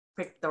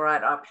picked the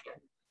right option.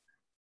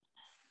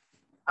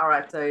 All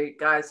right, so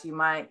guys, you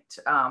might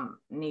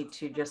need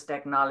to just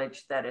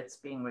acknowledge that it's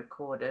being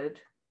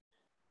recorded.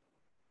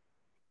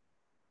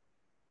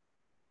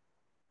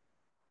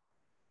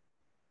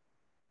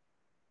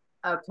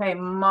 Okay,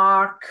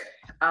 Mark,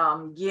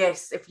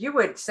 yes, if you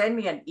would send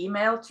me an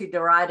email to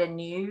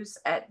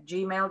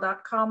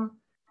deritanews@gmail.com,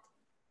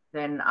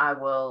 then I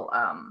will,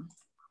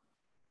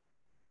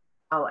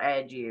 I'll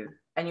add you.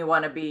 And you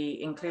want to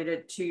be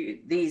included to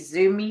the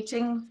Zoom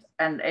meeting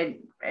and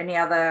any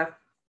other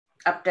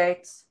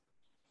updates?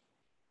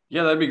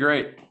 Yeah, that'd be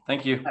great.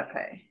 Thank you.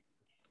 Okay.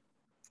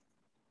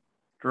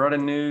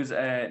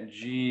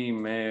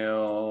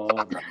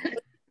 DeritaNews@gmail.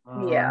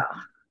 Yeah.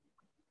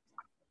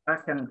 I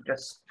can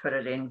just put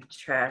it in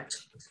chat.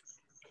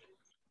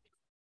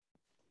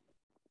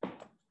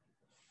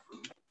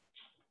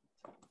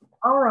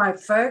 All right,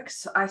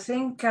 folks, I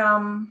think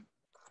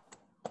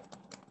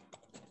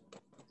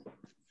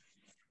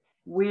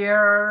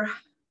we're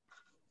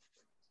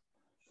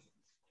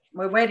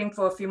waiting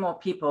for a few more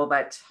people,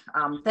 but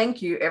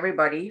thank you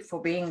everybody for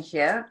being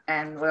here,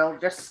 and we'll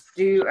just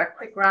do a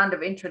quick round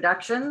of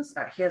introductions.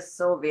 Here's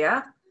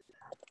Sylvia.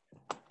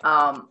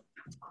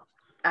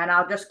 And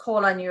I'll just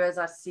call on you as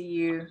I see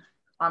you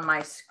on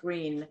my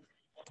screen.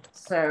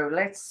 So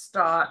let's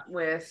start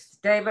with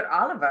David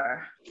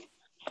Oliver.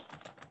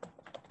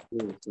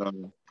 Oak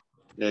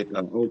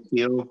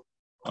Hill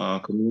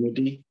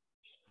community,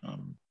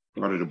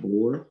 part of the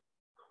board.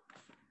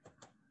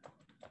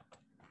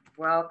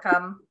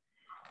 Welcome.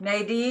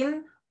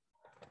 Nadine.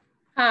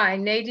 Hi,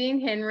 Nadine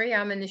Henry.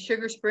 I'm in the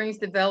Sugar Springs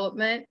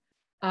development.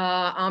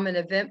 I'm an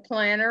event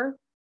planner,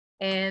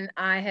 and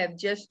I have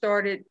just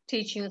started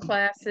teaching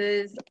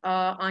classes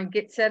on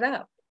Get Set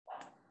Up.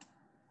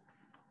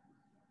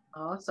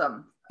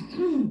 Awesome.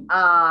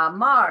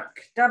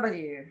 Mark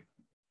W.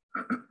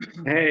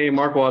 Hey,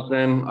 Mark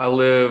Watson. I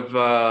live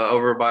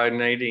over by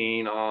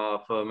Nadine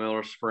off of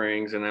Miller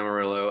Springs in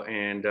Amarillo,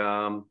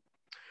 and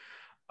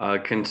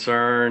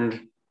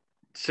concerned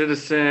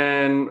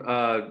citizen,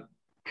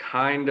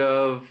 kind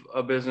of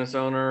a business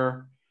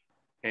owner,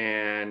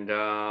 and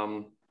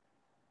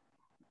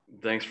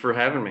thanks for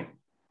having me.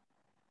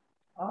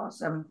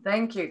 Awesome.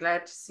 Thank you.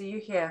 Glad to see you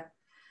here.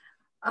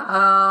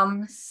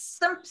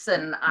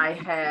 Simpson, I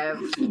have.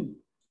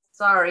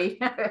 Sorry.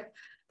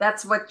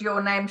 That's what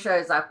your name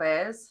shows up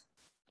as.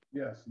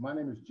 Yes, my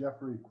name is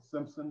Jeffrey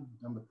Simpson.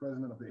 I'm the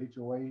president of the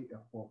HOA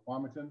for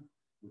Farmington,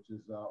 which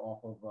is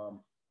off of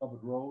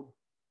Public Road.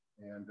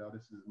 And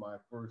this is my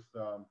first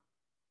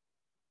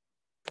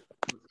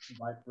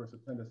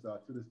attendance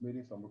to this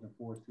meeting. So I'm looking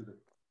forward to the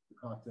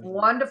content.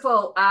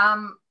 Wonderful.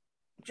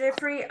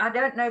 Jeffrey, I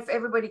don't know if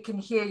everybody can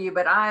hear you,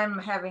 but I'm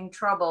having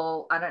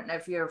trouble. I don't know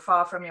if you're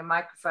far from your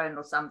microphone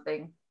or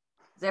something.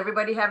 Is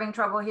everybody having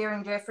trouble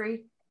hearing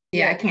Jeffrey?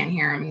 Yeah, I can't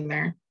hear him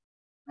either.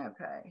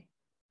 Okay.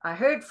 I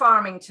heard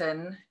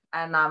Farmington,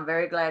 and I'm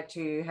very glad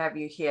to have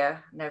you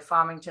here. I know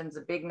Farmington's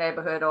a big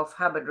neighborhood off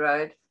Hubbard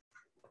Road.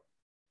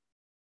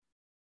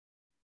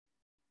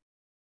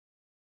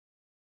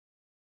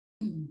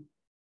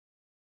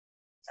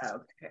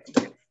 Okay.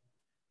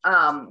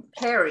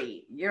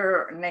 Carrie,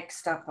 you're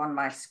next up on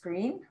my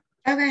screen.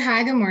 Okay,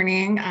 hi, good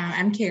morning.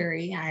 I'm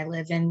Carrie. I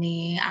live in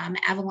the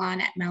Avalon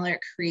at Mallard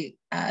Creek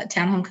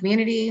Townhome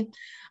Community.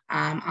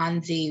 On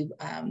the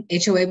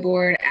HOA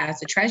board as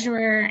the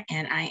treasurer,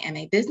 and I am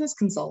a business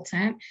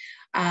consultant.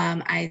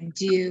 I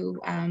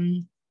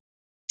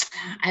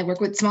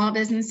work with small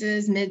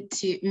businesses,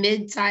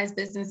 mid-sized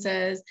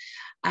businesses,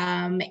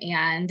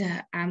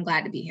 and I'm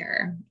glad to be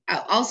here.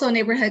 Also a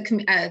neighborhood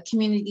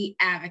community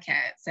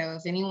advocate. So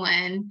if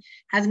anyone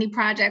has any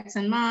projects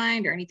in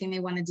mind or anything they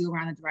want to do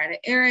around the Derita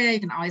area,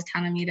 you can always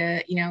count on me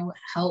to,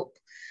 help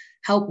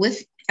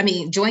with,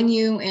 join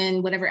you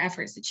in whatever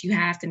efforts that you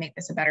have to make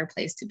this a better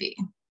place to be.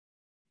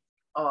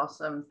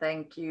 Awesome.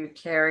 Thank you,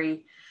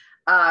 Carrie.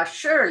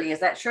 Shirley,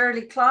 is that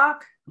Shirley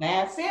Clark?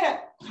 That's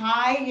it.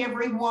 Hi,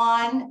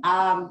 everyone.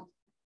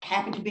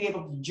 Happy to be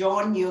able to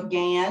join you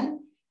again.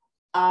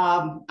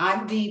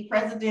 I'm the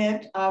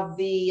president of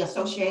the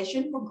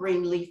Association for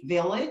Greenleaf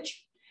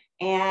Village,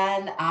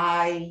 and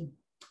I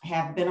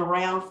have been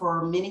around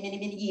for many, many,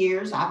 many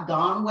years. I've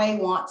gone away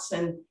once,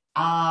 and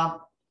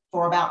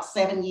for about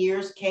 7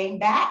 years, came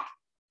back,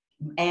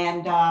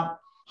 and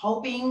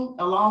hoping,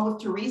 along with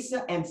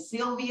Teresa and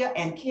Sylvia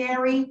and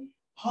Carrie,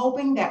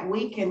 hoping that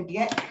we can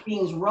get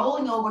things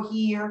rolling over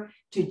here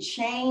to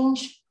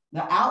change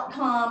the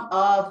outcome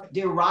of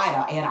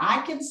Derita. And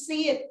I can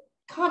see it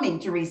coming,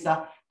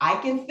 Teresa. I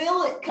can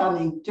feel it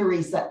coming,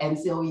 Teresa and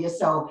Sylvia.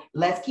 So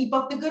let's keep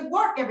up the good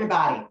work,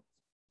 everybody.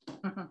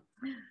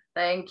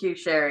 Thank you,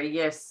 Sherry.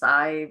 Yes,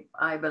 I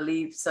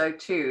believe so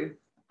too.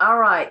 All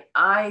right,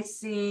 I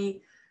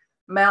see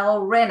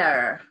Mel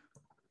Renner.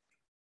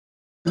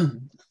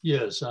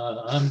 Yes,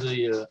 I'm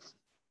the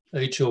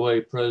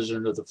HOA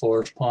president of the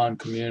Forest Pond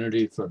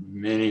community for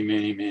many,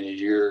 many, many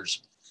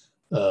years,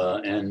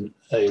 and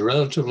a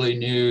relatively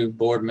new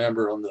board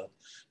member on the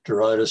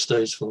Derita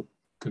Statesville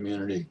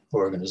Community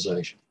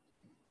Organization.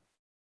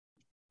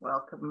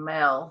 Welcome,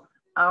 Mel.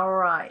 All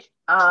right.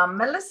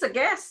 Melissa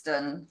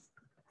Gaston,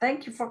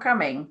 thank you for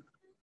coming.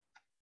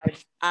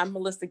 I'm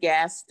Melissa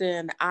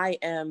Gaston. I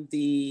am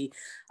the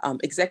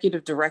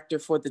Executive Director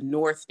for the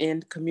North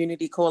End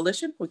Community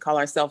Coalition. We call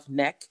ourselves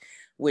NEC,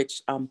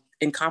 which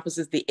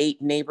encompasses the 8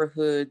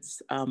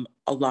 neighborhoods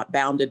a lot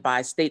bounded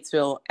by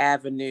Statesville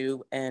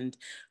Avenue and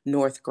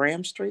North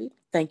Graham Street.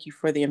 Thank you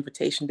for the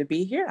invitation to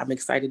be here. I'm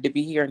excited to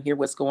be here and hear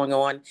what's going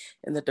on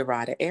in the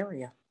Derita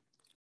area.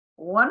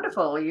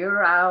 Wonderful.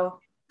 You're our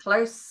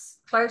close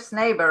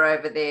neighbor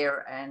over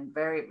there, and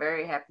very,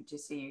 very happy to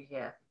see you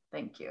here.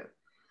 Thank you.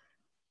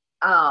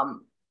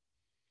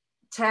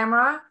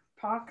 Tamara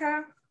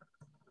Parker.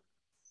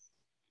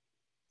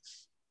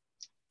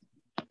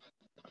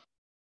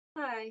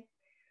 Hi,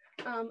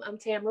 I'm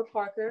Tamara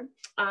Parker.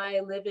 I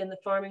live in the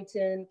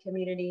Farmington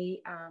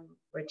community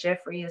where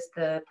Jeffrey is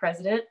the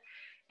president,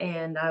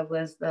 and I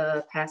was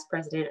the past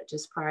president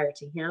just prior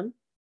to him.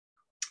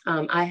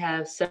 I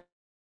have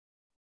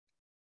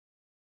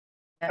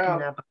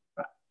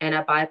and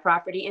I buy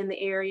property in the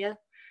area.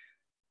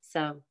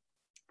 So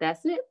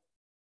that's it.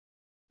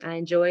 I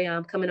enjoy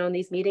coming on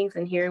these meetings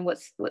and hearing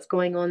what's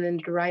going on in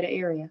the Derita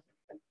area.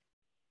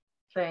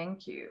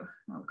 Thank you.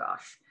 Oh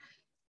gosh.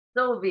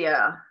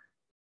 Sylvia.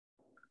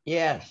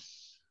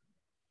 Yes.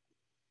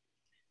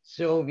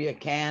 Sylvia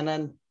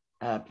Cannon,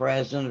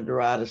 president of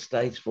Derita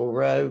Statesville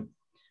Road,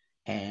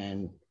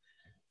 and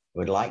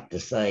would like to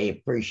say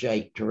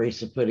appreciate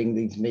Teresa putting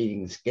these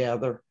meetings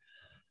together.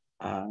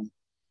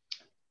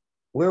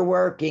 We're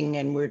working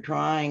and we're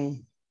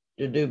trying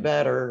to do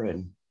better,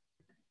 and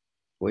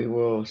we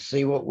will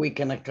see what we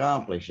can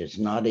accomplish. It's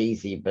not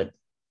easy, but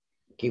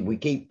if we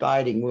keep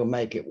fighting, we'll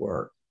make it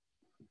work.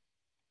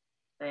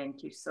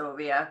 Thank you,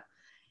 Sylvia.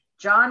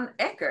 John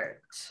Eckert.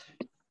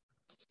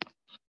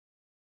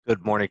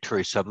 Good morning,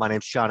 Teresa. My name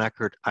is John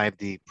Eckert. I'm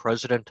the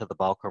president of the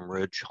Balcom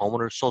Ridge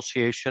Homeowner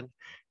Association.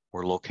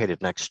 We're located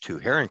next to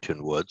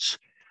Harrington Woods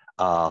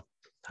on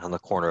the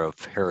corner of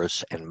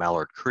Harris and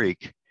Mallard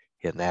Creek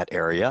in that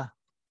area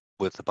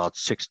with about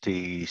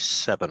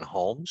 67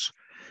 homes.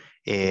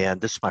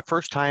 And this is my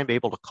first time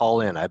able to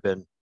call in. I've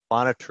been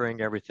monitoring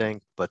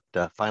everything, but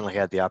finally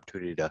had the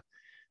opportunity to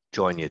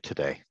join you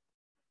today.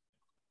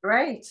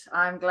 Great.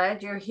 I'm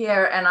glad you're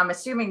here. And I'm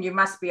assuming you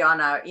must be on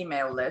our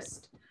email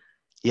list.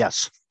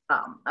 Yes.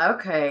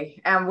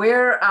 Okay. And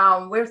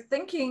we're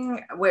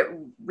thinking,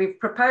 we've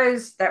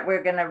proposed that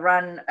we're going to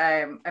run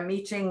a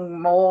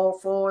meeting more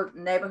for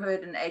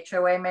neighborhood and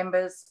HOA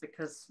members,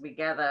 because we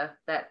gather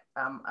that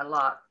a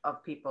lot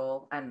of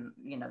people, and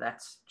you know,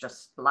 that's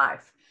just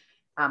life,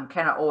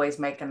 cannot always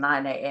make a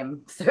 9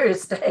 a.m.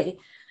 Thursday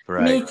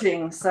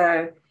meeting.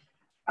 So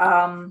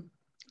I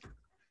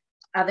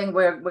think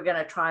we're going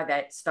to try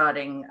that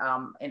starting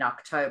in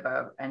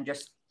October, and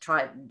just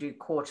try to do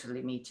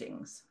quarterly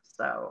meetings.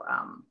 So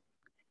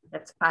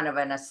that's kind of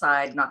an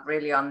aside, not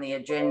really on the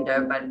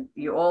agenda, but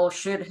you all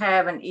should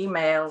have an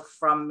email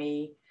from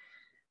me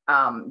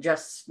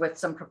just with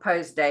some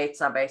proposed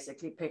dates. I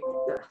basically picked,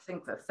 I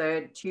think, the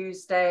 3rd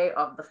Tuesday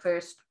of the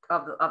first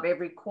of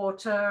every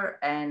quarter,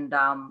 and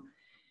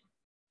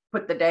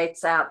put the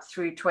dates out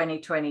through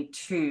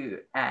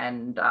 2022,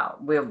 and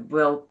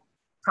we'll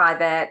try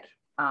that.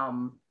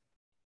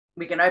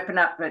 We can open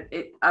up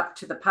it up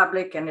to the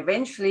public, and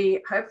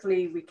eventually,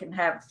 hopefully, we can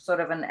have sort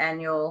of an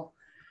annual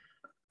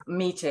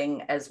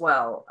meeting as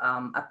well,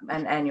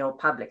 an annual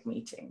public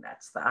meeting.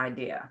 That's the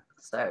idea.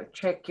 So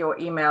check your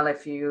email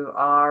if you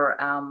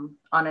are on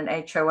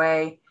an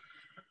HOA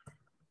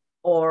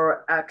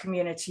or a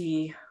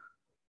community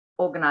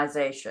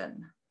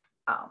organization.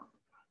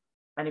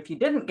 And if you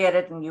didn't get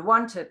it and you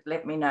want it,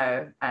 let me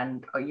know.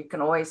 And or you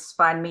can always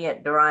find me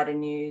at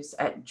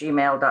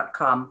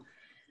deritanews@gmail.com,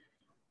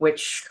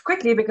 which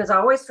quickly, because I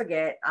always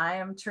forget, I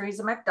am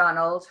Teresa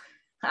McDonald.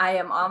 I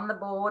am on the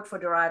board for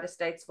Derita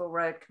Statesville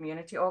Road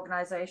Community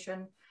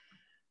Organization.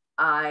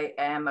 I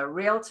am a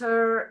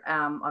realtor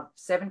of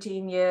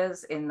 17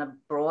 years in the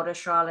broader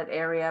Charlotte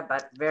area,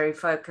 but very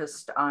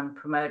focused on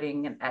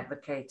promoting and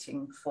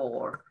advocating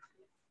for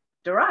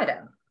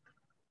Derita.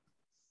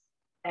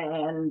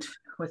 And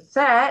with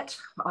that,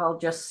 I'll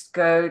just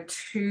go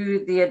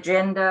to the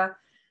agenda.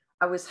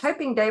 I was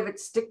hoping David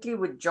Stickley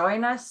would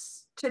join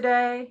us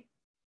today.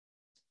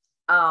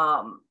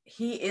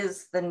 He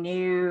is the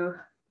new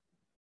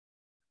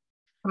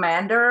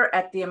commander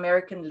at the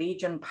American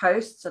Legion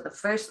Post. So the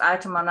first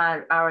item on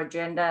our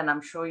agenda, and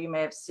I'm sure you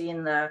may have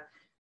seen the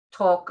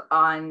talk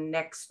on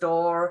next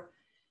door,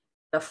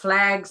 the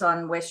flags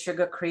on West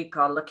Sugar Creek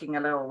are looking a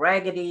little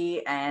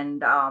raggedy,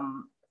 and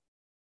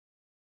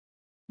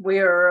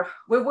we're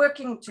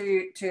working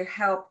to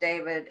help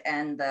David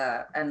and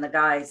the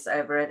guys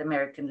over at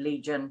American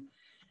Legion,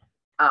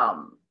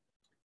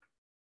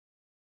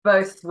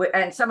 both,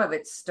 and some of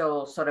it's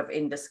still sort of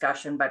in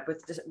discussion, but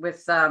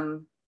with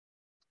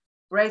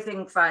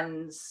raising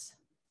funds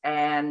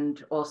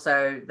and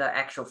also the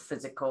actual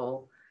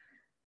physical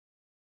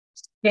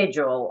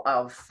schedule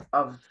of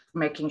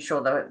making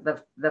sure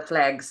the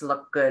flags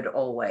look good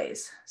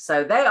always.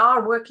 So they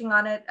are working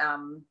on it.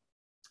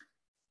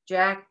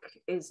 Jack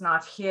is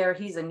not here.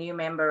 He's a new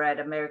member at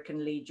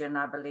American Legion,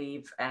 I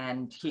believe,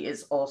 and he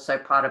is also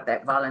part of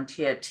that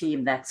volunteer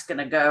team that's going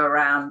to go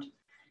around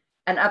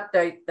and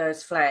update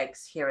those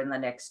flags here in the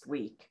next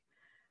week.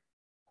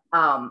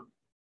 I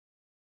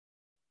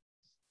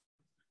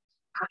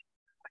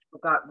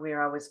forgot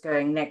where I was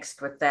going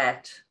next with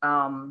that.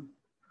 Oh,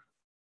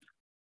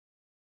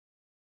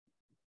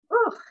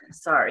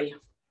 sorry.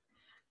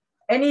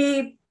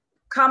 Any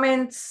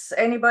comments?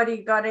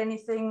 Anybody got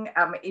anything?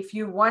 If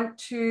you want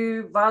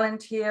to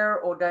volunteer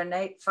or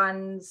donate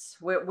funds,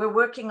 we're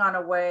working on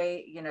a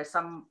way, you know,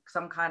 some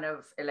kind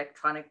of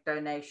electronic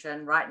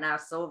donation. Right now,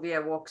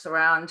 Sylvia walks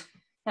around.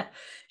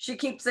 She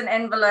keeps an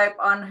envelope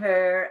on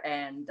her,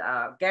 and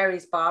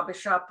Gary's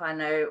Barbershop, I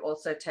know,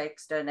 also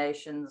takes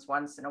donations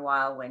once in a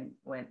while when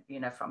you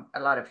know, from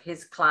a lot of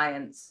his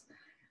clients.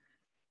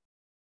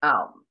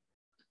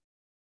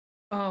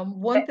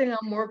 One thing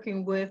I'm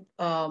working with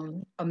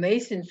a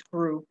Masons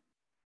group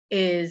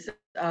is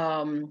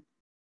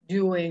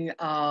doing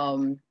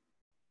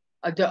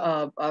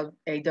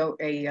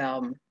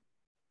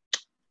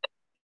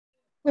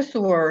what's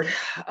the word?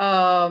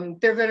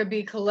 They're going to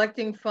be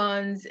collecting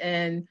funds,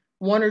 and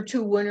 1 or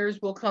 2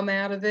 winners will come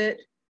out of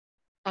it.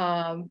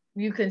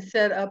 You can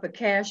set up a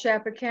Cash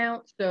App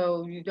account,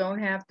 so you don't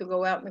have to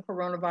go out in the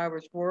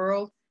coronavirus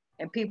world,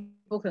 and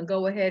people can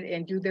go ahead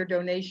and do their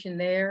donation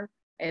there.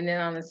 And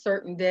then on a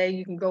certain day,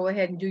 you can go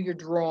ahead and do your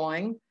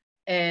drawing,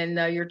 and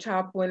your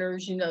top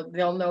winners, you know,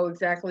 they'll know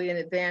exactly in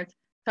advance.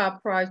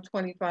 Top prize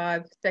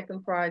 25,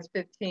 second prize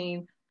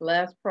 15,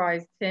 last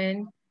prize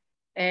 10,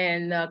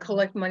 and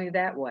collect money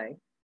that way.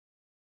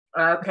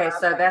 Okay,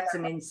 so that's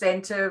an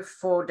incentive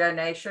for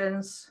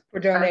donations.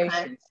 For donations.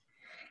 Okay.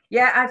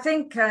 Yeah, I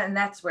think, and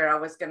that's where I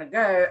was going to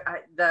go.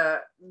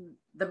 The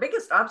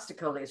biggest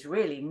obstacle is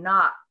really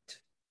not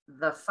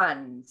the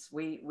funds.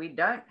 We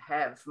don't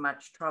have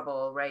much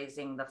trouble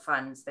raising the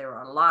funds. There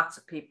are lots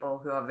of people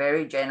who are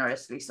very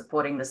generously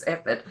supporting this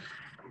effort.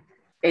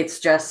 It's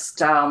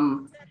just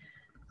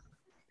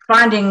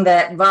finding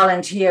that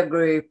volunteer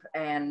group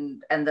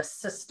and the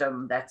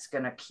system that's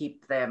going to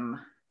keep them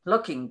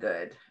looking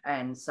good.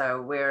 And so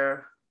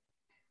we're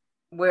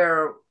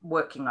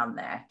working on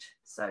that.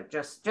 So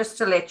just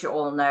to let you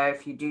all know,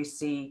 if you do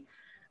see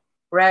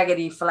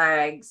raggedy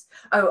flags.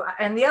 Oh,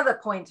 and the other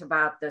point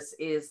about this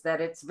is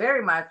that it's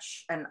very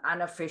much an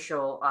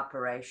unofficial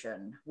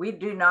operation. We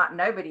do not,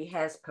 nobody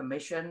has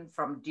permission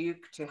from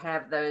Duke to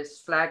have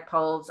those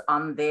flagpoles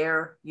on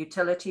their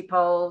utility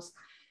poles.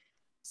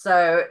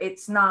 So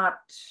it's not,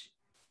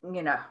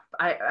 you know,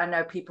 I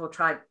know people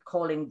tried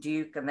calling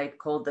Duke and they've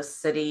called the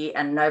city,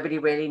 and nobody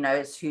really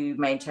knows who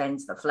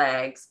maintains the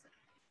flags.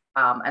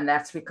 And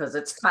that's because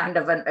it's kind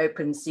of an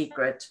open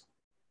secret.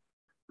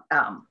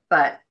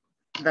 But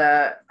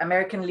the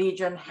American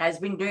Legion has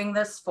been doing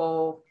this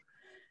for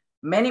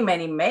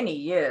many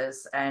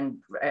years, and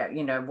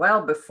you know,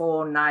 well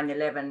before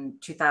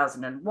 9/11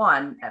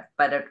 2001,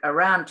 but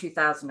around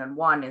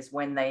 2001 is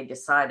when they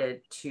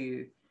decided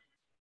to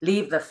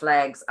leave the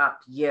flags up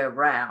year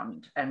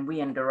round. And we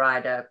in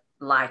Derita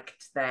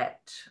liked that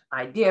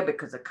idea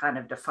because it kind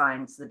of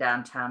defines the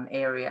downtown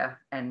area,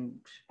 and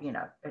you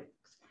know,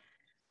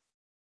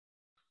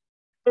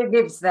 it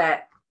gives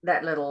that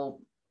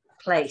little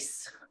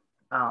place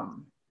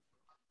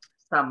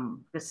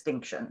some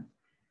distinction.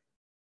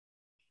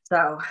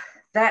 So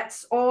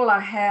that's all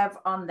I have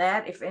on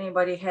that. If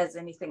anybody has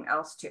anything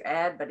else to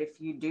add, but if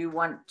you do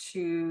want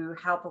to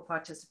help or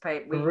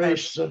participate,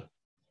 Teresa,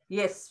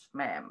 yes,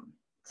 ma'am.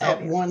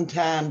 At one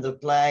time, the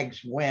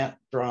flags went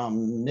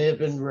from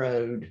Niven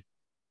Road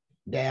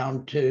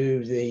down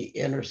to the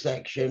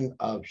intersection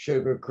of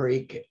Sugar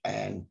Creek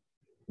and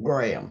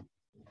Graham.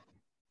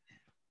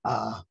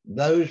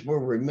 Those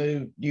were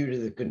removed due to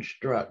the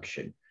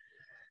construction.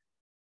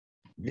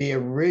 The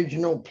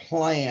original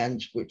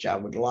plans, which I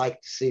would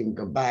like to see them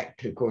go back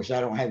to, of course,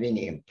 I don't have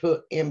any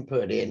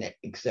input in it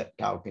except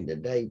talking to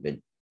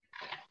David.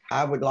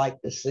 I would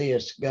like to see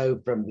us go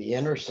from the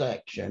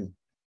intersection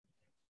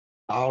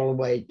all the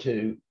way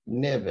to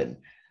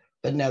Niven.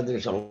 But now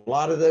there's a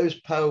lot of those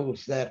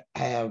poles that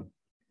have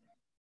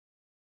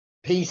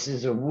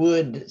pieces of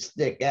wood that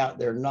stick out.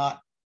 They're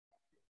not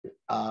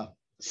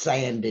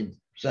sanded,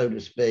 so to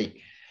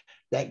speak,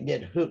 that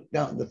get hooked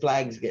on, the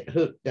flags get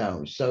hooked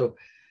on. So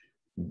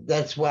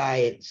that's why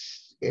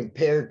it's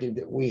imperative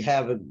that we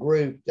have a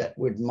group that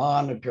would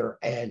monitor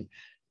and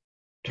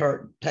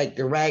take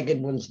the ragged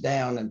ones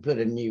down and put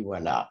a new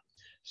one up.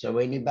 So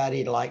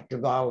anybody like to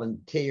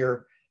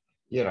volunteer,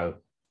 you know,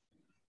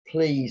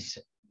 please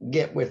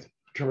get with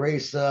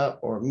Teresa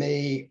or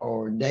me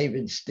or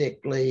David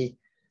Stickley,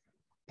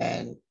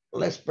 and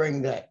let's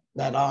bring that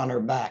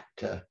honor back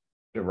to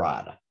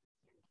Derita.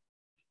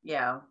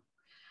 Yeah.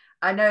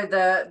 I know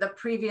the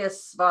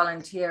previous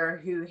volunteer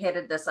who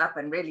headed this up,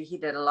 and really he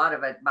did a lot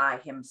of it by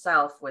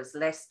himself, was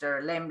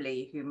Lester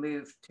Lemley, who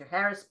moved to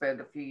Harrisburg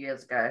a few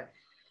years ago.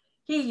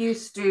 He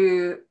used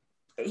to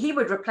he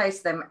would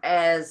replace them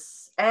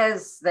as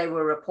they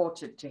were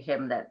reported to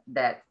him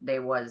that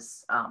there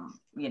was,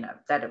 you know,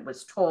 that it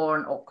was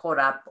torn or caught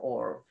up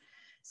or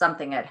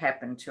something had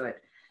happened to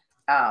it.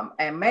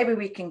 And maybe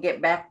we can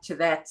get back to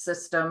that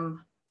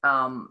system.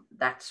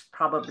 That's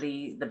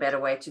probably the better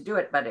way to do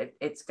it, but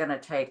it's going to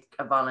take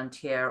a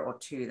volunteer or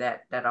two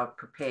that are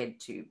prepared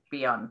to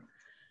be on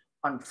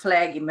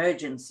flag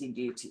emergency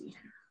duty.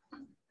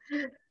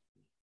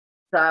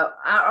 So,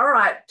 all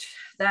right,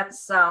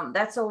 that's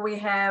all we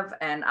have,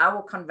 and I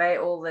will convey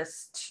all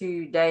this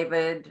to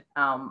David.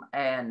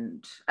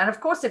 And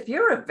of course, if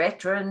you're a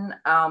veteran,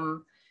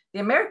 the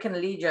American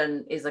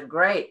Legion is a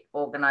great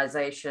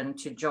organization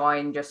to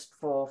join just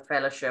for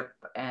fellowship,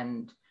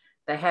 and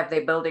they have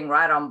their building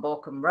right on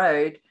Balcombe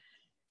Road.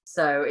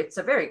 So it's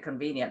a very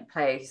convenient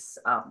place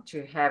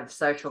to have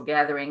social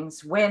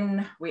gatherings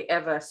when we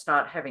ever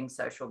start having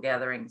social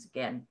gatherings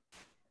again.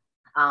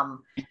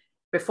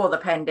 Before the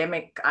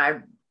pandemic,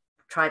 I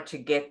tried to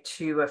get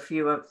to a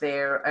few of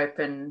their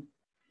open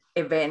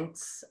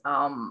events.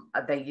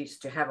 They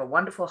used to have a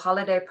wonderful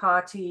holiday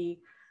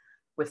party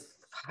with,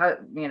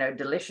 you know,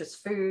 delicious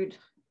food,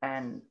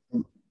 and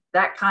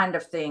that kind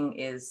of thing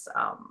is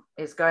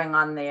going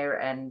on there.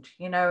 And,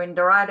 you know, in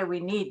Derita, we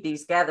need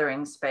these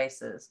gathering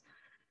spaces.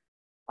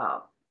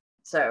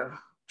 So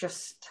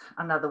just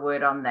another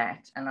word on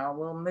that, and I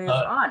will move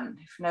on.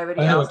 If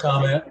nobody else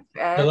has anything to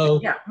add.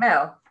 Hello. Yeah,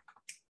 Mel.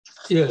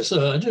 Yes,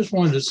 I just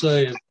wanted to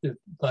say, if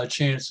by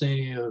chance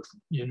any of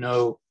you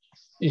know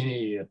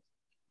any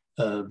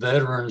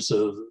veterans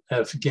of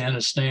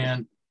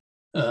Afghanistan,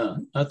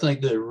 I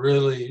think they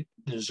really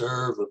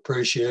deserve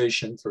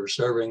appreciation for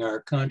serving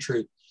our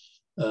country.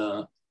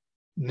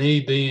 Me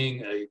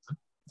being a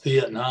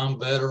Vietnam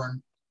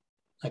veteran,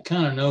 I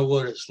kind of know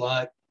what it's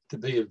like to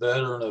be a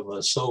veteran of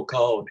a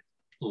so-called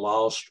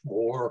lost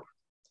war.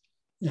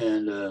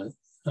 And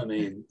I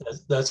mean,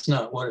 that's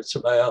not what it's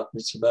about.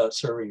 It's about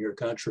serving your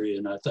country.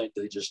 And I think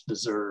they just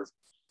deserve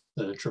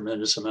a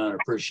tremendous amount of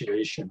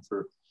appreciation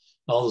for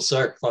all the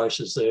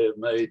sacrifices they have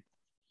made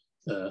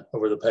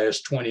over the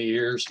past 20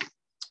 years.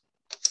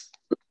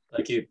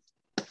 Thank you.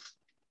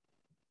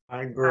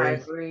 I agree. I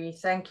agree.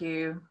 Thank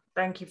you.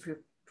 Thank you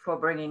for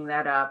bringing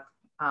that up.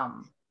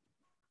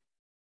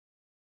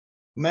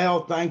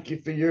 Mel, thank you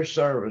for your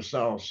service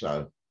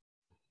also.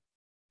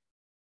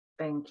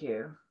 Thank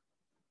you.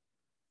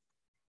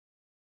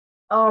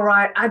 All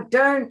right, I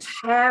don't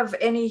have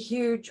any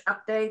huge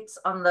updates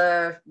on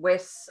the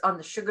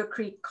Sugar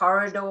Creek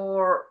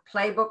corridor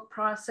playbook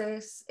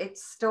process.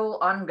 It's still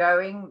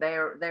ongoing.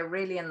 They're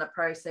really in the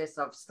process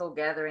of still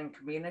gathering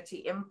community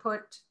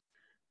input.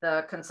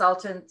 The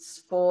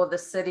consultants for the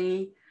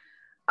city,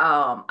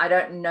 I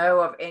don't know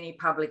of any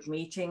public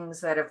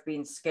meetings that have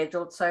been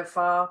scheduled so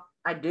far.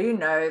 I do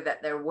know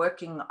that they're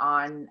working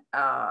on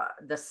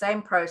the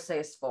same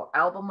process for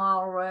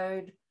Albemarle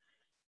Road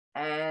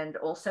and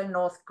also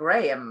North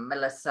Graham.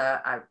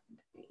 Melissa,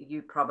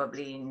 you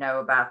probably know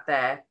about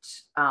that.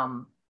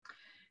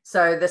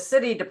 So the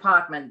city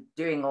department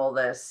doing all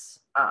this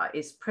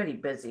is pretty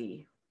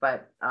busy,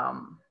 but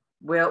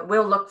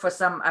we'll look for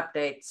some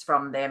updates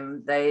from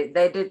them. They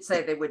did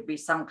say there would be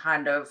some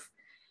kind of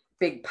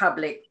big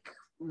public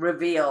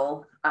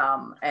reveal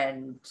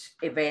and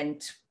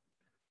event,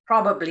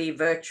 probably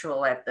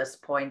virtual at this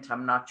point,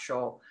 I'm not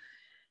sure.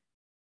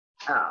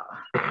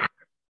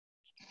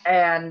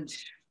 And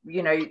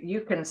you know,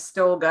 you can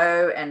still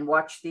go and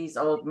watch these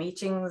old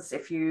meetings.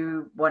 If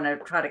you want to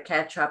try to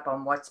catch up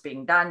on what's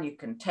being done, you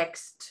can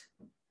text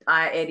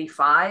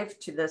I-85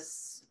 to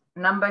this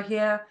number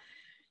here,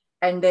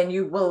 and then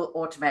you will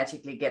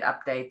automatically get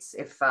updates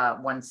if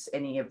once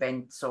any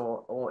events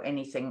or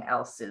anything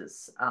else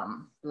is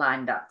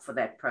lined up for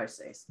that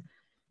process.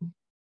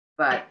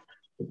 But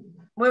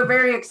we're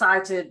very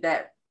excited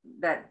that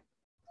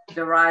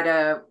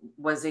Derita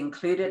was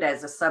included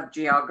as a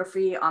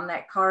sub-geography on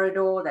that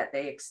corridor, that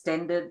they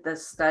extended the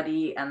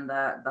study and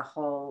the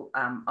whole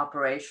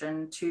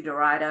operation to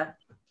Derita.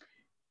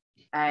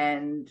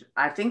 And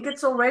I think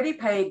it's already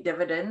paid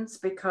dividends,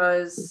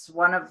 because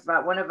one of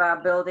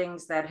our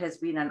buildings that has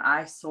been an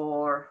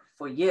eyesore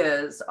for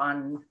years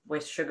on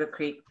West Sugar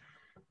Creek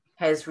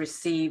has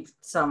received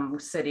some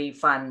city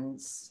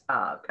funds,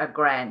 a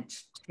grant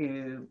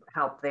to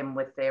help them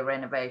with their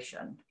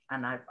renovation.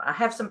 And I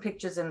have some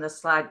pictures in the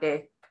slide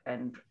deck,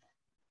 and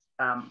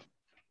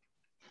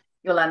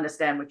you'll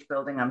understand which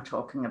building I'm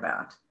talking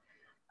about.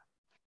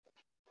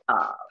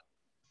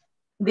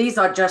 These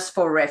are just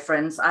for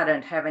reference. I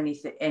don't have any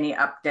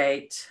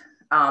update.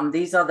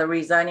 These are the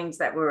rezonings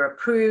that were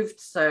approved.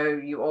 So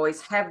you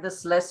always have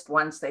this list.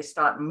 Once they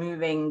start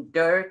moving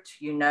dirt,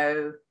 you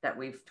know that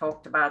we've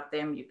talked about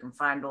them. You can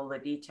find all the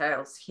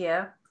details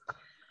here.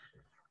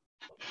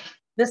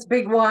 This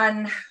big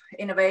one,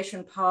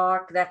 Innovation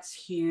Park, that's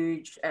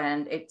huge,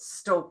 and it's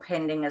still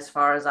pending as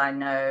far as I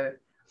know.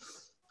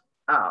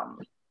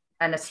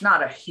 And it's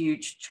not a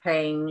huge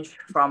change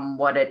from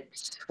what it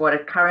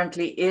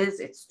currently is.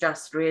 It's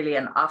just really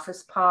an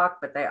office park,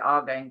 but they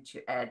are going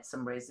to add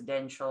some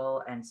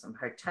residential and some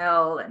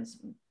hotel and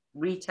some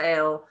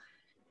retail.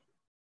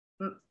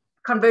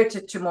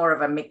 converted to more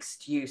of a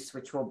mixed use,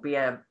 which will be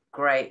a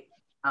great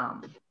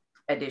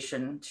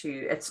addition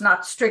to, it's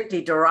not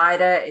strictly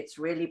Derita, it's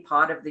really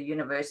part of the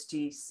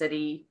University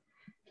City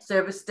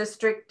Service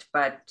District,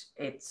 but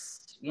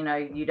it's, you know,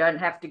 you don't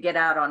have to get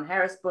out on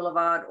Harris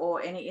Boulevard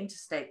or any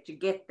interstate to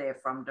get there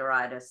from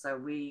Derita. So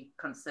we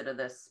consider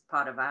this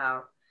part of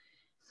our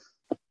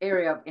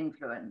area of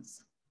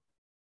influence.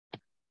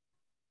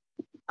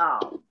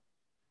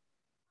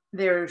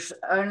 There's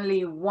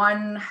only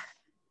one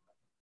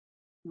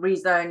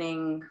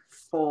rezoning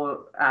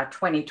for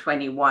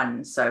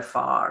 2021 so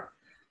far.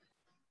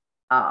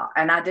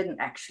 And I didn't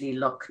actually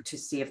look to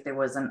see if there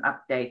was an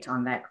update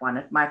on that one.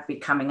 It might be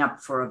coming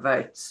up for a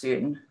vote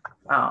soon.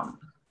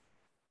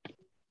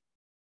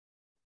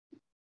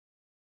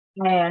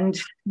 And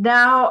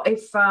now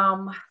if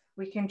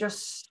we can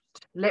just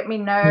let me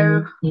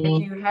know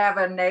if you have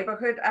a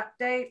neighborhood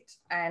update,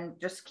 and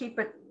just keep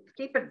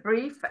it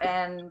brief,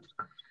 and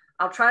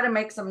I'll try to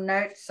make some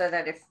notes so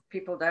that if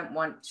people don't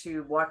want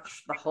to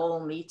watch the whole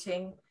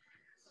meeting,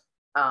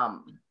 I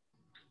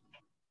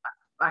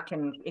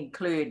can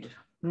include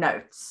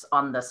notes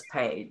on this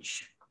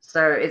page.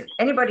 So if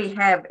anybody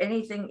have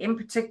anything in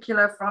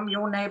particular from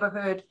your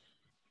neighborhood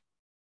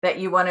that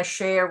you want to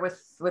share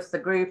with the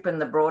group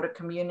and the broader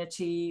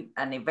community,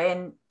 an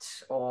event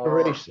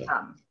or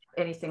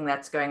anything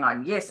that's going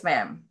on? Yes,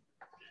 ma'am.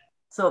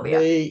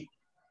 Sylvia.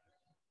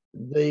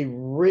 The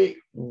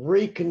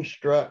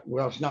reconstruct,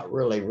 well, it's not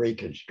really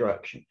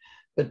reconstruction,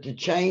 but the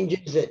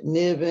changes at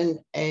Niven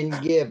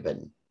and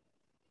Gibbon.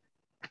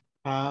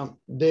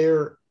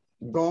 They're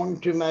going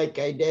to make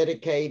a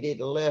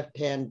dedicated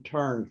left-hand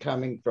turn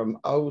coming from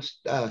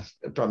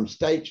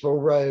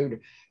Statesville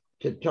Road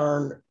to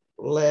turn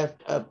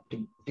left up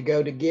to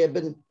go to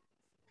Gibbon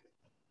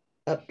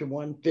up to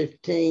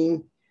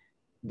 115.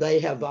 They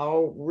have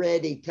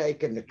already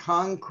taken the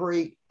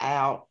concrete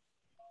out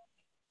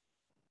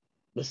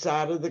the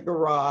side of the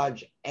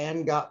garage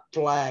and got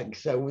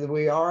flags. So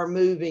we are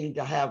moving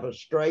to have a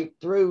straight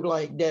through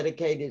lane,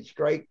 dedicated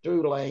straight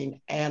through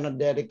lane, and a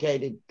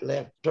dedicated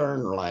left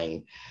turn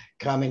lane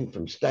coming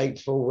from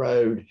Statesville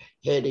Road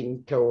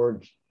heading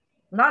towards.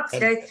 Not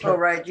Statesville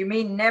Road, you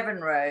mean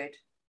Niven Road.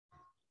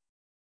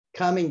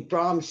 Coming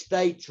from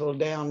Statesville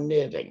down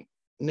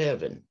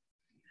Niven.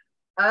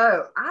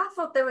 Oh, I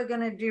thought they were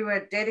going to do a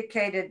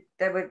dedicated,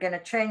 they were going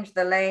to change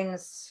the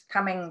lanes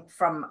coming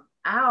from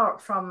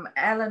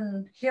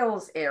Allen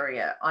Hills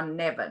area on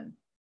Niven.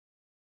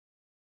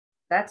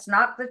 That's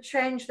not the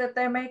change that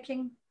they're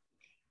making?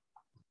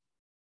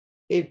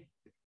 If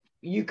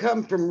you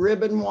come from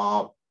Ribbon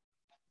Walk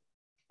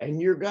and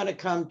you're going to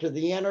come to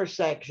the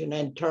intersection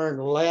and turn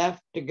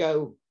left to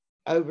go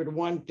over to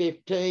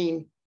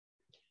 115,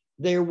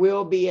 there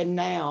will be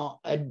now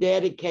a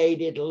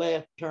dedicated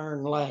left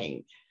turn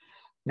lane.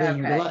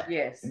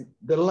 Yes.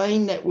 The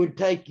lane that would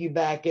take you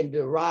back into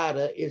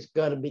Derita is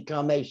going to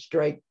become a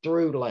straight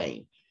through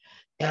lane.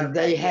 And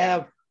they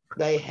have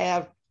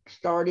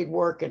started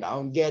working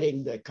on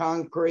getting the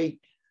concrete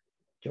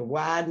to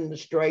widen the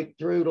straight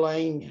through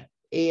lane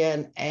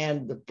in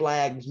and the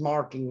flags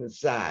marking the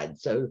side.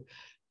 So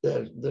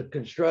the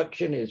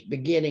construction is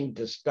beginning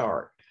to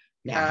start.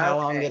 Now, how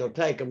long it'll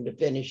take them to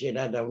finish it,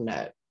 I don't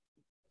know.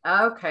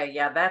 Okay,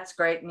 yeah, that's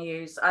great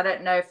news. I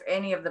don't know if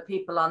any of the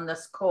people on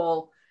this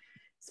call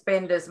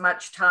spend as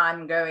much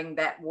time going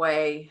that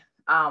way,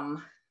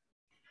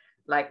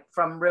 like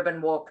from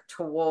Ribbon Walk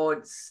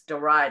towards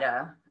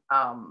Derita,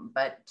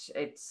 but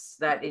it's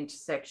that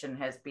intersection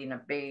has been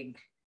a big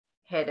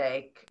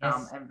headache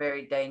and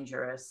very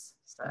dangerous.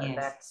 So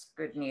that's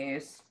good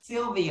news.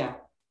 Sylvia,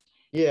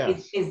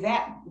 is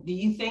that, do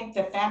you think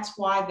that that's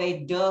why they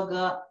dug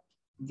up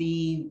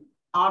the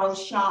auto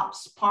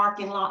shop's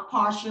parking lot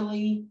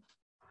partially?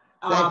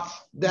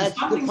 That's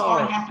something's the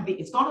going to have to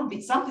be,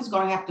 something's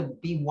going to have to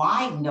be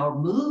widened or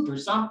moved or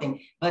something,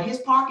 but his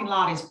parking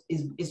lot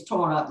is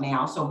torn up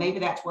now, so maybe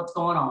that's what's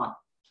going on.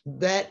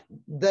 That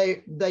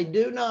they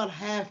do not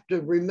have to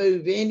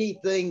remove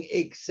anything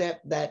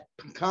except that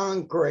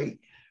concrete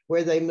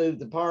where they move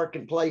the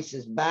parking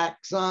places back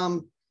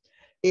some.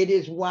 It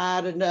is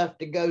wide enough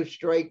to go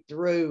straight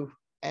through,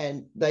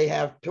 and they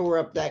have tore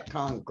up that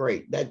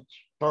concrete. That's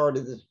part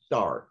of the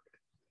start.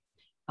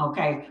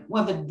 Okay,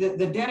 well,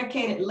 the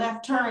dedicated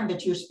left turn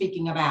that you're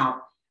speaking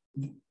about,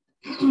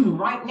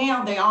 right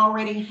now they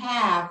already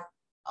have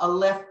a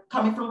left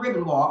coming from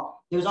Ribbon Walk.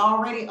 There's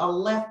already a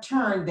left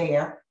turn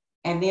there,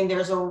 and then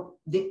there's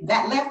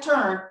that left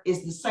turn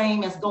is the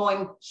same as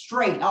going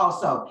straight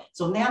also.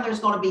 So now there's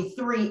going to be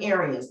 3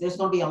 areas. There's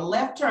going to be a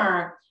left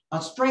turn, a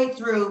straight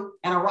through,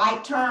 and a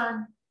right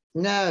turn.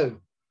 No.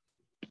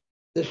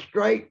 The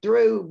straight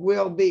through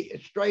will be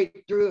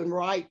straight through and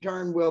right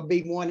turn will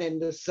be one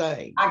and the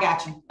same. I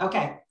got you.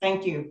 Okay,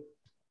 thank you.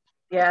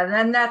 Yeah, and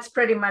then that's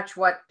pretty much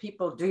what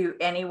people do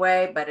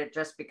anyway, but it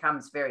just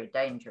becomes very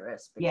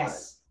dangerous.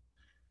 Yes.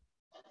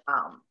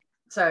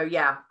 So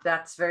yeah,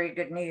 that's very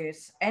good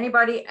news.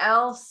 Anybody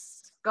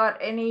else got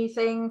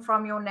anything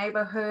from your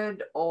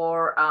neighborhood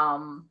or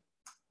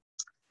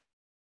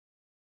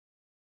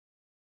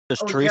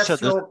Just Oh, Teresa,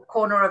 just your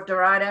corner of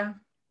Derita?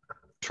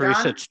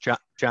 Teresa, John?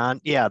 it's John.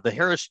 Yeah,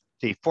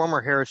 the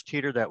former Harris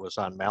Teeter that was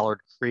on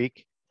Mallard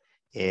Creek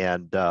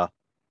and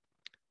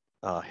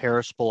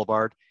Harris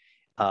Boulevard.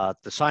 The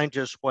sign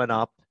just went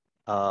up.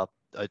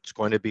 It's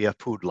going to be a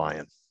Food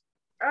Lion.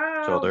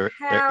 Oh, So they're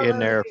in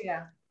there.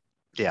 hallelujah.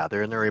 Yeah,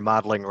 they're in their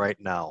remodeling right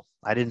now.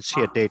 I didn't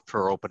see a date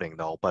for opening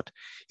though, but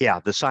yeah,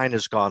 the sign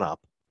has gone up.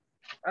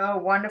 Oh,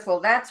 wonderful.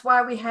 That's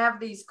why we have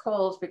these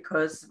calls,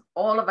 because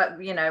all of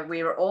it, you know,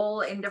 we're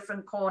all in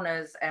different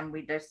corners and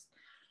we just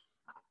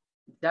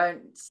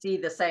don't see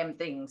the same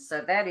things.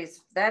 So that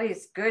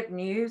is good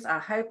news. I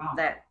hope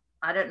that,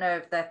 I don't know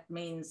if that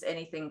means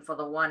anything for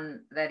the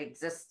one that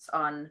exists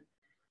on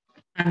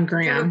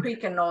Graham. Sugar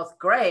Creek and North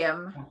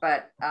Graham,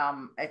 but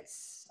I'm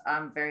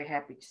very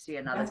happy to see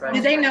another.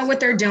 Do they know what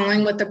they're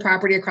doing with the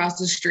property across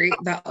the street,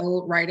 the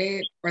old Rite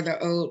Aid or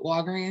the old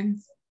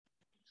Walgreens?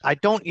 I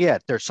don't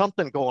yet. There's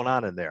something going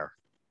on in there.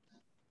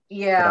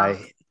 Yeah. But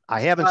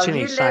I haven't seen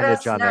any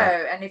signage on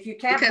that. And if you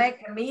can't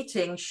make a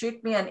meeting,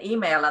 shoot me an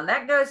email. And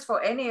that goes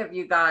for any of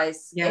you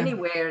guys,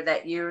 anywhere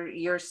that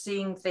you're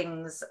seeing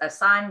things, a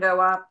sign go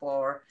up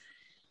or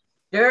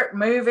dirt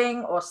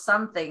moving or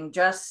something,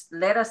 just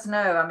let us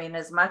know. I mean,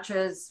 as much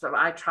as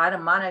I try to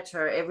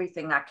monitor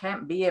everything, I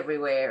can't be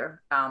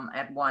everywhere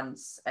at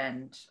once.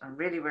 And I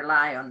really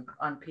rely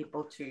on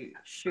people to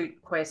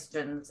shoot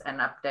questions and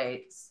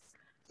updates.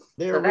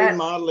 They're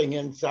remodeling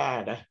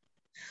inside.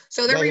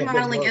 So they're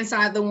remodeling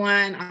inside the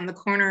one on the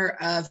corner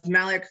of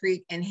Mallard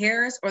Creek and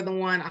Harris, or the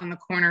one on the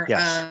corner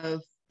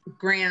of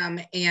Graham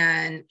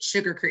and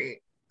Sugar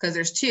Creek? Because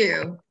there's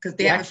two, because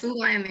they have a Food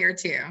Lion there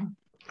too.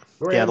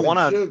 Graham, the one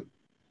on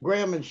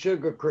Graham and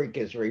Sugar Creek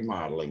is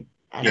remodeling.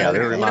 Yeah,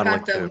 they're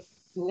remodeling too. What about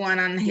the one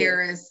on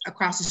Harris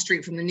across the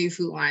street from the new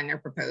Food Lion they're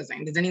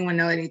proposing? Does anyone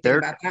know anything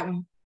about that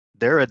one?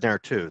 They're in there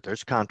too.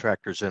 There's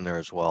contractors in there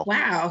as well.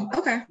 Wow.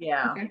 Okay.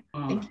 Yeah. Okay.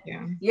 Thank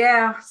you.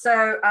 Yeah.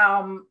 So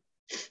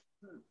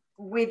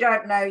we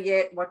don't know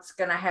yet what's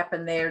going to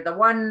happen there. The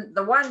one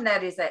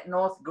that is at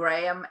North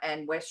Graham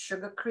and West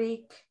Sugar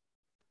Creek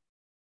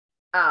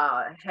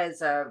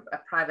has a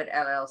private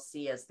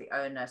LLC as the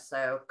owner,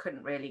 so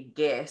couldn't really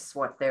guess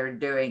what they're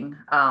doing.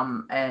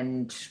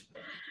 And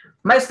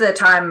most of the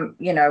time,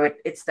 you know,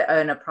 it's the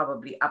owner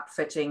probably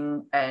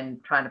upfitting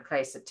and trying to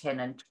place a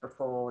tenant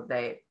before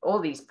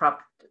those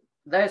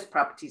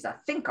properties I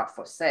think are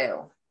for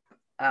sale.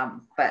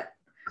 But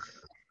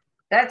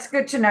that's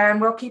good to know, and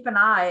we'll keep an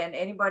eye. And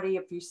anybody,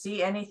 if you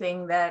see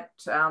anything that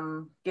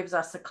gives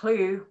us a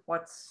clue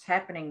what's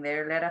happening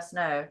there, let us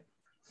know.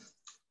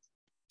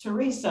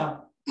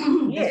 Teresa,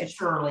 this is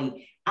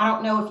Shirley. I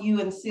don't know if you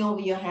and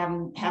Sylvia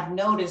have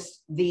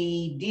noticed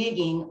the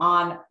digging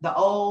on the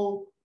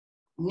old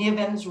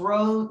Nivens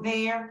Road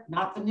there,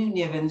 not the new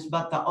Nivens,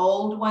 but the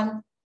old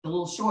one, the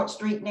little short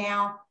street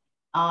now.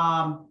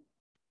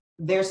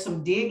 There's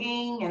some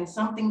digging and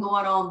something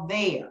going on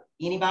there.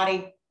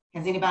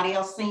 Has anybody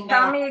else seen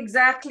that? Tell me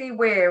exactly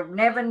where.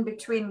 Nevin,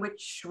 between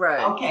which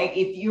road? Okay,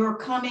 if you're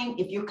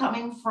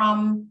coming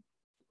from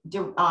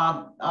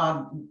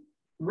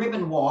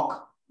Ribbon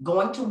Walk,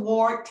 going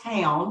toward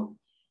town,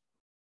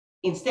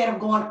 instead of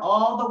going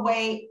all the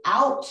way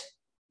out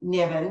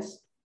Nivens,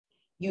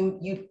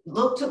 you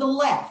look to the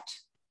left.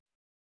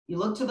 You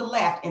look to the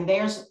left, and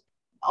there's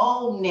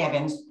old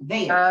Nivens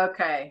there.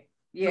 Okay.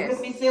 Yes. You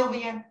with me,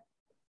 Sylvia?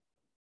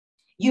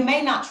 You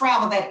may not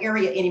travel that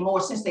area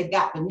anymore since they've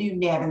got the new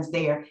Nevins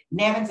there.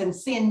 Nevins and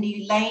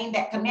Cindy Lane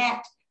that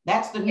connect.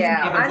 That's the new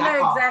Nevins. I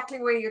know exactly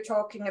where you're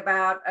talking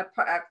about, a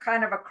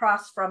kind of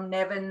across from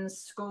Nevin's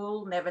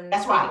school.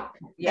 That's right.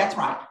 Yes. That's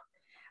right.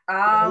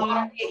 There's a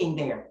lot of digging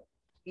there.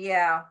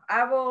 Yeah,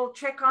 I will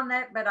check on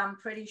that, but I'm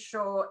pretty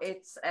sure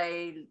it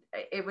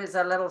was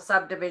a little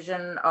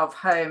subdivision of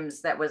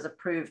homes that was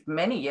approved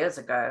many years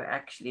ago,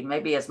 actually,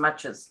 maybe as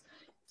much as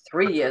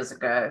 3 years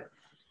ago.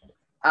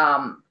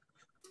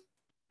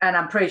 And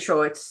I'm pretty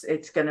sure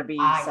it's going to be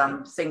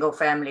some single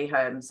family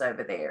homes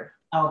over there.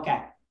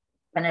 Okay.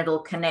 And it'll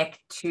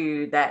connect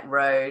to that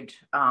road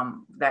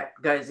that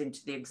goes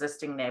into the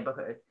existing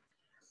neighborhood.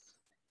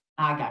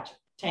 I got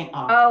you.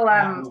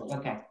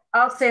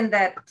 I'll send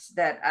that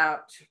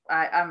out.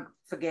 I'm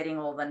forgetting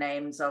all the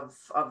names of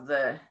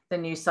the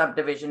new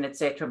subdivision,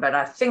 etc. But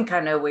I think I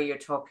know where you're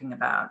talking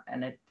about,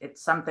 and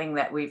it's something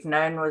that we've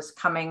known was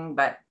coming.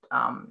 But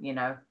you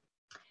know,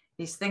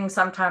 these things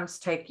sometimes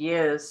take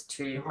years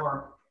to.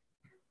 Sure.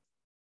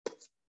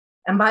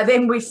 And by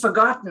then we've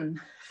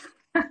forgotten.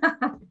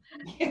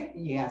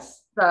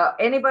 Yes. So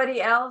anybody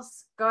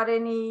else got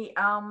any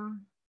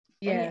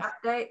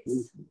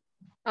updates?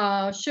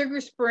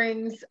 Sugar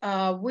Springs,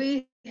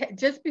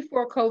 just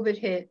before COVID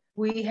hit,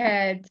 we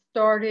had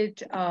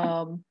started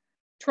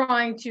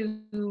trying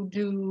to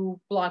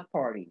do block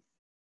parties.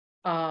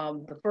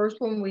 The first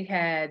one we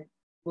had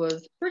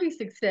was pretty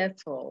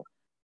successful.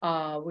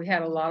 We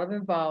had a lot of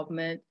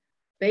involvement.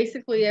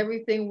 Basically,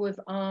 everything was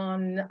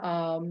on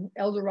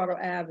El Dorado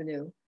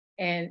Avenue,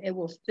 and it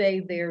will stay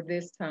there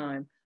this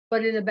time.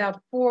 But in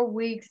about 4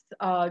 weeks,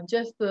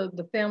 just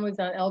the families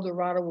on El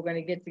Dorado were going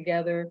to get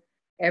together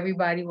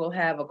Everybody will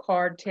have a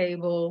card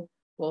table.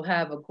 We'll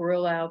have a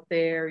grill out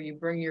there. You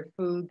bring your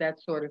food,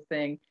 that sort of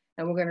thing.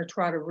 And we're going to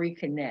try to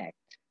reconnect.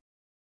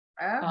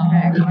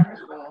 Okay,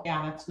 wonderful.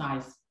 Yeah, that's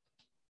nice.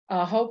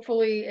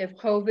 Hopefully, if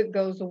COVID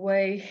goes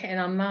away, and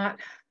I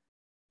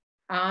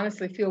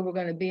honestly feel we're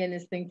going to be in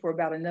this thing for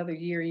about another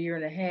year, year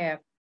and a half,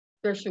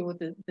 especially with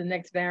the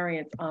next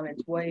variant on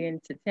its way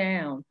into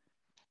town.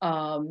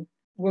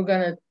 We're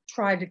going to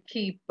try to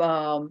keep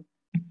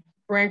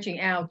branching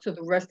out to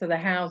the rest of the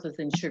houses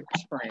in Sugar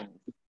Springs.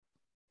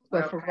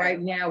 But for right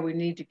now, we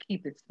need to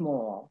keep it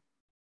small.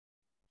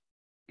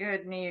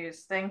 Good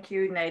news. Thank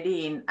you,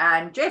 Nadine.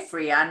 And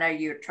Jeffrey, I know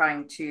you're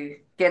trying to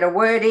get a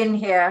word in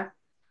here.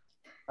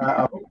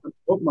 I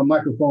hope my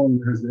microphone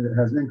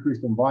has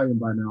increased in volume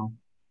by now.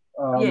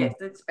 Yes,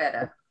 it's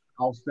better.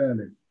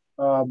 Outstanding.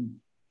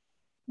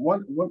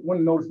 One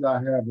notice that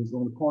I have is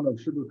on the corner of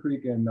Sugar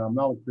Creek and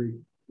Mallard Creek, a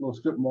little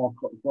strip mall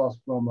across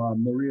from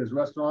Maria's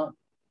restaurant.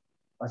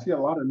 I see a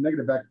lot of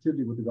negative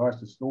activity with regards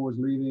to stores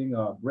leaving,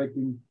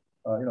 breaking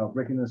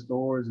in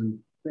stores and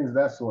things of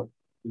that sort.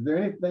 Is there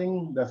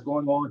anything that's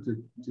going on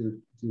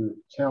to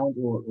challenge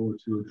or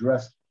to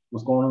address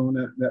what's going on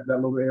in that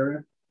little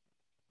area?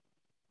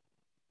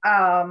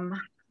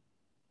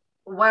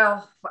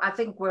 Well, I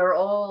think we're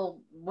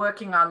all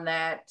working on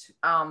that.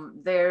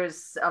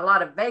 There's a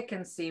lot of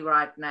vacancy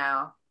right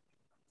now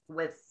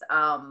with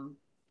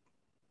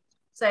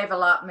Save a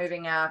Lot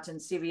moving out and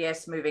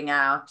CVS moving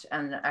out,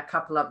 and a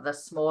couple of the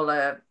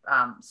smaller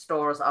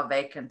stores are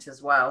vacant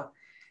as well.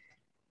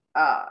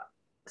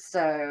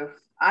 So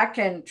I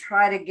can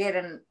try to get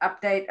an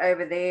update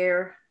over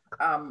there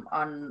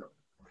on,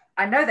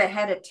 I know they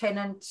had a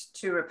tenant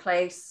to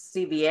replace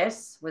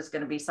CVS, was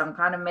going to be some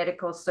kind of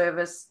medical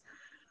service.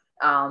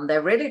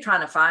 They're really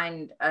trying to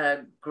find a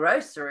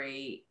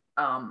grocery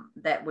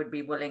that would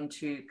be willing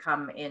to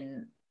come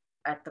in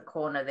at the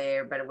corner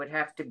there, but it would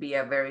have to be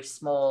a very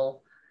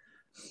small,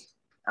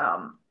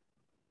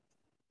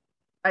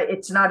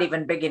 it's not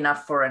even big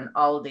enough for an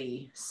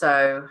Aldi.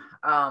 So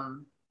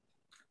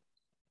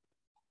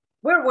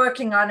we're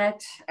working on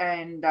it,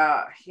 and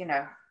you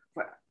know,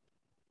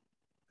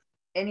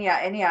 any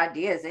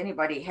ideas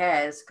anybody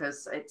has,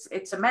 because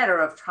it's a matter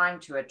of trying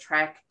to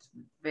attract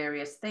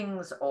various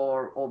things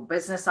or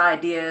business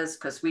ideas,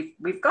 because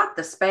we've got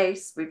the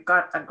space, we've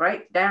got a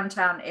great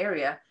downtown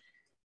area,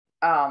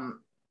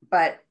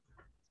 but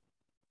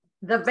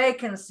the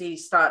vacancy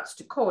starts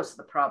to cause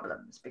the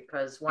problems,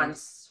 because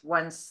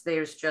once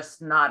there's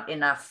just not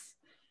enough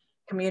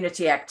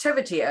community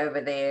activity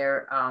over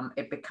there,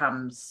 it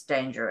becomes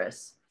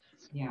dangerous.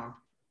 Yeah.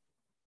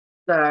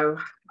 So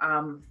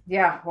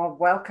yeah, well,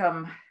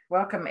 welcome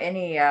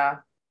any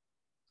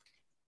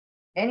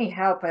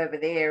help over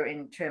there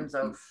in terms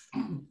of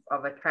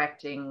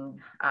attracting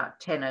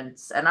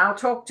tenants. And I'll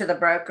talk to the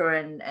broker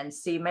and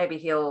see, maybe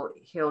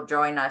he'll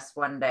join us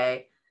one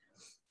day.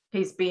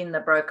 He's been the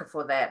broker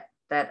for that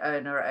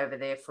owner over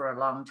there for a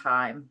long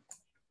time.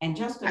 And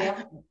just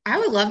I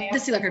would love to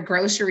see like a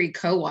grocery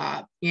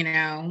co-op. You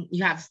know,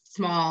 you have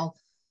small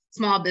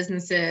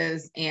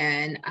businesses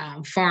and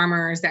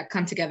farmers that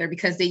come together,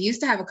 because they used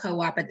to have a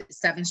co-op at the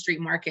 7th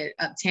Street Market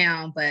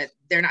uptown, but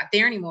they're not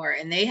there anymore,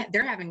 and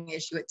they're having an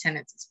issue with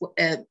tenants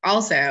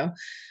also.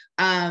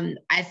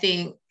 I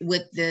think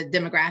with the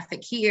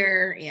demographic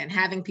here and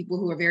having people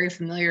who are very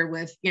familiar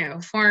with, you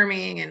know,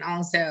 farming and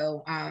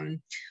also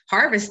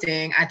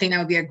harvesting, I think that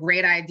would be a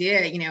great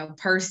idea. You know,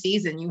 per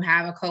season, you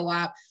have a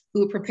co-op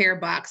who prepare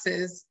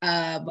boxes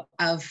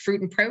of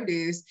fruit and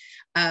produce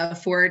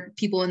for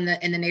people in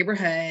the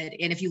neighborhood.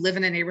 And if you live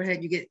in the neighborhood,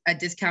 you get a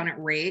discounted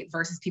rate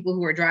versus people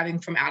who are driving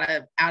from out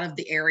of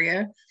the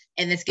area.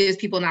 And this gives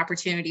people an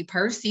opportunity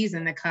per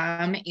season to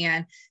come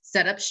and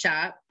set up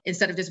shop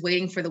instead of just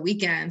waiting for the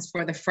weekends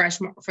for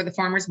the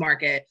farmers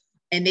market.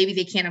 And maybe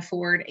they can't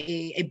afford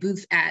a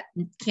booth at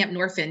Camp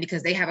North End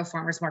because they have a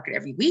farmer's market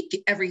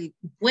every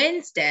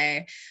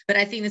Wednesday. But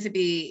I think this would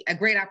be a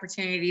great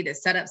opportunity to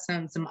set up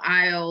some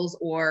aisles,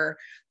 or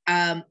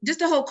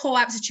just a whole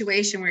co-op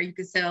situation where you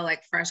could sell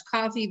like fresh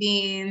coffee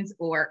beans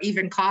or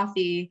even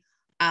coffee,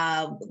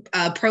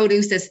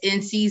 produce that's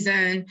in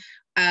season,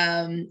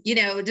 you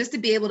know, just to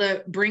be able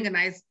to bring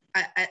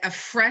a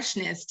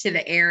freshness to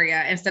the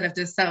area instead of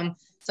just some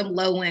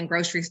low-end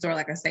grocery store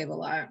like a Save a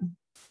Lot.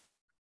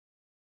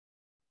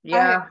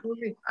 Yeah,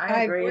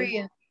 I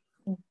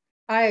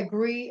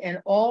agree.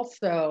 And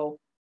also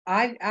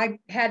I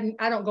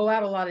don't go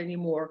out a lot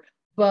anymore,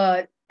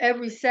 but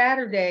every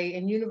Saturday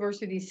in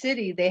University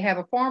City, they have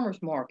a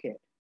farmer's market.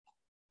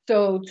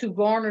 So to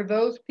garner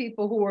those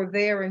people who are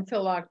there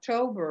until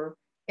October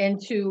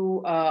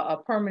into a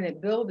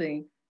permanent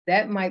building,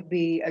 that might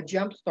be a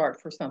jump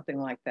start for something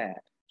like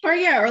that.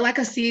 Or like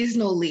a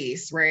seasonal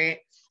lease, right?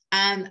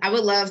 I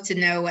would love to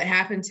know what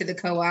happened to the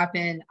co-op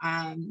in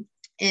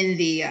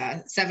the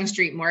 7th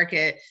Street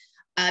Market.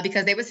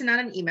 because they would send out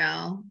an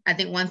email, I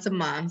think once a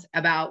month,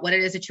 about what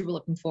it is that you were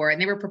looking for.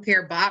 And they would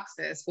prepare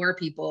boxes for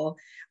people.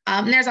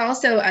 And there's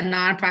also a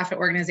nonprofit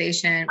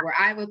organization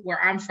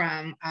where I'm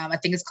from. I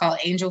think it's called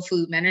Angel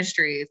Food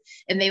Ministries.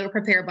 And they would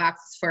prepare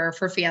boxes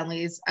for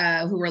families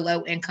who were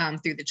low income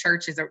through the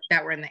churches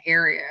that were in the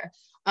area.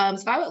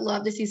 So I would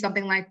love to see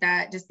something like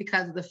that, just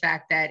because of the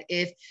fact that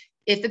if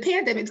the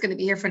pandemic's going to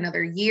be here for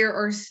another year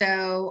or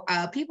so,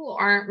 people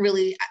aren't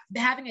really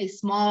having a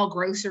small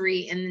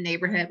grocery in the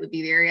neighborhood would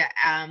be very,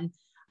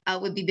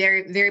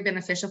 very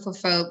beneficial for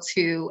folks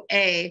who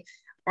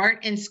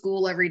aren't in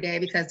school every day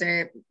because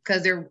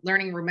they're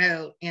learning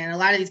remote, and a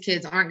lot of these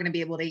kids aren't going to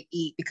be able to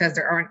eat because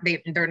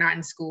they're not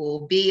in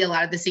school. B, a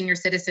lot of the senior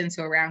citizens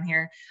who are around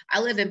here, I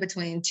live in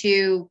between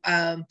two,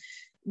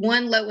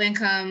 one low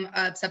income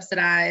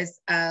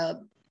subsidized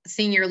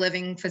senior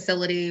living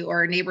facility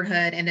or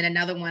neighborhood, and then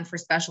another one for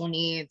special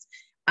needs.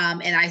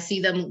 And I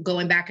see them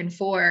going back and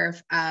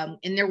forth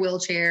in their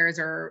wheelchairs,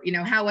 or,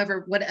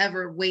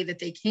 whatever way that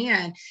they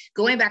can,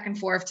 going back and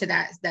forth to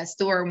that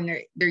store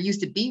when there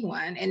used to be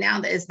one. And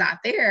now that it's not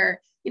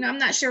there, I'm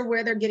not sure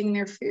where they're getting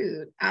their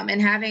food.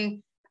 And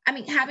having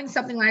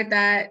something like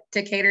that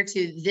to cater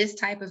to this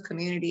type of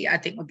community, I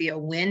think would be a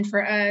win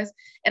for us.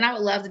 And I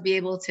would love to be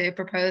able to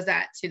propose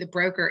that to the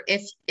broker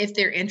if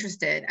they're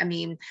interested.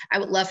 I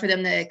would love for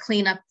them to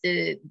clean up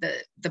the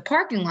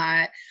parking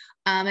lot,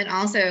 and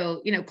also,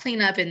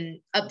 clean up and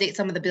update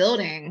some of the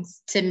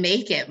buildings to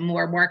make it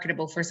more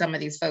marketable for some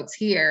of these folks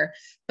here.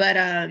 But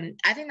I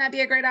think that'd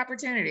be a great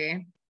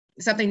opportunity,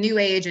 something new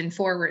age and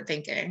forward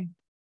thinking.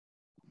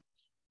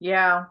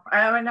 Yeah,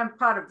 and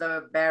part of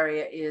the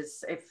barrier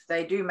is if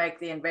they do make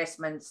the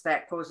investments,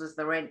 that causes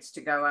the rents to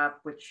go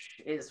up,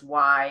 which is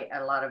why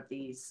a lot of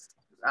these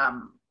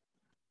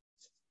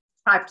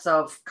types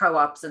of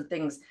co-ops and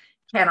things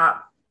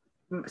cannot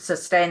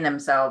sustain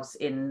themselves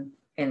in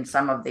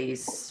some of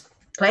these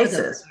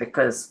places,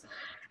 because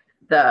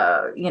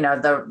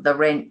the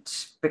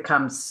rent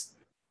becomes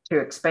too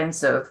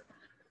expensive.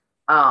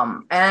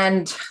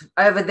 And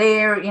over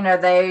there,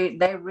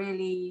 they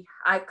really,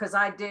 I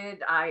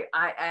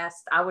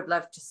asked, I would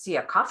love to see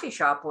a coffee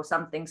shop or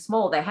something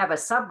small. They have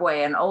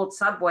an old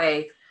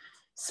subway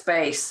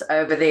space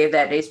over there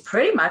that is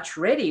pretty much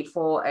ready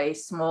for a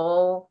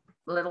small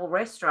little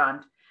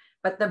restaurant.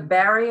 But the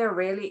barrier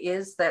really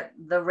is that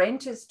the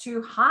rent is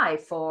too high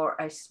for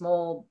a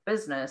small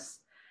business,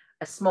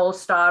 a small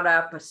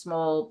startup, a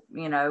small,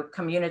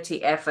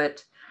 community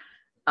effort.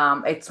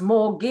 It's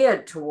more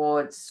geared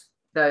towards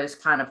those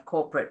kind of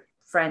corporate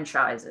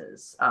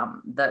franchises,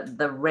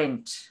 the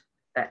rent.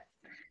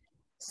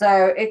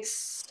 So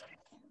it's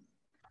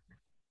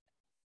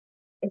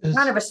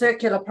kind of a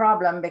circular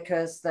problem,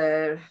 because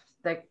they're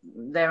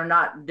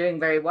not doing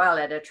very well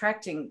at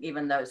attracting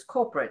even those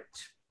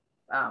corporate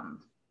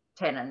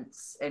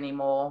tenants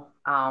anymore,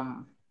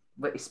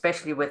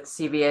 especially with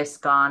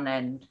CVS gone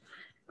and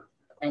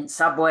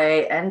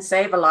Subway and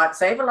Save-A-Lot.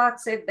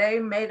 Save-A-Lot said they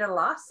made a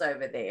loss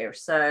over there.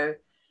 So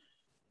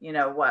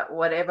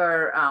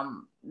whatever,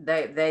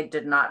 they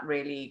did not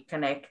really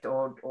connect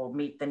or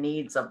meet the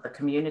needs of the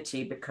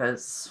community,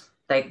 because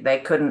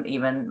they couldn't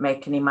even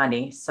make any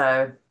money.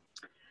 So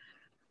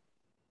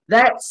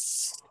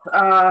that's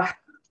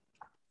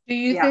do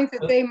you think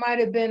that they might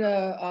have been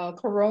a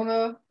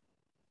corona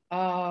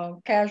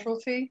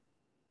casualty?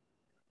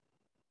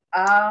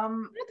 I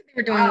don't think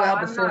they were doing well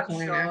before I'm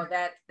not sure.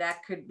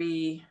 That could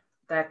be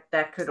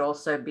that could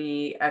also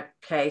be a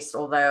case,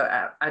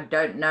 although I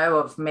don't know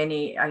of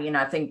many.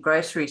 I think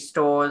grocery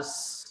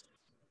stores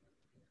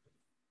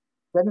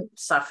didn't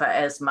suffer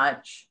as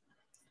much.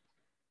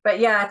 But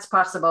yeah, it's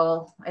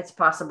possible. It's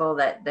possible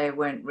that they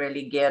weren't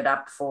really geared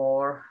up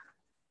for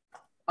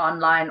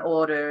online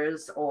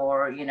orders,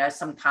 or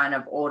some kind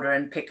of order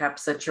and pickup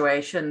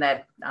situation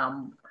that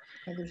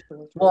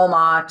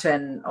Walmart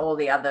and all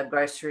the other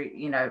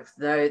grocery,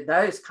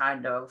 those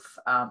kind of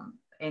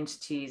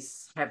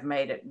entities have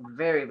made it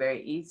very,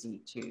 very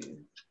easy to.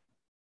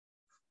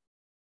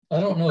 I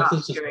don't know if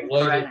this is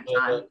related,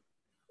 but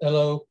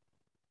hello,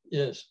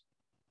 yes.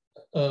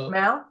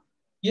 Mel?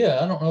 Yeah,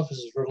 I don't know if this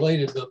is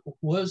related, but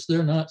was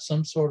there not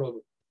some sort of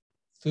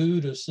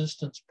food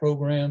assistance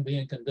program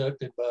being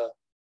conducted by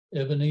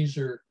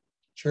Ebenezer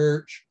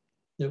Church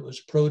that was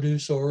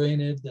produce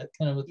oriented, that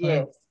kind of a thing?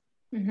 Yes.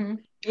 Mm-hmm.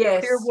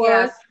 Yes, there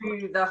was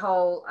through the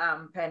whole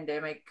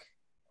pandemic,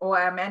 or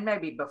and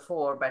maybe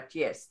before, but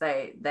yes,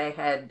 they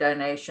had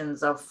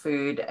donations of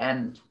food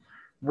and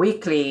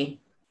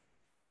weekly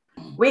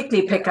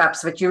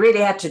pickups, but you really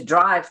had to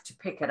drive to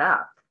pick it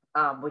up,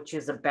 which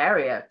is a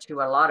barrier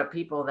to a lot of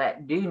people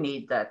that do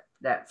need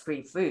that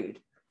free food.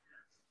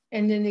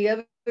 And then the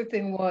other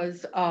thing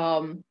was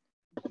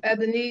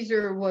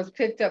Ebenezer was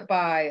picked up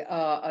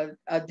by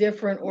a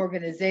different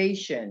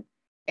organization,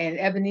 and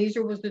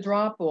Ebenezer was the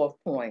drop-off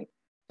point.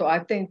 So I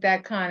think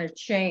that kind of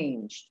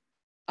changed.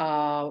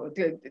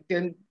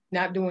 They're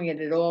not doing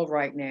it at all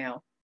right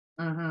now.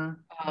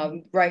 Mm-hmm.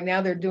 Right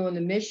now, they're doing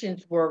the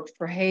missions work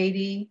for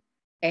Haiti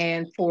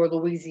and for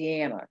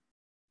Louisiana.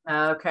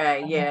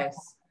 Okay. Yes.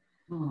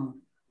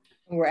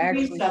 We're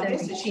actually Teresa, sending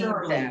this is teams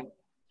Shirley. out.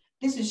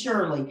 This is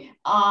Shirley.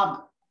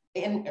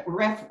 In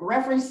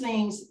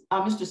referencing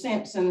Mr.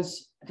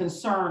 Simpson's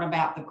concern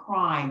about the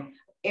crime,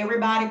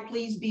 everybody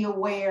please be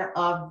aware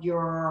of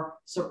your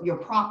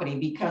property,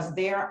 because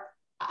there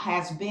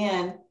has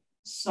been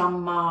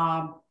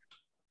some,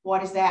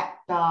 what is that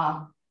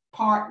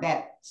part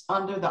that's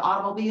under the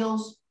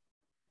automobiles?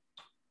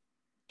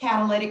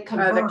 Catalytic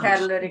converters. The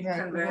catalytic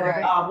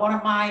converter. One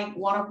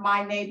of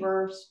my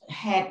neighbors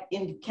had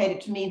indicated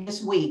to me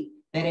this week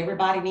that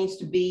everybody needs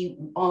to be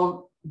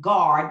on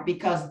guard,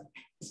 because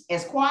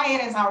as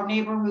quiet as our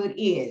neighborhood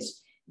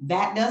is,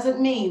 that doesn't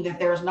mean that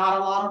there's not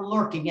a lot of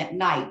lurking at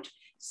night.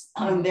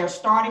 They're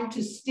starting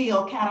to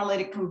steal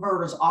catalytic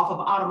converters off of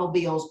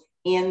automobiles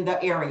in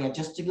the area,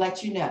 just to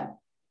let you know.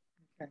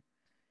 Okay.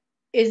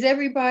 Is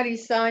everybody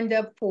signed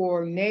up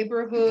for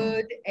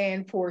neighborhood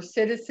and for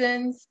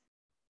citizens?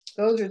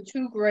 Those are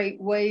two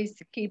great ways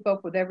to keep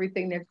up with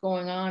everything that's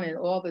going on and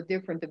all the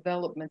different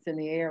developments in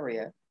the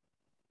area.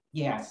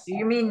 Yes. Do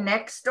you mean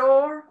next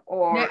door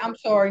or? I'm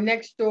sorry,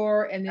 next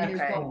door, and then Okay.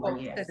 there's one called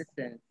Yes.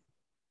 citizens.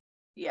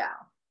 Yeah.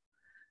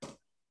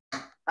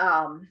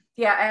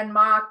 Yeah, and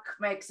Mark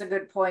makes a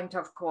good point,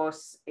 of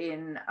course,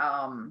 in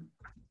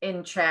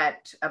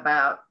chat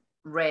about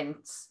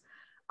rents.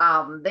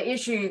 The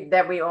issue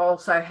that we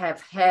also have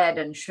had,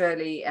 and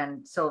Shirley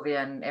and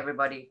Sylvia and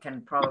everybody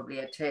can probably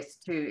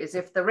attest to, is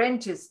if the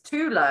rent is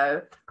too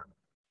low,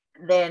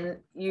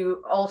 then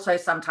you also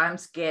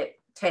sometimes get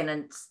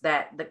tenants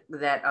that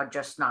are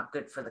just not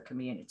good for the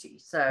community.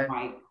 So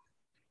right.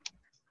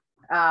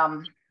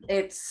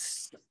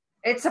 It's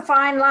a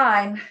fine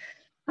line.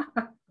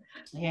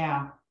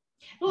 Yeah.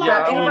 A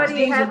lot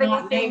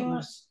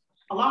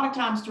of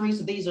times,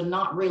 Teresa, these are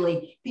not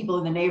really people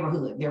in the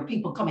neighborhood. They're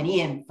people coming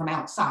in from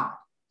outside.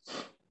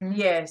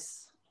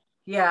 Yes.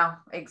 Yeah,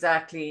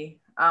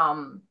 exactly.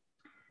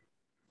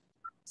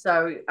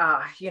 So,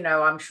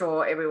 I'm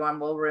sure everyone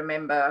will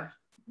remember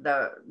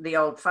the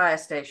old fire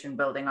station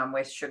building on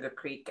West Sugar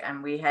Creek,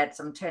 and we had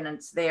some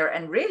tenants there,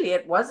 and really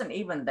it wasn't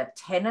even the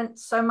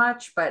tenants so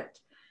much, but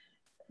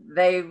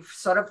they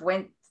sort of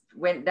went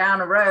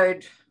down a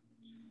road,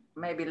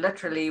 maybe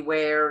literally,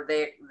 where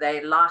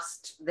they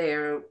lost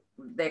their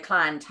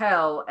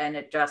clientele, and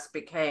it just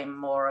became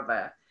more of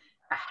a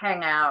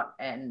hangout,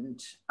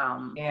 and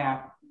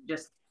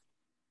just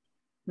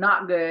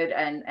not good,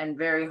 and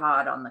very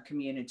hard on the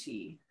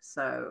community.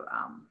 So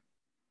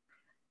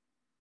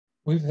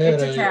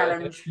it's a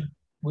challenge.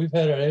 We've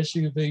had an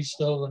SUV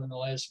stolen in the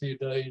last few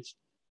days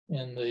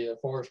in the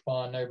Forest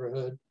Pond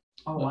neighborhood.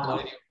 Oh,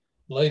 wow.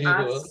 Lady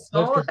left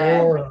her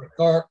door and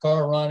her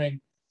car running.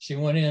 She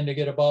went in to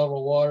get a bottle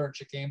of water, and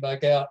she came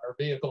back out and her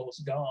vehicle was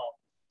gone.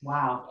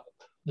 Wow.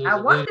 I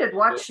wondered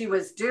what she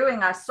was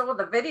doing. I saw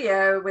the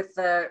video with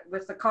the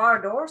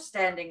car door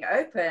standing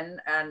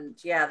open,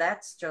 and yeah,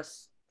 that's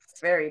just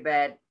very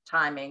bad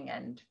timing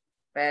and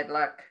bad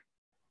luck.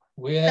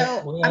 We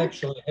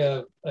actually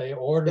have a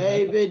ordinance.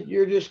 David,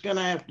 you're just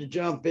gonna have to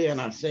jump in.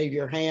 I see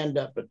your hand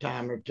up a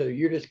time or two.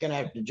 You're just gonna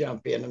have to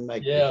jump in and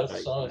make this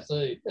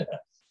statement.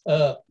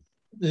 I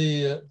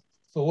see.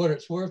 For what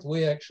it's worth,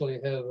 we actually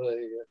have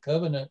a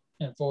covenant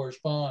in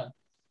Forest Pond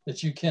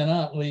that you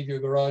cannot leave your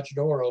garage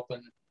door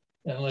open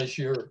unless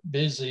you're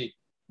busy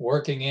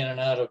working in and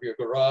out of your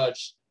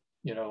garage,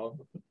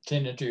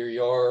 tending to your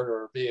yard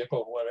or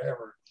vehicle,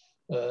 whatever.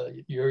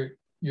 Your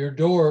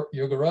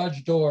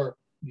garage door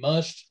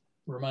must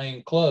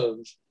remain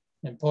closed.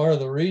 And part of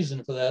the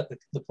reason for that,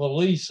 the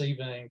police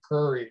even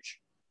encourage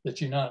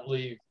that you not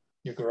leave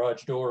your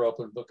garage door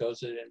open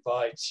because it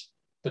invites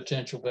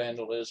potential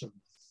vandalism.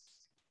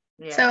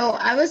 Yeah. So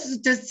I was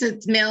just to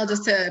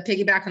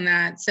piggyback on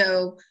that.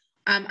 So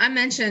I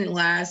mentioned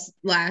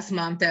last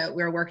month that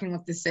we're working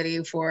with the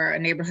city for a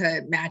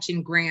neighborhood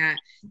matching grant.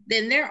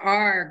 Then there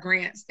are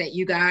grants that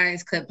you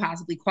guys could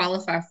possibly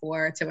qualify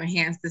for to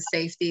enhance the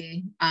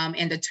safety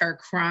and deter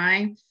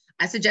crime.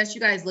 I suggest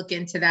you guys look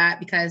into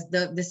that, because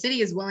the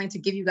city is willing to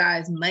give you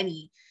guys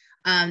money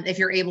if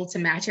you're able to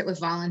match it with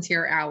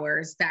volunteer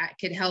hours that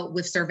could help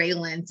with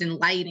surveillance and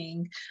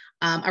lighting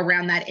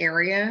around that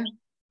area.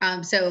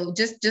 So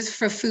just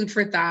for food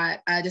for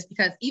thought, just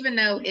because even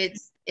though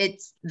it's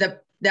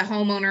the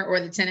homeowner or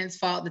the tenant's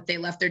fault that they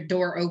left their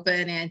door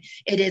open and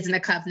it isn't a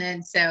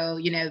covenant, so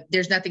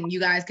there's nothing you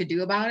guys could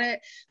do about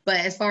it. But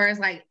as far as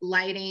like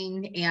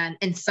lighting and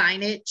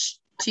signage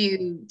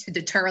to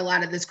deter a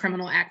lot of this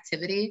criminal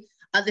activity,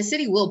 the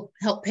city will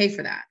help pay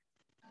for that.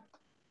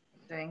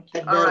 Thank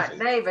you. All right,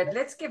 David,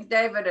 let's give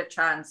David a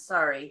chance.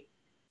 Sorry.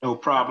 No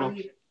problem.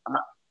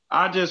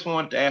 I just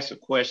wanted to ask a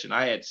question.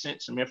 I had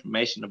sent some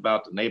information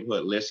about the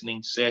neighborhood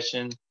listening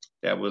session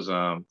that was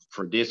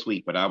for this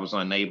week, but I was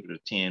unable to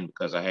attend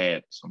because I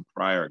had some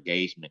prior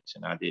engagements,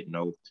 and I didn't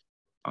know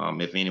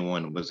if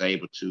anyone was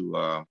able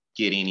to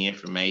get any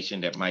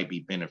information that might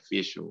be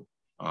beneficial.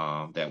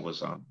 That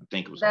was I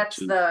think it was. That's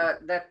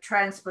the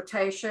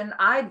transportation.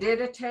 I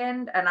did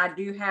attend, and I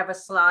do have a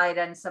slide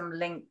and some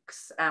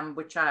links,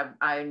 which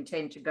I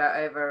intend to go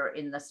over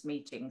in this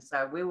meeting.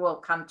 So we will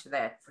come to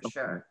that for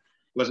sure.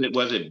 Was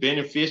it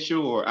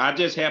beneficial, or I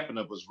just happened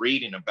to was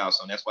reading about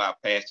something, that's why I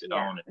passed it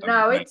on.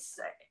 No,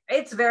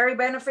 it's very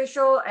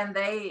beneficial, and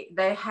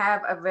they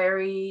have a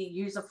very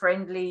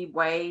user-friendly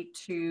way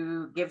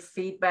to give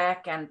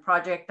feedback and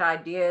project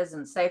ideas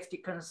and safety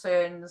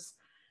concerns,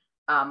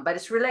 but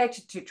it's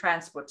related to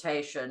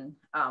transportation,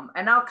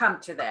 and I'll come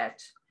to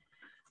that.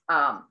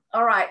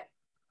 All right,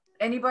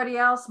 anybody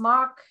else?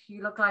 Mark,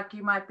 you look like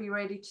you might be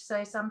ready to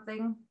say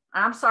something.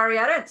 I'm sorry,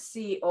 I don't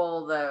see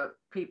all the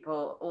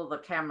people, all the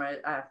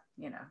camera,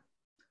 you know,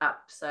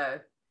 up. So.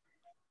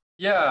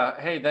 Yeah.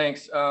 Hey,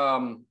 thanks.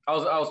 I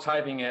was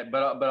typing it,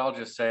 but I'll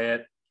just say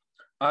it.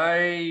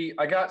 I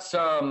got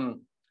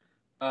some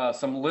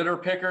litter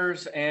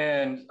pickers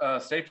and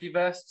safety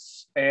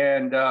vests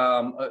and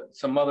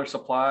some other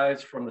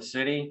supplies from the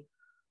city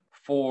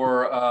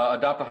for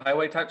adopt a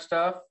highway type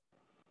stuff.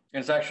 And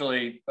it's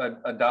actually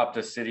adopt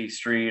a city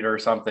street or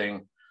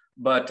something.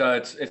 But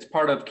it's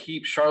part of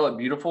Keep Charlotte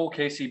Beautiful,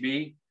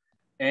 KCB.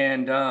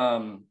 And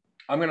I'm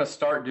going to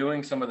start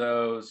doing some of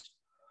those.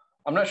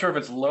 I'm not sure if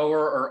it's lower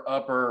or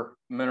upper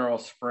Mineral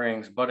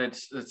Springs, but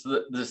it's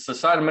the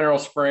side of Mineral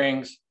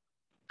Springs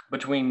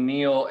between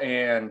Neal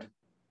and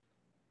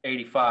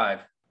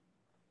 85,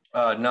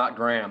 not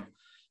Graham.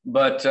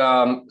 But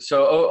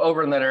so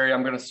over in that area,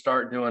 I'm going to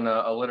start doing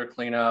a litter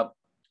cleanup.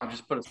 I'll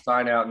just put a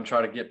sign out and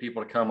try to get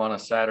people to come on a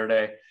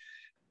Saturday.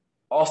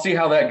 I'll see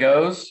how that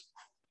goes.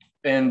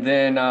 And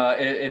then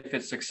if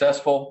it's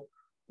successful,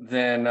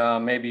 then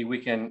maybe we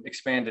can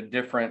expand to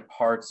different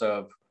parts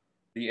of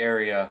the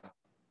area.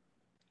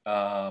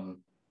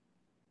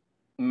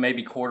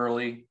 Maybe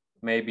quarterly,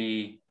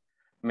 maybe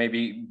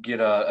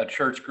get a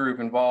church group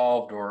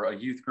involved or a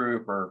youth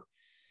group, or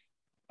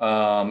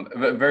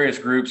various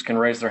groups can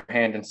raise their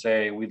hand and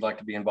say, we'd like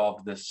to be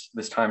involved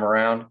this time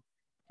around.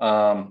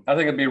 I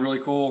think it'd be really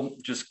cool,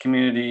 just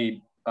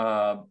community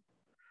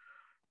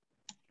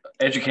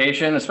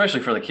education,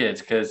 especially for the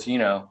kids, because, you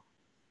know,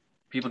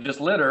 people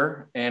just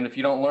litter, and if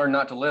you don't learn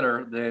not to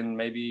litter, then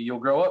maybe you'll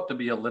grow up to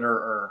be a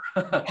litterer,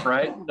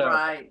 right? So,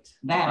 right.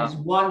 That is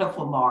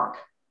wonderful, Mark.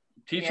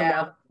 Teach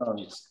them.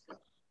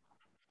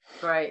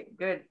 Great,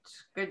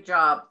 good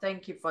job.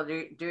 Thank you for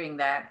doing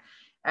that.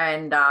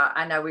 And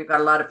I know we've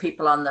got a lot of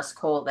people on this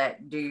call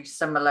that do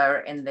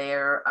similar in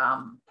their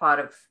part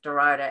of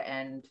Derita,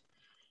 and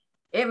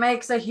it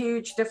makes a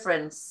huge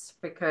difference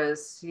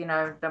because, you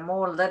know, the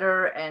more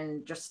litter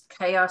and just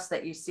chaos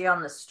that you see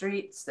on the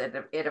streets, that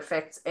it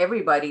affects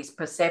everybody's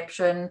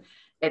perception.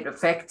 It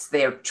affects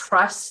their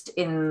trust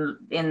in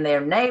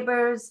their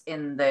neighbors,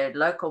 in the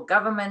local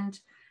government.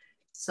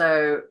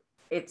 So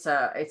it's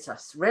a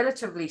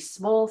relatively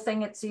small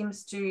thing, it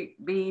seems to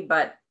be,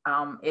 but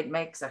it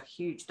makes a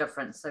huge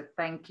difference. So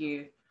thank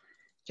you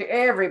to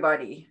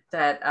everybody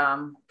that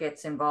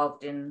gets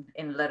involved in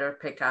litter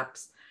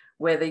pickups.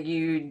 Whether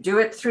you do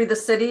it through the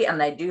city,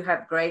 and they do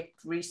have great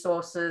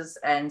resources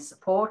and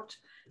support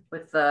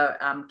with the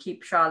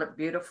Keep Charlotte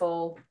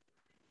Beautiful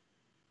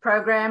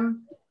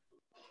program.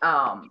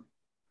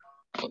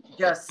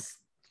 Just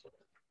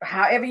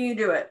however you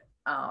do it,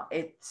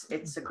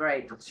 it's a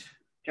great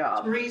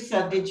job.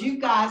 Teresa, did you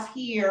guys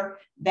hear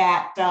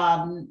that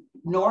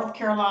North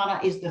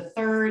Carolina is the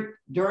third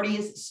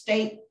dirtiest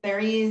state there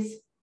is?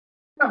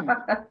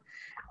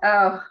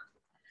 Oh,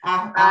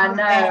 I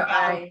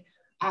know.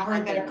 I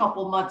heard that a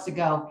couple months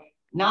ago.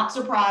 Not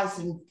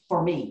surprising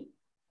for me.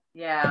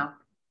 Yeah.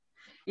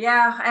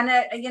 Yeah.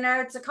 And, you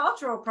know, it's a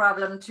cultural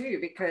problem too,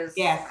 because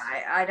yes.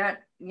 I don't,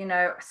 you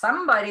know,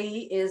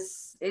 somebody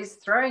is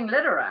throwing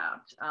litter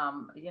out,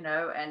 you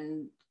know,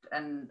 and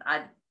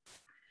I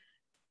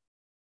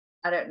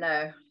don't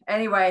know.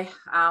 Anyway,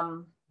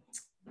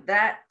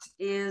 that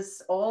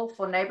is all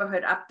for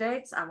neighborhood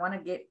updates. I want to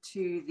get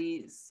to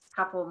these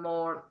couple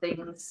more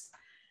things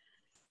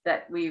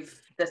that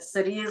the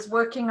city is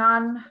working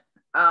on.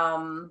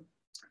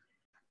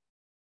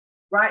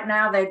 Right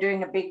now, they're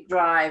doing a big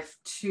drive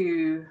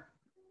to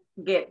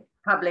get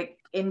public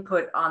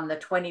input on the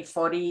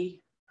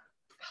 2040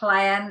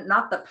 plan,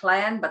 not the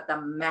plan, but the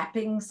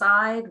mapping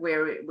side,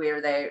 where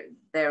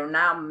they're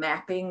now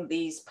mapping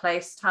these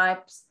place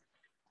types.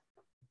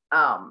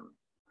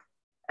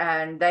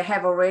 And they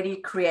have already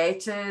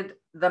created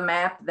the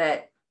map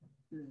that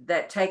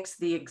takes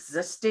the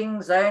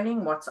existing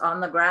zoning, what's on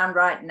the ground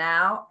right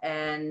now,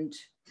 and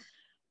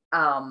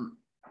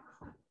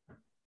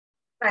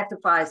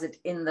classifies it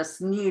in this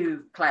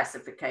new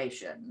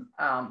classification.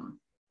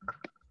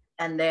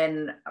 And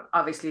then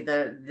obviously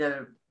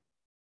the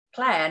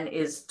plan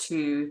is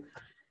to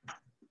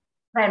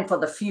plan for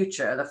the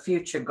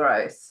future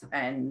growth,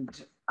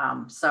 and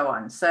so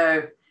on.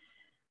 So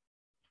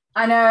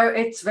I know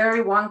it's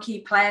very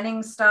wonky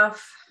planning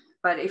stuff,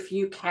 but if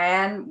you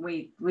can,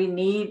 we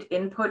need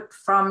input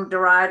from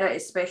Derita,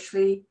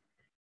 especially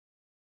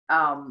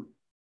on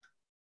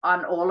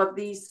all of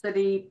these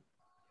city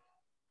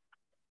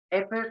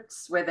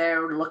efforts where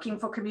they're looking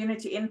for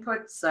community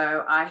input.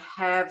 So I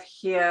have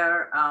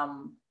here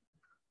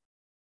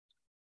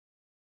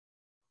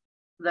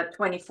the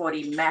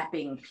 2040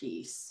 mapping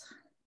piece.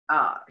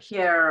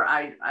 Here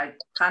I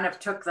kind of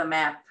took the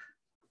map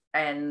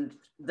and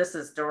this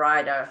is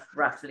Derita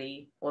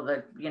roughly, or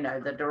the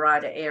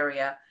Derita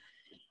area.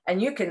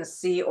 And you can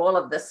see all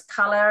of this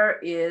color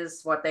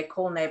is what they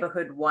call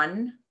neighborhood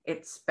 1.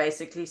 It's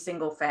basically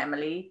single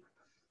family.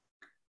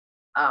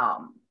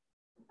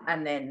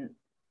 And then,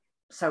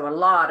 so a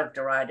lot of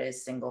Derita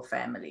is single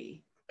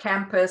family.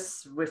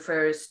 Campus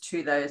refers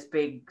to those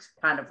big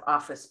kind of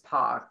office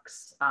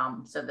parks.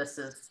 So this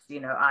is,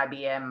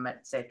 IBM,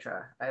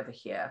 etc. over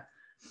here.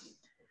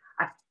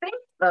 I think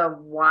the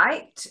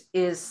white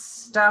is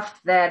stuff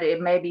that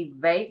it may be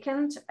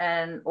vacant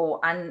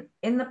or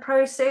in the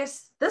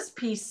process. This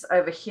piece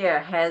over here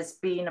has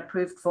been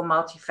approved for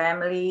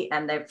multifamily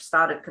and they've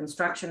started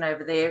construction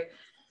over there.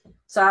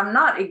 So I'm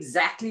not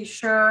exactly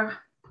sure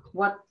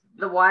what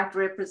the white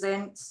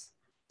represents.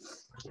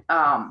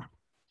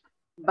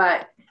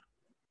 But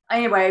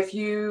anyway, if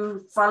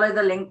you follow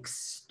the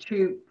links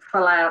to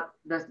fill out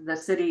the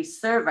city's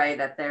survey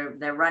that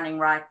they're running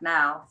right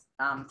now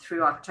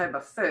through October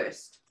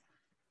 1st,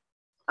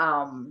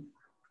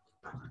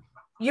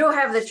 you'll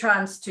have the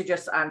chance to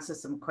just answer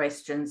some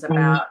questions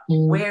about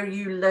where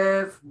you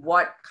live,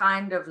 what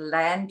kind of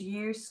land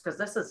use, because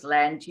this is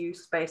land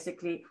use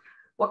basically,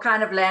 what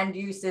kind of land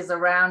use is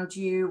around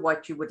you,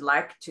 what you would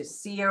like to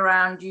see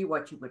around you,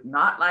 what you would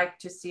not like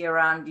to see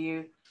around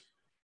you.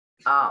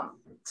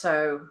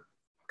 So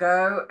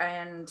go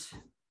and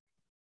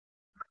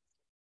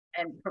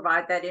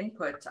provide that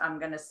input. I'm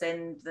going to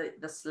send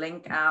this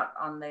link out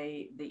on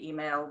the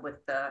email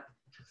with the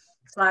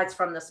slides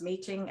from this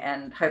meeting,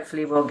 and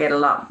hopefully we'll get a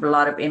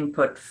lot of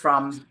input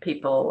from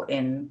people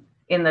in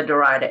the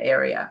Derita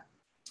area.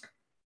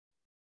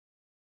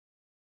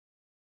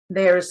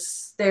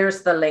 There's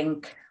the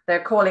link.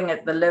 They're calling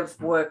it the Live,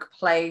 Work,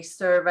 Play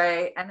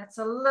survey, and it's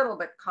a little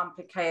bit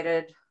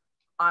complicated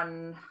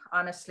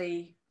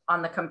honestly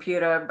on the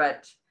computer,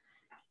 but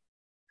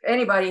if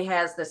anybody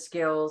has the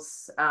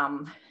skills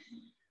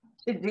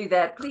to do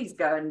that, please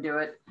go and do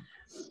it.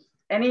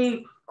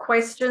 Any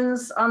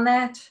questions on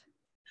that?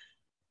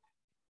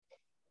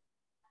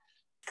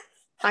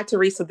 Hi,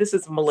 Teresa. This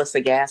is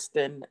Melissa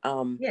Gaston.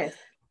 Yes.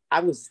 I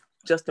was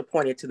just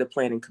appointed to the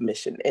Planning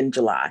Commission in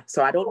July,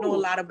 so I don't know a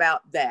lot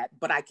about that,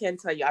 but I can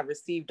tell you I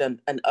received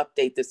an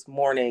update this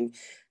morning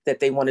that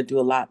they want to do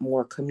a lot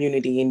more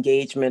community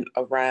engagement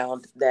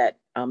around that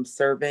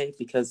survey,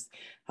 because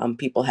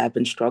people have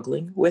been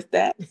struggling with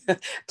that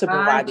to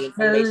provide the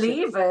information. I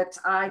believe it.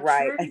 I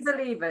truly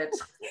believe it.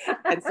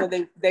 And so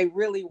they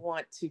really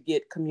want to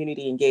get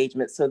community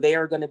engagement. So they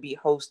are going to be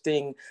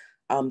hosting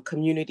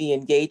community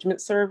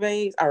engagement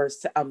surveys or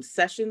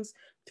sessions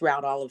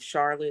throughout all of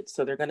Charlotte.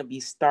 So they're going to be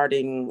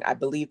starting, I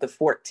believe, the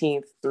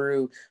 14th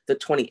through the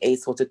 28th.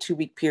 So it's a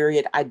 2-week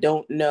period. I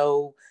don't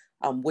know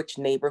which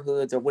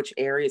neighborhoods or which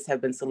areas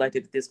have been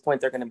selected at this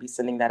point. They're going to be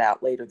sending that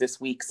out later this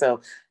week.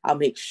 So I'll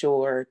make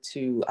sure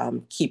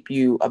to keep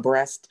you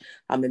abreast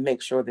and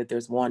make sure that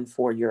there's one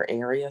for your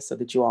area so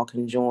that you all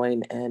can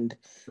join and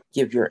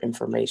give your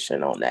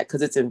information on that,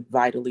 because it's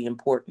vitally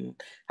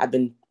important. I've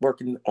been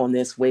working on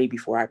this way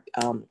before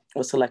I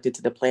was selected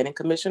to the Planning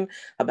Commission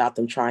about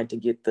them trying to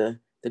get the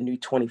new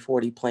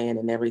 2040 plan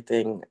and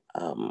everything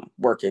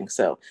working.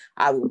 So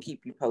I will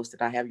keep you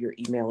posted. I have your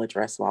email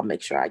address, so I'll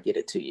make sure I get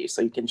it to you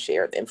so you can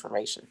share the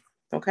information.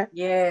 Okay.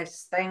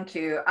 Yes, thank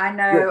you. I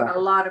know a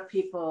lot of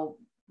people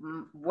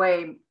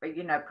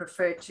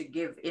prefer to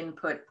give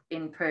input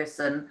in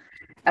person,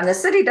 and the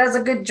city does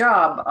a good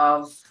job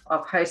of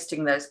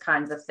hosting those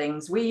kinds of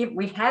things.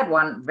 We had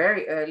one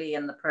very early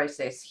in the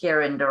process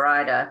here in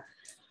Derita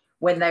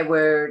when they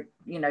were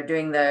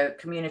doing the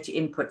community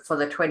input for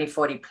the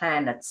 2040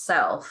 plan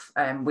itself.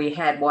 And we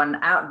had one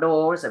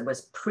outdoors. It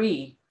was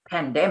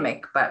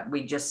pre-pandemic, but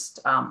we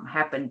just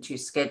happened to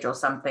schedule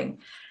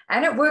something,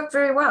 and it worked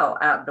very well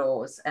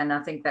outdoors. And I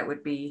think that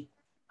would be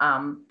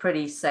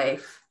pretty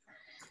safe.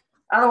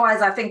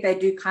 Otherwise, I think they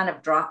do kind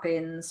of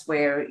drop-ins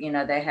where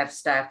they have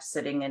staff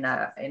sitting in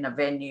a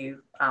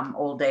venue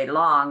all day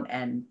long,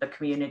 and the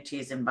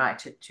community is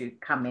invited to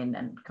come in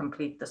and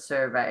complete the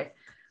survey.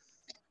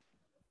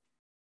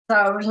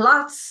 So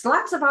lots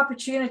of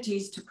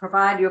opportunities to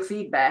provide your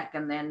feedback.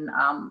 And then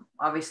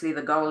obviously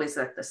the goal is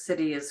that the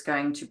city is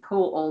going to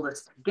pull all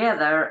this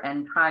together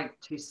and try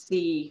to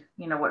see,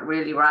 what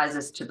really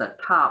rises to the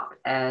top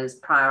as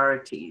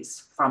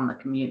priorities from the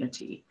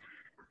community.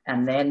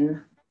 And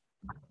then,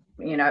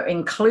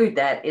 include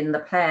that in the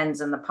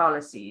plans and the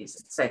policies,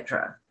 et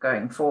cetera,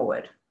 going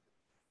forward.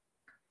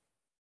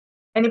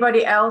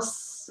 Anybody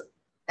else?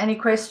 Any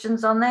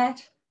questions on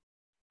that?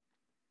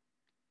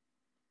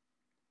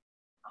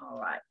 All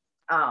right.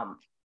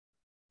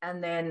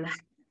 And then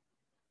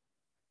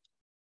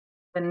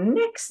the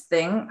next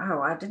thing,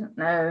 I didn't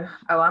know.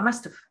 I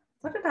must have,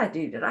 what did I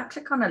do? Did I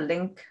click on a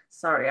link?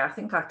 Sorry, I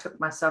think I took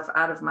myself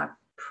out of my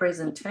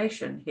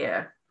presentation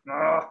here.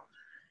 Oh,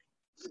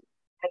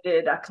 I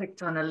did, I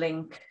clicked on a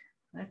link.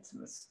 That's a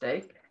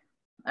mistake.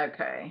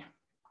 Okay.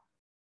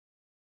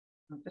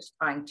 I'm just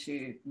trying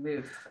to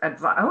move.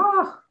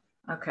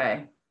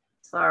 Okay,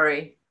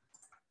 sorry.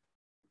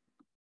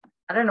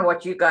 I don't know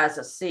what you guys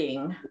are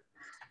seeing.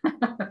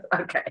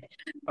 Okay.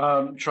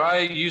 Try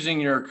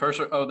using your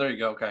cursor. Oh, there you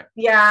go. Okay.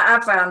 Yeah,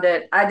 I found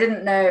it. I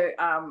didn't know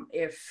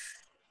if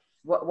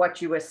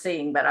what you were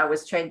seeing, but I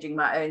was changing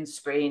my own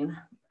screen.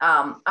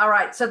 All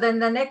right, so then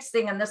the next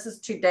thing, and this is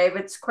to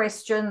David's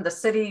question, the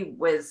city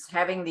was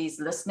having these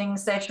listening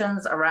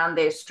sessions around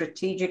their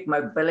strategic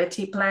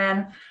mobility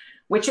plan,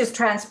 which is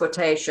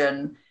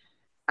transportation,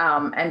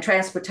 and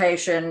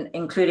transportation,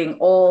 including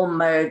all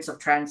modes of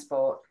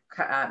transport,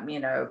 you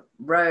know,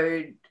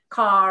 road,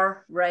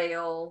 car,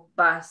 rail,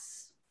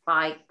 bus,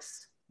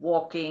 bikes,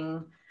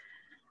 walking,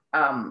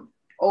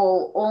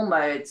 all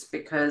modes,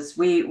 because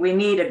we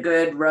need a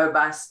good,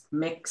 robust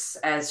mix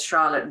as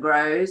Charlotte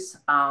grows.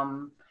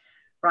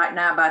 Right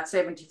now, about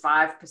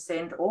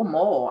 75% or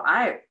more.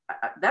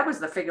 That was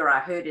the figure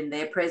I heard in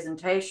their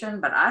presentation,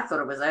 but I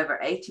thought it was over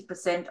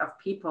 80% of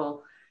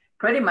people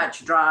pretty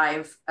much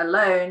drive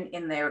alone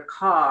in their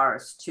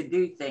cars to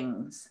do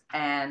things.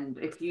 And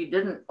if you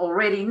didn't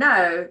already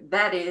know,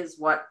 that is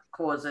what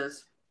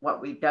causes what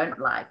we don't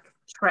like,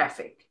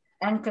 traffic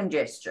and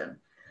congestion.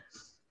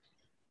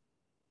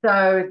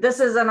 So this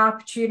is an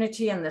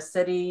opportunity, and the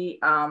city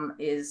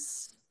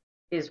is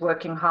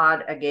working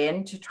hard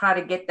again to try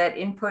to get that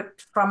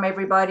input from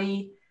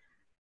everybody.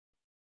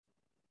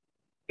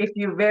 If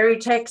you're very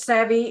tech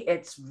savvy,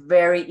 it's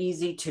very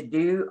easy to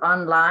do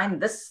online.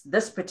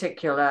 This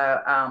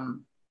particular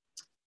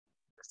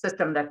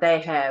system that they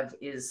have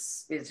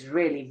is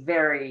really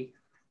very,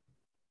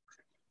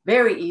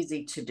 very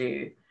easy to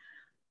do.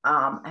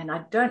 And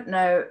I don't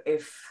know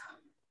if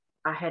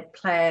I had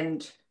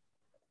planned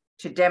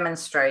to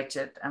demonstrate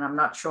it, and I'm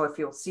not sure if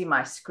you'll see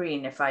my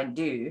screen. If I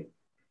do,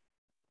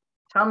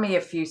 tell me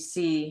if you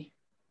see.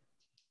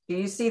 Do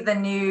you see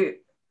the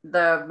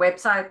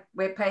website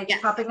webpage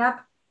Yes. popping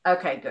up?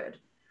 Okay, good.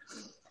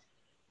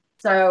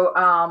 So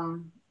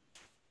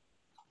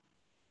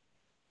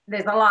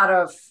there's a lot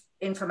of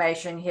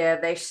information here.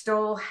 They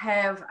still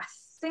have, I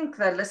think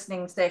the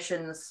listening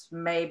sessions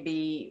may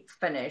be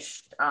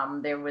finished.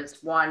 There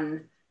was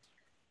one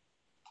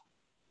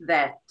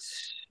that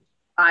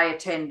I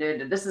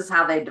attended. This is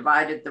how they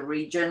divided the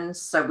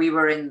regions. So we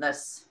were in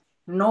this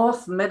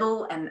north,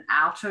 middle, and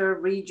outer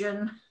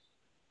region.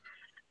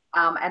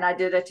 And I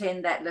did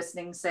attend that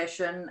listening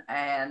session,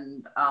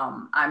 and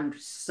I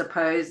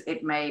suppose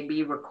it may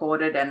be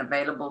recorded and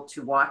available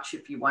to watch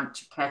if you want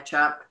to catch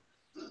up.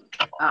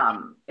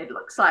 It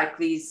looks like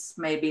these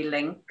may be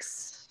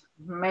links.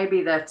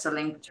 Maybe that's a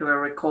link to a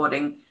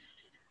recording.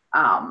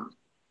 There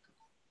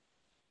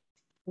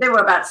were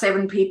about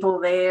 7 people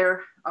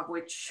there, of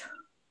which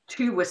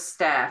 2 were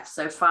staff,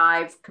 so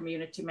 5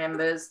 community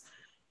members.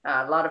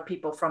 A lot of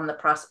people from the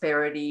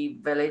Prosperity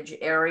Village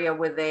area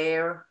were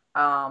there.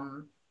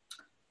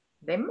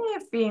 There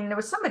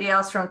was somebody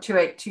else from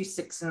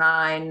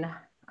 28269.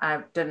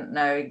 I didn't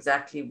know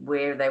exactly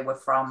where they were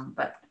from,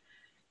 but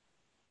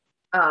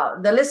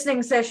the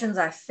listening sessions,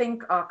 I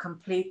think, are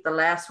complete. The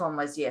last one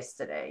was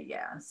yesterday,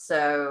 yeah.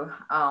 So,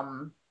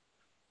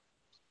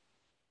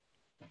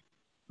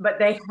 but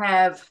they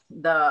have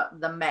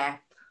the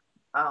map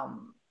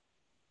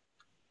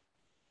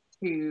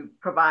to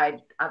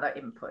provide other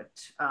input.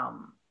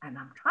 And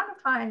I'm trying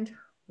to find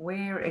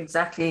where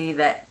exactly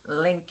that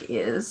link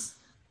is.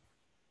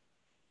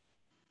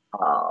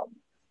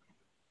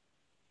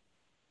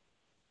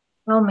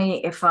 Tell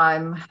me if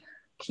I'm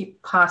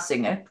keep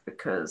passing it,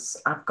 because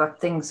I've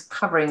got things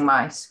covering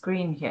my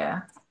screen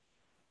here.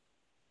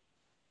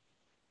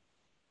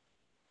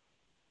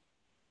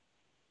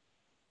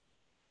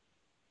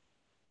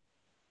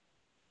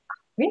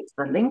 Here's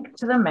the link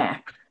to the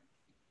map.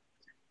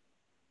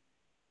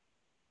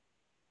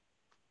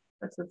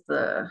 This is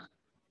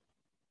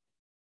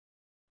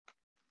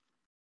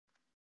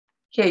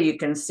here you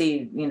can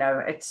see, you know,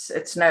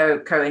 it's no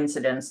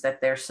coincidence that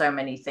there's so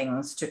many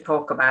things to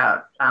talk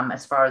about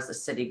as far as the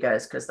city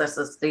goes, because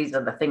these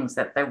are the things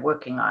that they're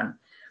working on.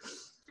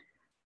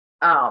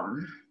 Oh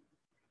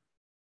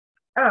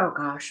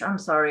gosh, I'm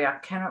sorry, I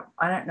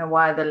don't know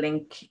why the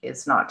link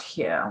is not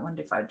here. I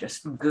wonder if I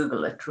just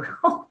Google it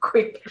real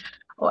quick.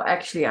 Or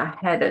actually I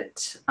had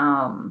it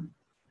in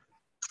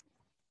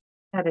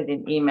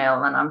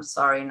email, and I'm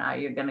sorry, now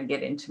you're going to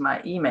get into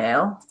my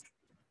email.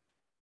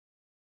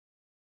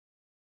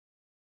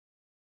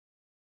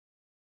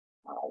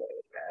 Oh, there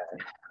we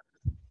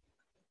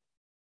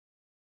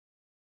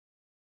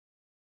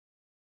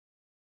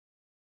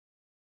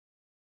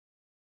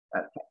go.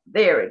 Okay,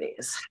 there it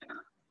is.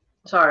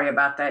 Sorry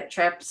about that,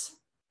 chaps.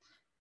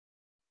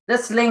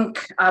 This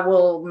link, I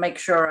will make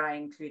sure I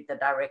include the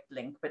direct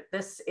link, but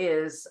this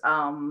is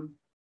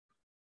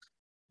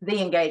the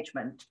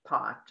engagement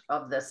part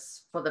of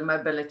this for the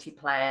mobility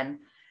plan.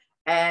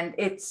 And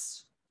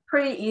it's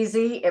pretty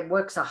easy. It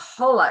works a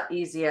whole lot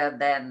easier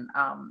than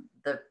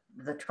the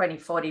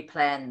 2040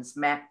 plans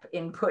map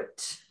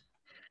input.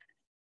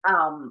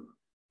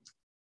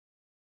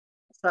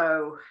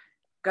 So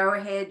go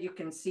ahead, you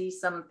can see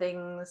some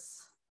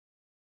things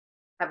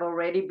have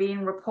already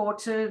been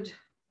reported.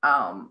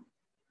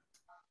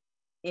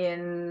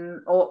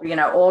 in all,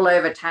 all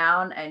over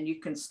town, and you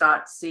can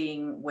start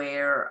seeing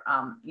where,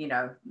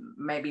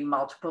 maybe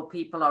multiple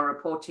people are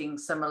reporting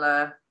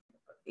similar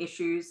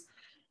issues.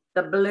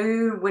 The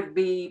blue would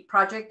be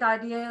project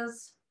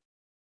ideas.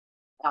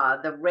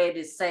 The red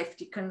is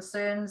safety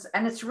concerns,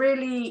 and it's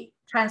really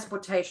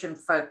transportation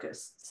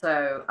focused.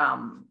 So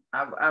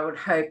I would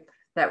hope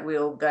that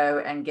we'll go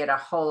and get a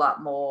whole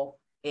lot more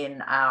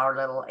in our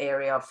little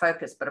area of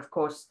focus. But of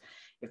course,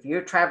 if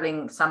you're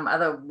traveling some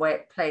other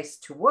place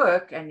to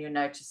work and you're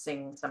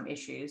noticing some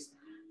issues,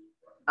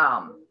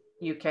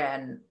 you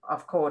can,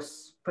 of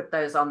course, put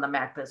those on the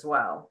map as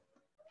well.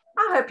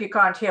 I hope you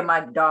can't hear my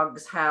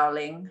dogs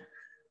howling,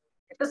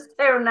 because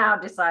they're now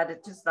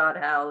decided to start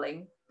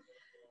howling.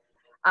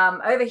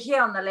 Over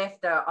here on the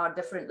left are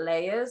different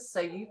layers.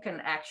 So you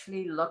can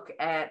actually look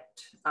at,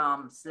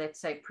 let's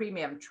say,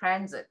 premium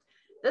transit.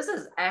 This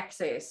is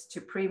access to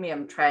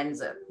premium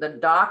transit. The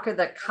darker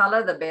the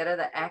color, the better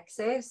the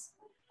access.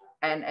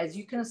 And as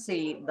you can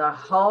see, the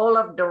whole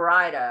of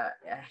Derita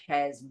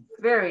has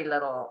very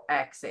little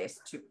access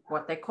to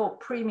what they call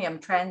premium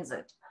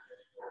transit,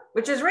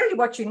 which is really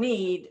what you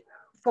need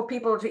for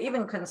people to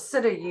even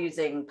consider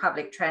using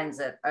public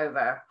transit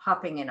over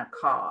hopping in a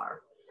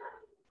car.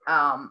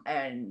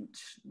 And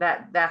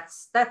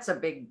that's a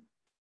big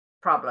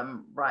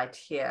problem right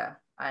here.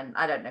 And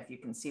I don't know if you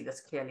can see this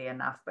clearly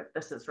enough, but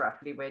this is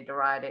roughly where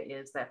Derita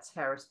is. That's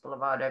Harris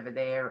Boulevard over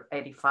there,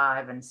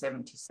 85 and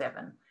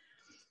 77.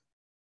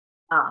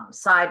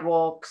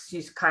 Sidewalks,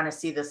 you kind of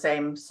see the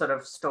same sort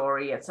of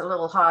story. It's a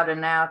little harder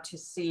now to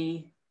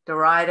see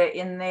Derita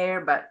in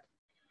there, but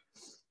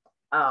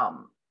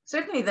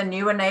certainly the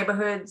newer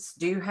neighborhoods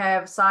do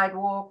have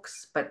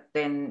sidewalks, but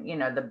then,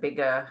 the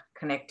bigger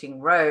connecting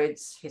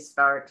roads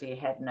historically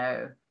had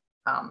no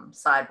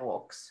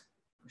sidewalks.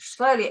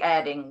 Slowly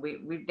adding,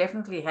 we've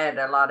definitely had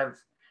a lot of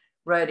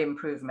road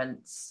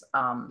improvements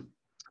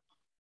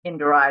in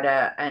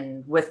Derita,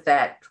 and with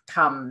that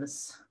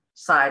comes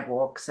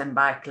sidewalks and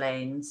bike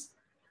lanes.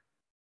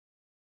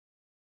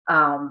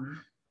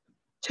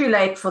 Too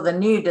late for the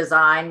new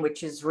design,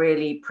 which is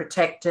really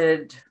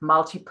protected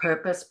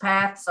multi-purpose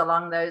paths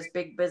along those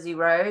big busy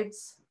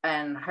roads.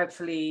 And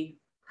hopefully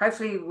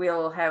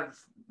we'll have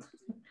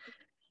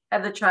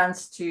the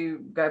chance to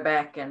go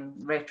back and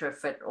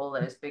retrofit all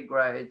those big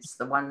roads,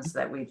 the ones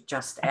that we've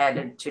just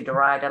added to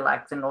Derita,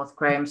 like the North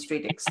Graham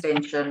Street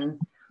extension.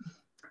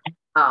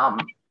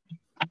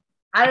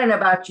 I don't know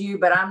about you,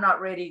 but I'm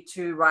not ready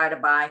to ride a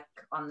bike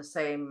on the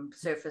same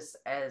surface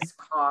as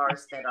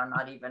cars that are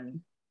not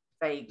even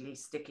vaguely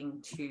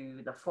sticking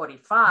to the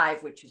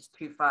 45, which is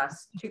too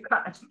fast,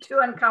 too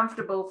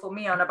uncomfortable for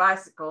me on a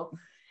bicycle.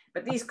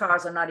 But these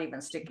cars are not even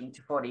sticking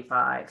to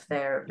 45.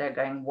 They're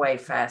going way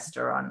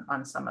faster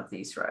on some of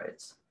these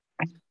roads.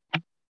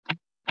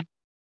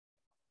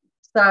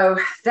 So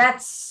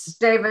that's,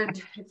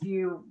 David, if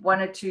you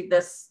wanted to,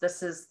 this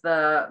is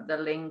the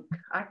link.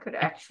 I could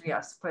actually,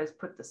 I suppose,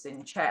 put this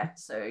in chat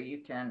so you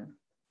can,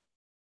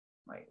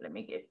 wait, let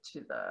me get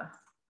to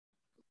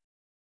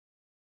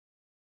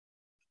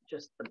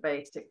just the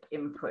basic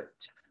input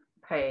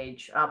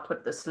page. I'll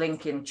put this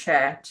link in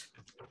chat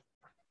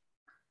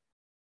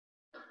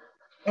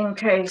in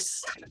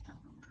case.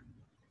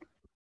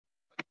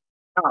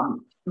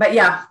 But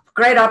yeah,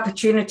 great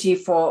opportunity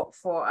for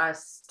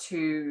us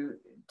to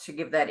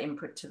give that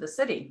input to the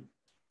city.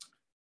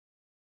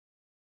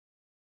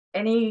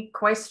 Any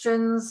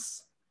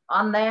questions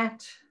on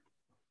that?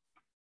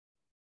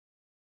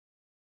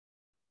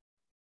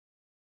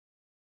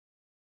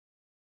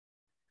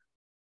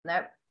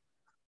 Nope.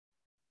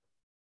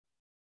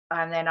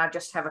 And then I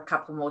just have a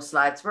couple more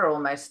slides. We're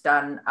almost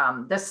done.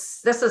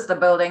 This is the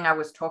building I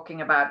was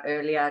talking about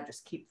earlier.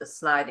 Just keep the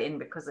slide in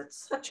because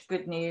it's such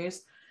good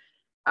news.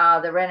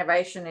 The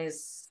renovation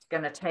is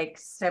going to take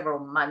several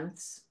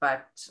months,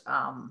 but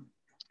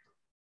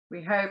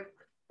we hope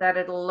that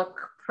it'll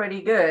look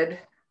pretty good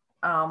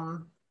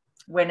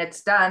when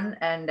it's done.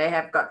 And they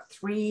have got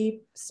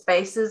 3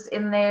 spaces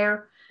in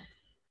there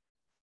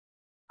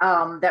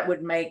that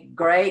would make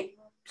great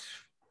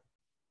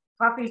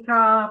coffee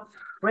shop,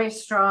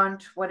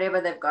 restaurant, whatever.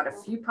 They've got a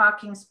few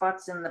parking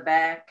spots in the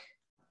back,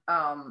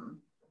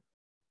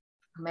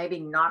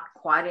 maybe not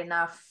quite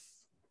enough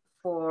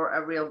for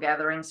a real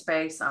gathering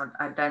space.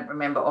 I don't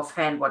remember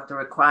offhand what the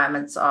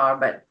requirements are,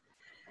 but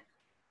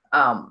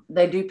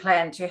they do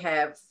plan to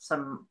have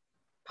some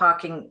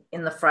parking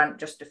in the front,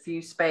 just a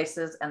few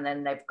spaces, and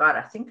then they've got,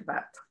 I think,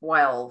 about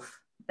 12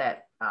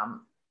 that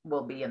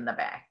will be in the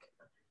back.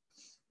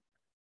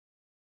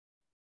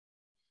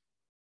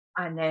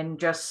 And then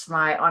just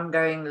my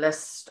ongoing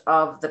list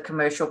of the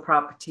commercial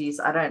properties.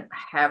 I don't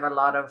have a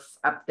lot of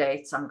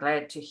updates. I'm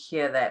glad to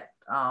hear that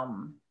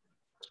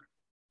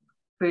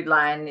Food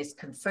Line is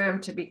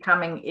confirmed to be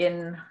coming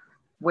in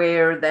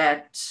where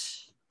that,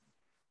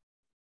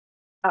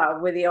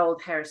 where the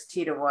old Harris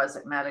Teeter was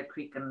at Mallard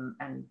Creek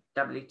and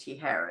W.T.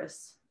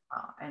 Harris,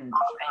 and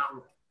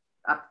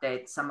I'll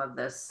update some of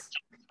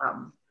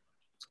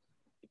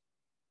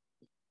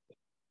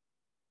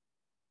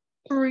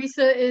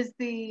Teresa, is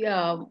the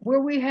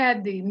where we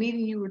had the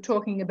meeting you were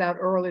talking about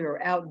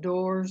earlier,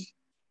 outdoors,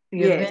 the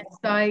Yes. event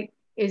site,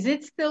 is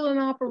it still in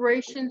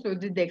operations or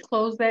did they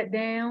close that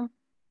down?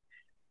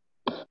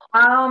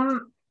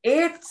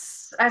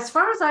 It's, as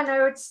far as I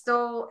know, it's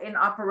still in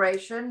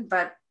operation,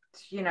 but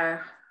you know,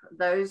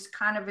 those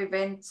kind of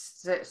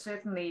events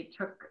certainly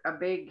took a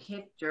big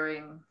hit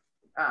during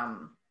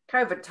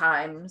COVID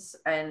times.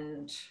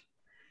 And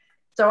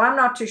so I'm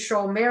not too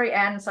sure. Mary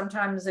Ann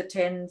sometimes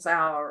attends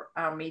our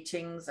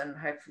meetings and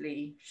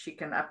hopefully she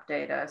can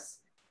update us.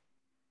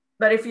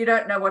 But if you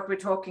don't know what we're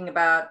talking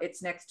about,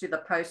 it's next to the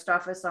post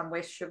office on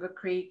West Sugar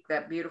Creek,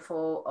 that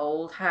beautiful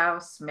old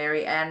house.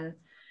 Mary Ann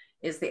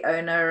is the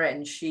owner,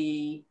 and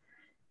she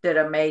did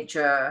a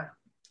major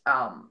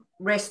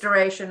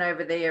restoration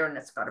over there, and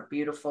it's got a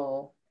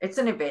beautiful, it's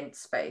an event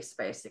space,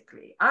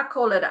 basically. I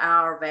call it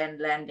our Van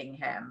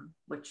Landingham,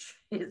 which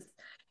is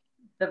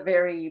the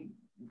very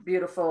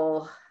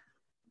beautiful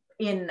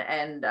inn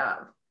and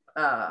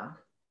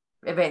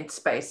event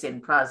space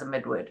in Plaza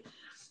Midwood.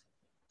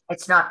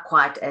 It's not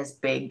quite as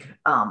big,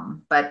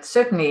 but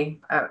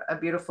certainly a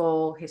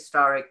beautiful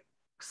historic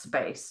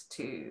space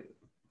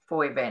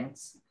for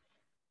events.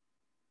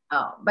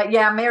 But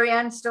yeah,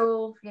 Marianne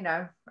still, you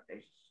know,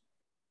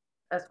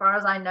 as far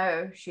as I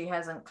know, she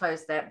hasn't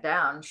closed that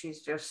down.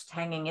 She's just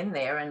hanging in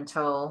there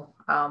until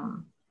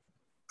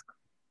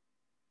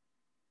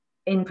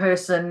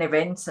in-person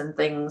events and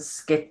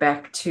things get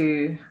back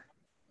to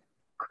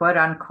quote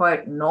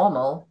unquote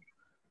normal.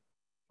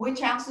 Which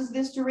house is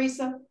this,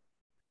 Teresa?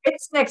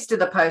 It's next to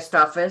the post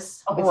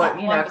office, oh, or,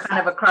 you know,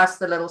 kind of across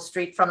the little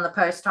street from the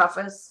post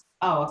office.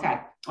 Oh, okay.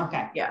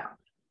 Okay. Yeah.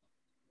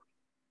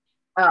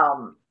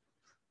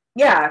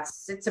 Yeah,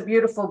 it's a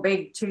beautiful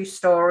big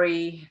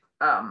 2-story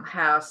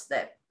house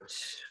that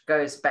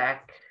goes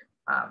back,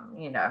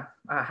 you know,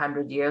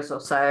 100 years or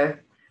so.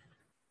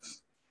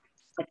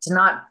 It's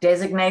not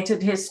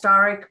designated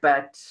historic,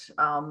 but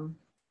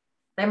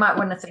they might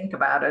want to think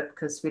about it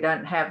because we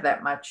don't have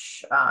that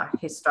much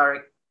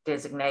historic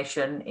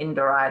designation in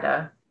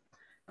Derita.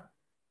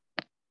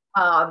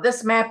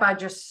 This map, I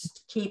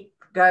just keep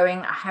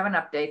going. I haven't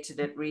updated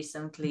it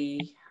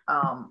recently.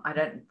 I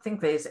don't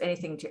think there's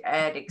anything to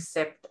add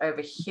except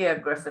over here,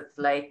 Griffith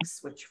Lakes,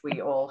 which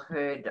we all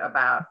heard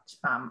about.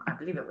 I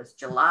believe it was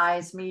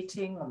July's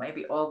meeting or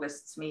maybe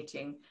August's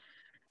meeting.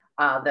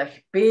 The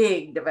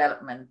big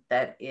development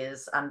that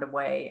is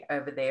underway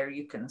over there.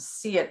 You can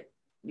see it.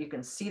 You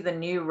can see the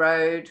new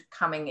road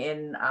coming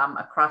in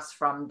across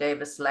from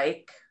Davis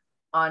Lake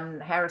on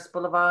Harris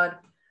Boulevard.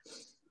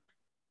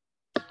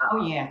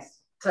 Oh, yes.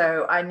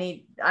 So I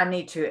need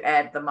to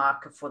add the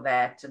marker for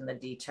that and the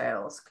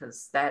details,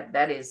 because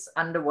that is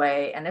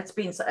underway, and it's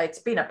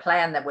been a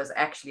plan that was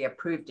actually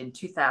approved in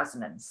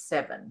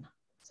 2007.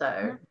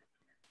 So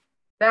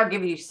that'll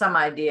give you some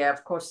idea.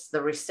 Of course,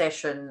 the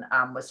recession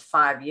was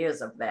 5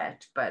 years of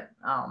that, but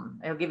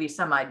it'll give you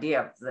some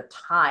idea of the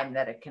time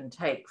that it can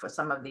take for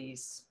some of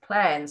these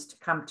plans to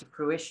come to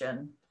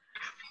fruition.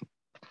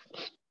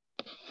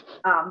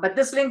 But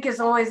this link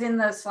is always in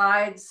the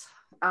slides.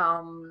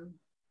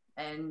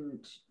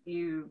 And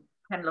you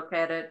can look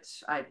at it.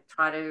 I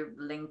try to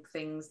link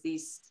things.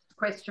 These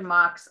question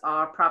marks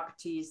are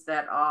properties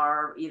that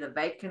are either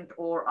vacant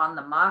or on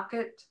the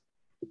market.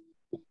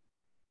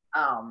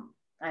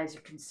 As you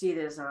can see,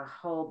 there's a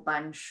whole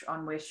bunch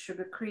on West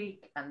Sugar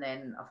Creek, and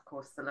then of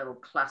course the little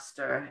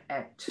cluster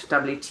at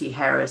WT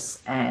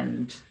Harris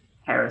and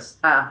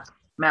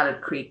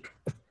Mallard Creek.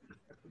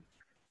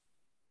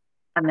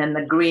 And then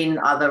the green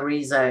are the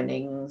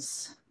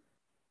rezonings.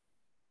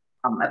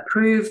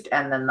 Approved,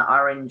 and then the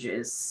orange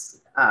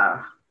is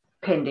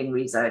pending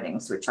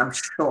rezonings, which I'm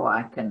sure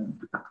I can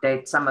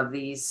update some of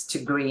these to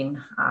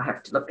green. I'll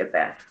have to look at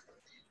that.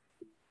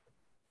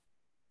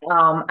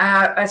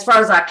 As far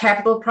as our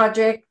capital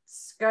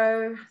projects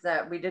go,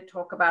 that we did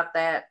talk about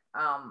that,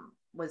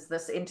 was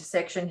this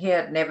intersection here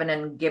at Nevin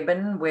and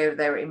Gibbon, where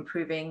they're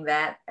improving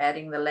that,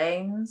 adding the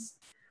lanes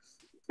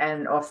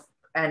and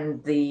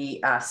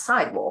the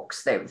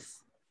sidewalks. They've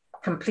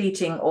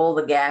completing all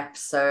the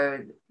gaps. So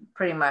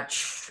pretty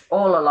much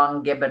all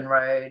along Gibbon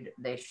Road,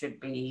 there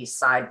should be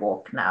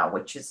sidewalk now,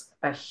 which is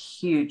a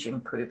huge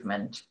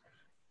improvement.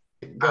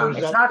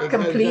 It's not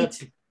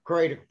complete.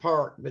 Crater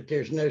Park, but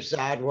there's no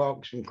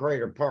sidewalks from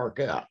Crater Park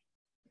up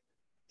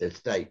to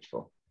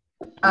Statesville.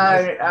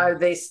 Oh,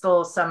 there's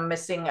still some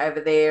missing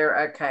over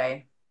there.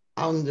 Okay.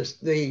 On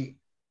the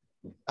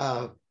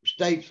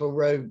Statesville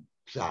Road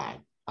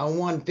side, on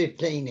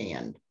 115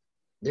 end,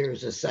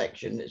 there's a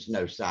section that's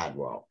no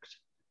sidewalks.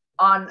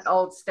 On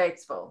Old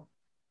Statesville?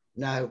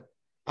 No,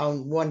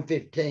 on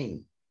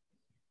 115.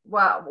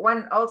 Well,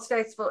 Old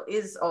Statesville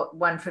is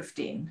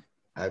 115.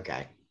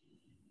 Okay.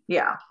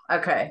 Yeah,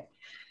 okay.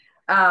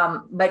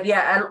 But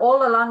yeah, and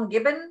all along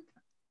Gibbon,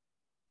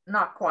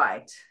 not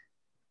quite.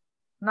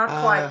 Not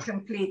quite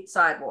complete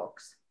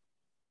sidewalks.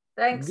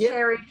 Thanks,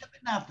 Terry.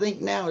 I think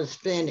now is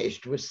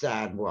finished with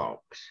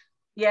sidewalks.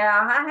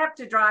 Yeah, I have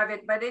to drive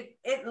it, but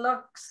it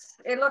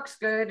looks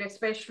good,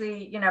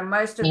 especially, you know,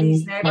 most of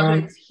these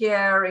neighborhoods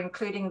here,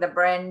 including the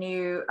brand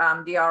new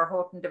DR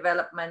Horton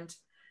development,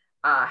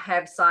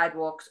 have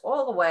sidewalks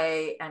all the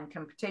way and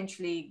can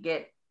potentially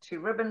get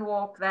to Ribbon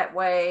Walk that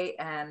way.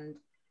 And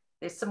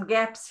there's some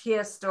gaps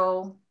here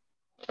still,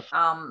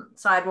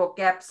 sidewalk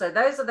gaps. So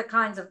those are the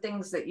kinds of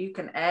things that you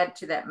can add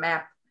to that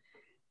map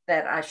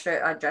that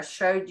I just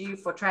showed you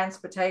for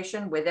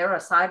transportation, where there are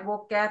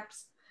sidewalk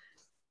gaps.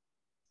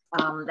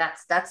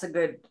 That's a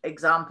good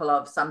example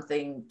of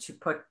something to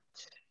put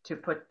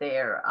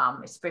there,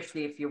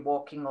 especially if you're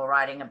walking or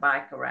riding a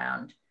bike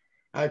around.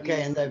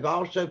 Okay, and they've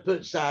also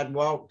put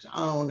sidewalks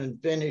on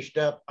and finished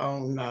up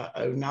on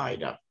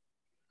Oneida.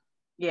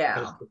 Yeah.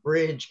 Because the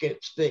bridge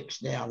gets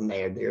fixed down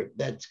there.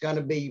 That's going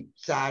to be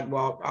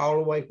sidewalk all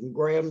the way from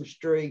Graham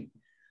Street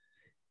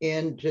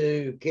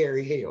into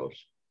Cary Hills.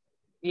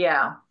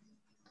 Yeah.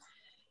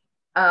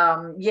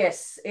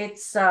 Yes,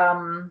 it's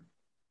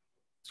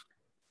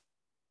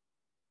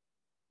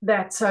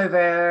that's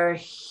over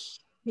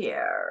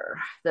here.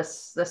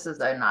 This is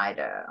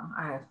Oneida.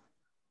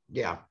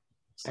 Yeah.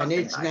 And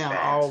it's like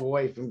now all the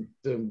way from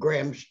the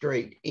Graham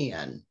Street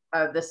in.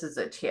 Oh, this is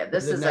it here.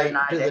 This is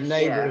Oneida to the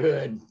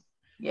neighborhood.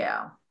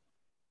 Yeah.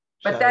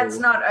 But that's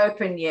not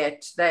open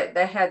yet.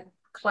 They had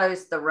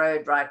closed the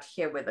road right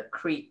here where the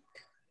creek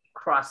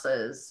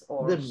crosses.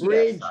 Or the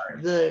bridge,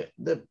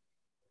 the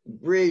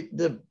bridge,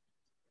 the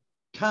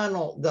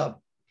tunnel, the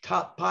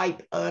top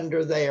pipe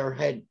under there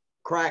had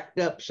cracked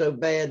up so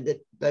bad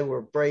that they were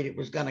afraid it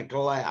was going to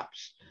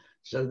collapse.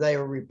 So they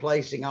were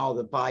replacing all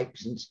the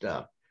pipes and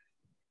stuff.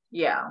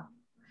 Yeah.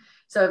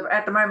 So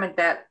at the moment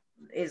that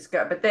is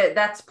good, but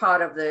that's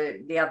part of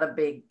the other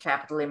big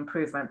capital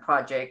improvement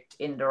project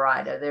in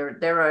Derita.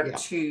 There are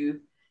two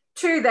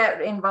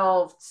that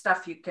involve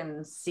stuff you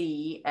can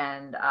see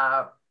and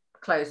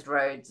closed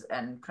roads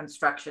and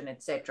construction,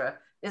 etc.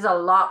 There's a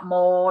lot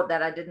more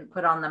that I didn't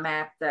put on the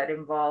map that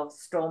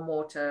involves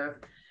stormwater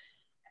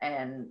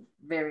and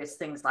various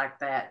things like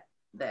that.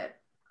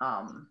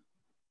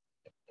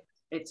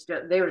 It's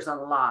just, there's a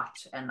lot,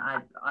 and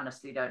I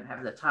honestly don't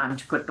have the time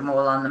to put them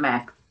all on the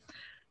map.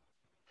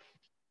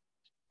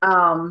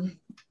 All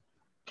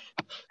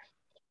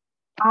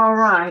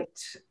right,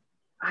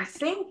 I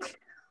think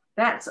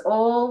that's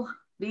all.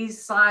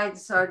 These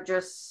slides are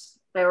just,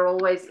 they're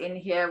always in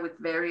here with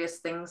various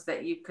things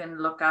that you can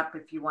look up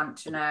if you want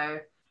to know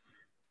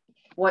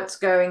what's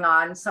going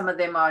on. Some of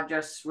them are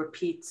just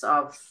repeats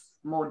of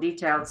more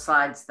detailed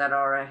slides that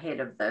are ahead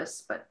of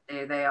this, but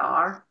there they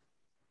are.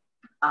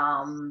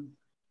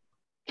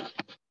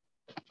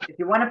 If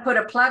you want to put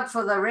a plug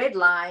for the red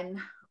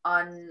line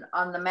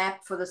on the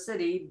map for the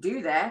city,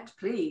 do that,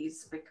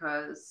 please,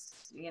 because,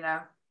 you know,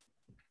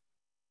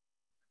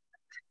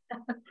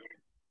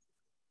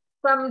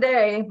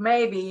 someday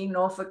maybe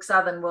Norfolk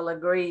Southern will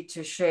agree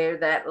to share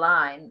that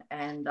line,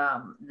 and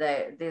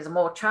there's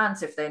more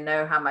chance if they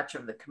know how much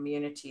of the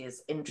community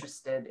is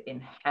interested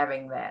in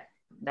having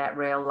that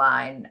rail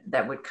line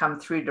that would come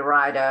through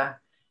Derita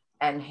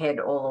and head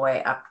all the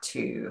way up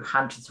to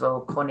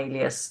Huntersville,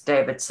 Cornelius,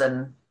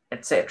 Davidson,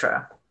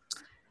 etc.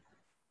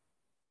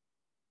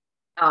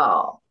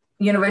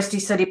 University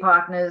City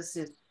Partners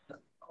is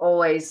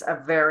always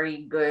a very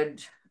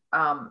good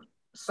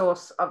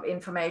source of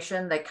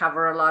information. They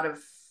cover a lot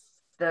of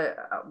the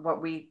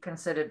what we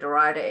consider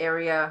Derita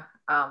area.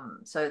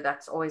 So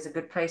that's always a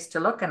good place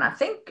to look. And I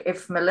think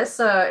if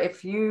Melissa,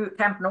 if you,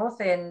 Camp North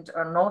End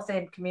or North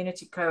End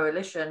Community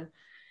Coalition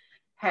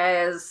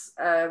has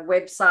a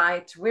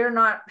website, we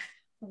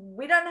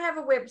don't have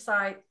a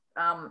website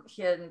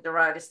here in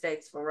Derita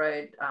Statesville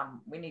Road.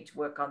 We need to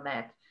work on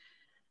that.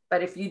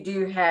 But if you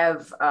do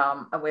have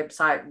a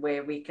website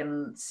where we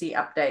can see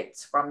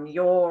updates from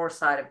your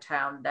side of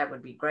town, that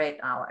would be great.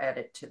 I'll add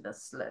it to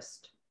this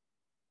list.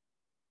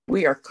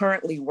 We are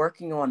currently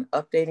working on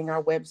updating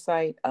our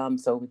website.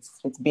 So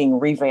it's being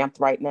revamped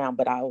right now,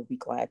 but I will be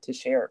glad to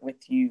share it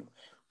with you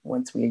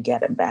once we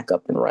get it back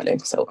up and running.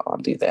 So I'll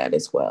do that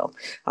as well.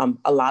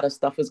 A lot of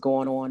stuff is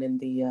going on in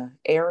the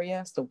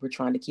area. So we're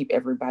trying to keep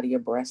everybody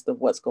abreast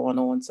of what's going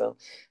on. So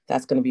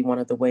that's going to be one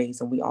of the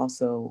ways. And we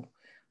also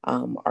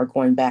are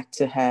going back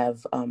to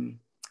have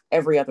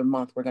every other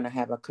month, we're going to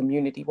have a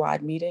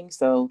community-wide meeting.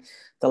 So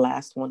the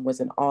last one was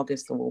in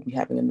August, and we'll be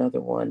having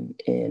another one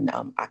in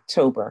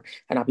October.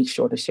 And I'll be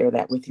sure to share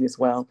that with you as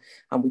well.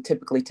 We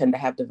typically tend to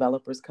have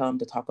developers come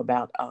to talk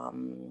about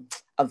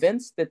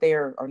events that they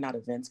are, or not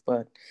events,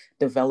 but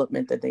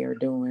development that they are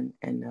doing.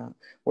 And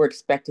we're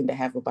expecting to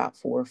have about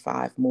 4 or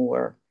 5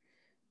 more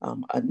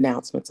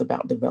announcements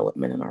about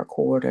development in our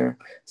quarter.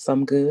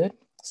 Some good,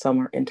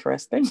 some are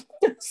interesting.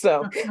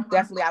 So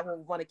definitely I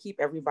will want to keep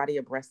everybody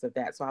abreast of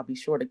that. So I'll be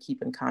sure to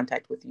keep in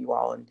contact with you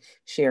all and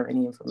share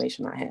any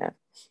information I have.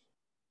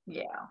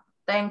 Yeah,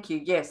 thank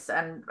you. Yes,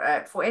 and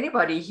for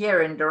anybody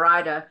here in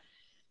Derita,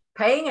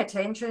 paying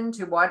attention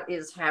to what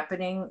is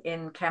happening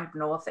in Camp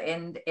North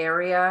End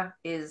area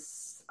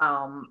is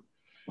kind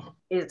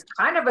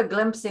of a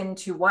glimpse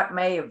into what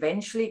may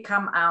eventually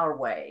come our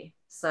way.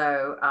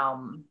 So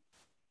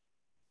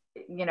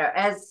you know,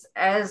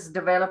 as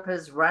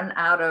developers run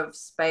out of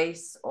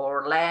space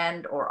or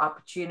land or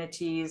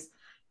opportunities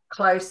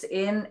close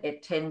in,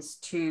 it tends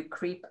to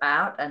creep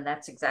out. And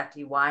that's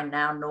exactly why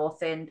now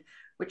North End,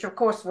 which of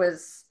course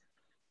was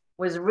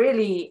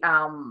really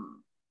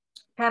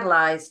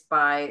catalyzed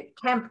by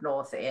Camp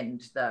North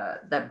End,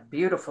 the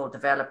beautiful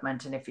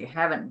development. And if you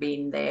haven't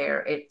been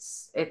there,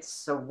 it's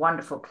a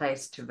wonderful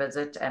place to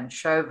visit and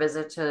show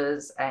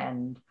visitors,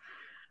 and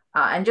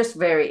just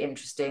very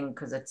interesting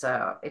because it's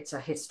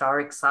a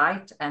historic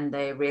site, and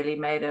they really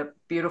made a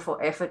beautiful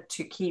effort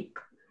to keep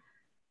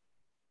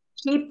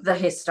the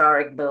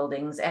historic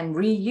buildings and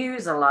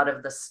reuse a lot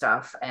of the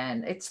stuff,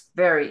 and it's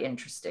very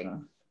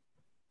interesting.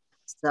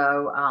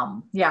 So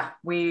yeah,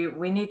 we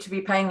need to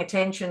be paying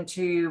attention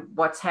to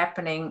what's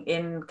happening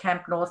in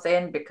Camp North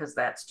End, because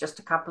that's just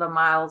a couple of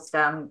miles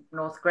down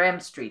North Graham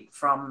Street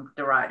from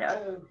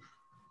Derita.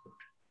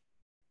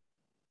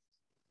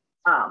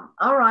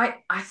 All right,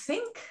 I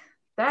think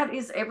that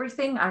is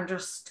everything. I'm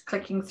just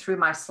clicking through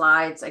my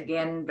slides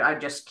again. I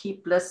just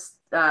keep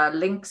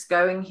links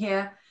going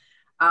here.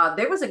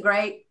 There was a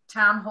great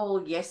town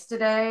hall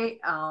yesterday,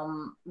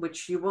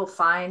 which you will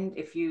find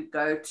if you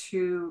go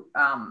to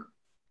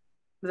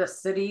the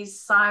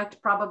city's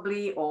site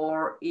probably,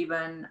 or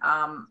even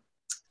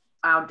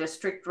our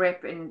district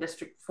rep in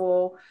District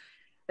 4.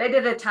 They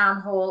did a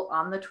town hall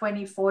on the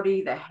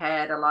 2040. They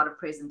had a lot of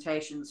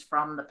presentations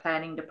from the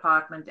planning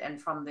department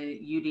and from the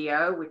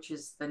UDO, which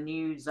is the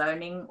new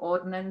zoning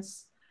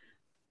ordinance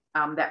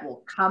that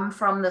will come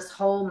from this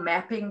whole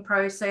mapping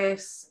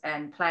process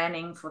and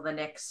planning for the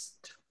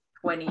next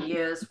 20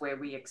 years, where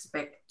we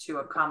expect to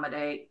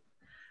accommodate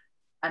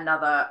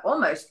another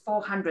almost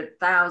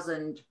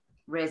 400,000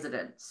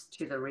 residents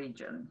to the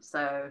region.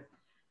 So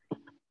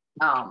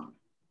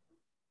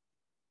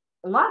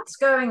lots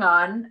going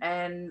on,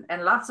 and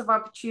lots of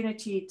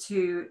opportunity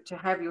to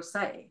have your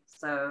say.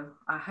 So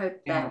I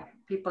hope that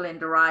people in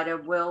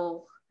Derita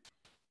will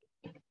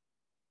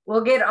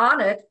get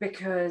on it,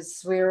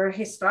 because we're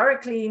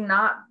historically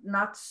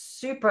not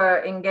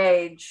super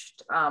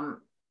engaged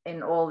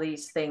in all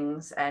these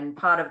things, and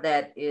part of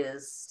that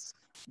is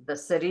the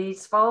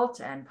city's fault,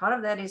 and part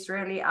of that is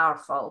really our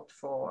fault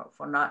for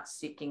not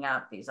seeking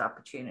out these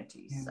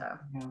opportunities.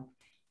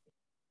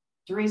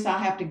 Teresa, I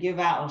have to give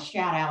out a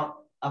shout out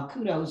of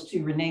kudos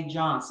to Renee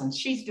Johnson.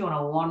 She's doing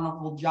a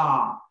wonderful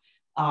job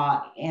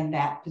in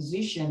that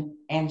position,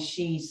 and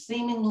she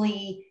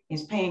seemingly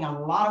is paying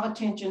a lot of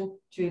attention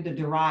to the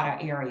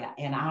Derita area,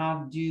 and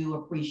I do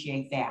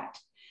appreciate that.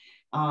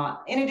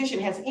 In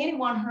addition, has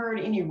anyone heard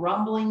any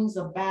rumblings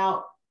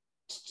about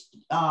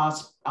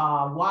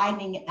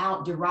widening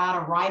out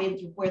Derita right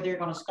into where they're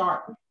going to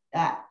start,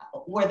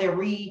 where they're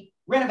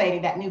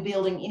renovating that new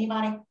building?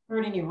 Anybody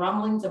heard any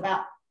rumblings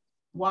about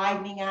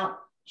widening out,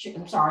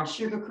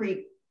 Sugar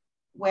Creek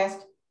West,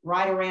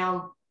 right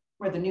around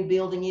where the new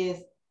building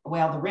is?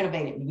 Well, the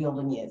renovated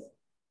building is.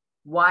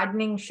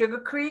 Widening Sugar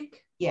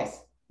Creek?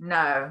 Yes.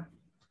 No.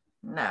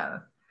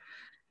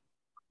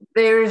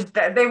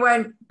 There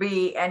won't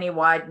be any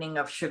widening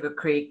of Sugar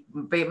Creek,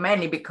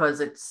 mainly because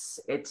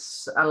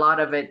it's a lot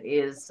of it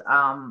is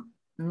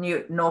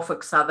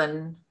Norfolk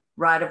Southern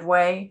right of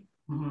way.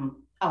 Mm-hmm.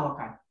 Oh,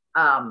 okay.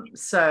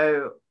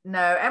 So no,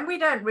 and we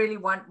don't really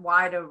want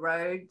wider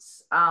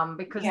roads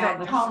because that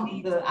just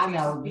leads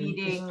to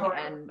speeding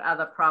and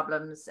other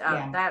problems.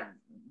 That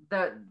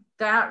the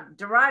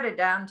Derita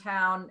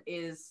downtown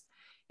is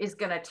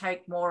going to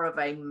take more of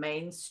a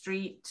Main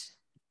Street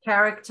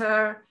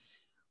character,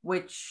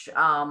 which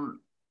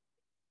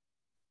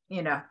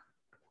you know,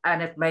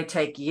 and it may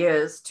take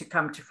years to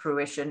come to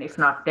fruition, if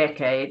not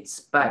decades,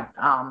 but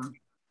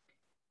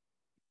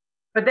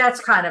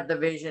that's kind of the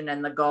vision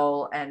and the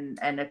goal, and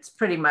it's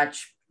pretty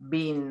much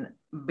been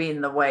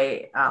the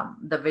way,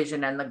 the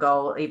vision and the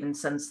goal even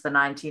since the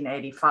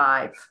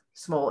 1985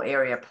 small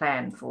area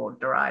plan for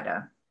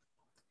Derita.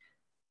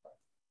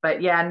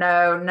 But yeah,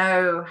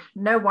 no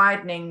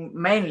widening,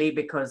 mainly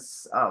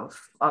because of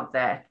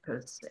that,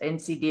 because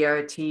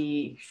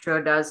NCDOT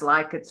sure does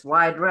like its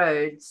wide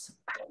roads.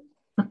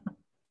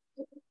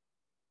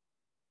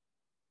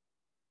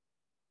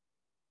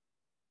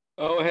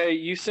 Oh, hey,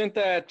 you sent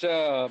that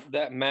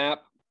that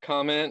map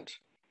comment,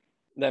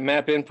 that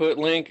map input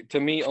link to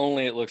me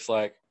only, it looks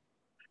like.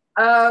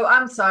 Oh,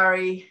 I'm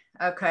sorry.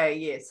 Okay,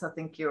 yes, I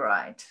think you're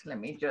right. Let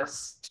me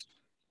just.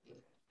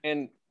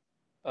 And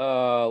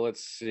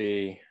let's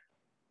see.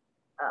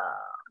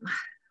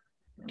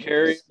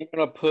 Carrie, I'm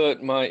gonna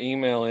put my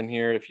email in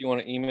here if you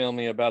want to email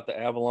me about the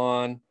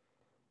Avalon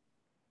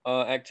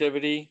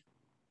activity.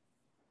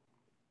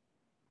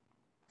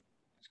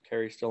 Is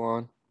Carrie still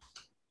on?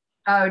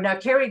 Oh no,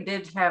 Carrie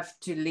did have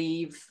to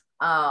leave.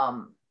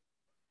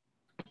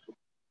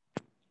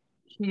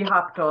 She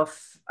hopped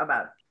off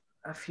about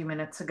a few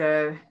minutes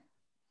ago.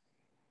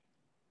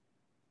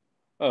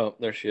 Oh,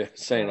 there she is,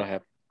 saying I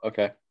have.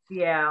 Okay.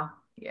 Yeah.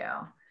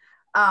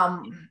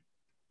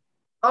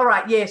 All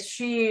right. Yes,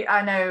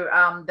 I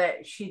know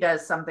that she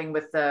does something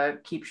with the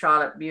Keep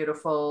Charlotte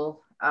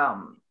Beautiful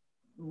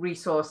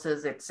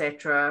resources,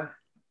 etc.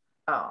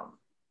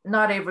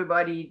 not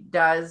everybody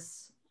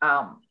does,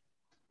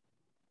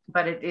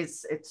 but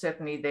it's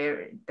certainly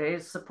there. There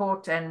is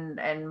support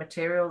and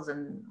materials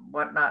and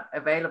whatnot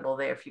available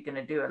there if you're going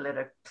to do a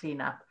litter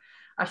cleanup.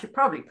 I should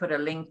probably put a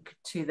link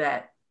to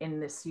that in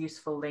this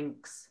useful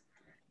links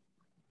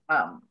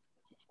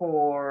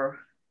for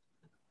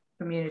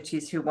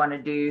communities who want to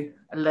do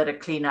a litter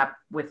cleanup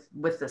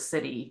with the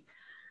city,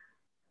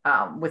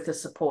 with the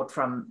support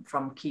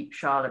from Keep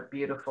Charlotte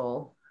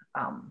Beautiful.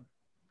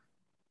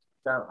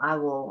 So I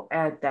will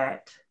add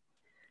that.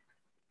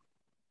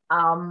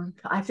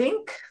 I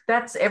think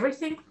that's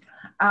everything.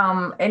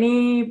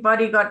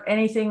 Anybody got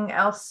anything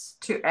else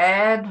to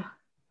add?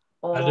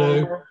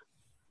 Or...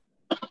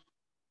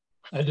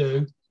 I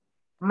do.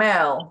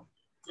 Mel.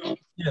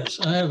 Yes,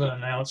 I have an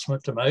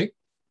announcement to make.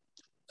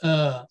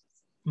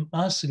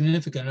 My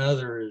significant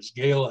other is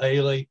Gail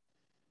Haley,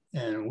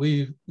 and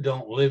we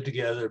don't live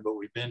together, but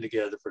we've been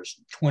together for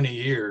 20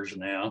 years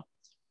now.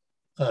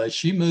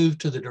 She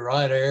moved to the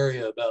Derita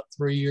area about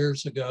 3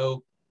 years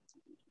ago,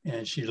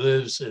 and she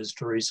lives, as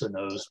Teresa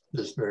knows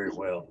this very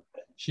well,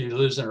 she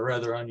lives in a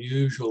rather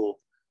unusual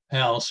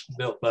house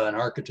built by an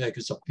architect.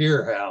 It's a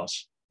pier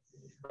house.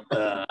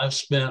 I've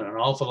spent an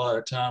awful lot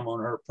of time on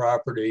her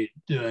property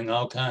doing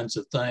all kinds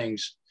of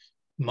things,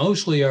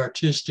 mostly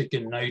artistic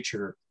in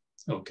nature,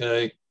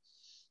 okay?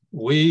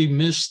 We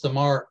missed the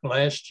mark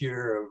last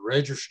year of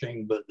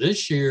registering, but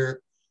this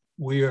year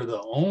we are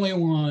the only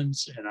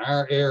ones in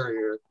our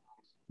area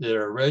that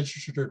are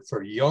registered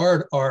for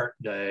Yard Art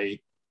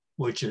Day,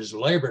 which is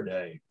Labor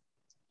Day.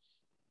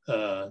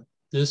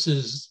 This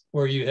is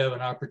where you have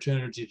an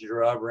opportunity to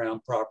drive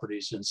around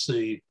properties and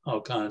see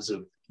all kinds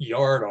of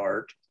yard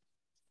art.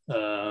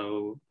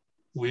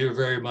 We are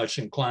very much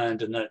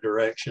inclined in that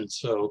direction.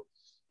 So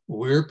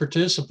we're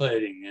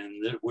participating,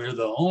 and we're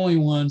the only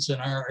ones in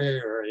our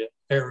area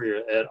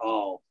at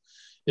all.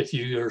 If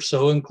you are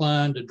so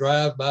inclined to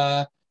drive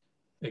by,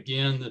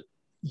 again, the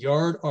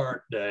Yard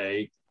Art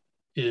Day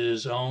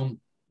is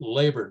on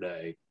Labor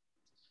Day.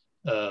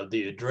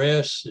 The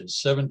address is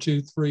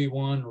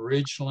 7231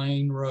 Ridge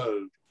Lane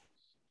Road.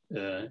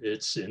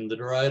 It's in the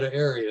Derita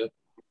area,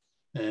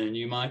 and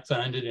you might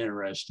find it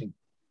interesting.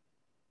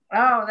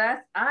 Oh,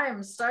 I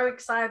am so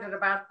excited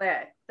about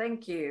that.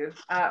 Thank you.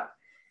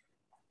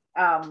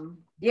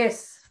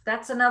 Yes,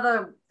 that's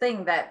another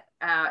thing that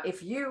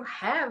if you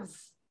have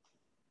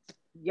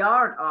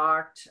yard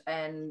art,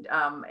 and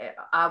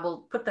I will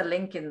put the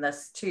link in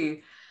this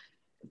too,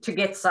 to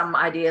get some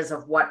ideas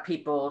of what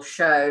people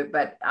show,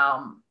 but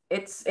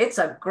it's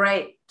a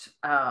great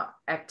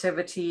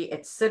activity.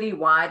 It's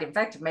citywide, in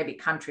fact, maybe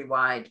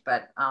countrywide,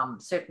 but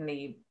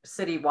certainly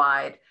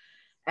citywide.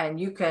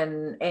 And you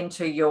can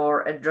enter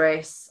your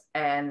address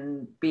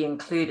and be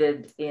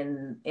included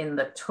in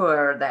the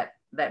tour that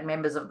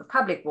members of the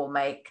public will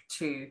make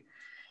to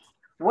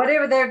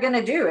whatever they're going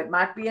to do. It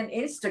might be an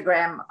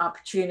Instagram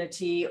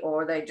opportunity,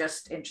 or they're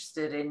just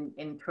interested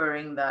in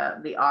touring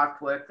the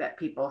artwork that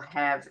people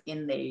have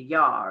in their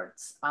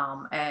yards.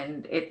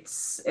 And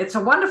it's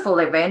a wonderful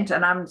event,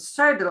 and I'm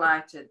so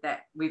delighted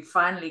that we've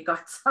finally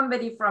got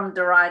somebody from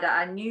Derita.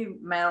 I knew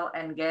Mel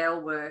and Gail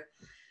were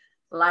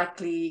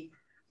likely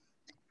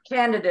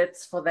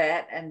candidates for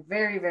that, and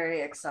very,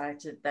 very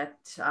excited that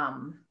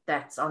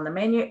that's on the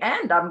menu,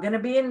 and I'm going to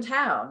be in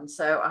town.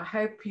 So I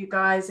hope you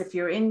guys, if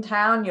you're in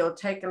town, you'll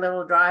take a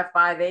little drive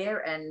by there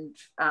and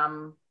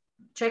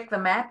check the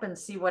map and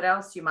see what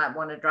else you might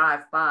want to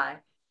drive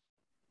by.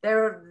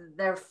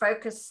 They're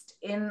focused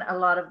in a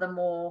lot of the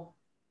more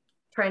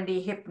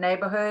trendy, hip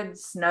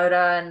neighborhoods,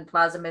 Noda and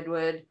Plaza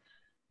Midwood,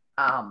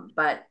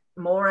 but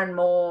more and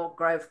more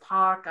Grove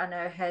Park, I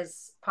know,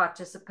 has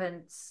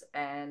participants.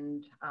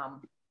 And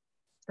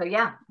so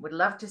yeah, would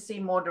love to see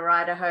more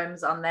Derita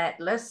homes on that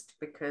list,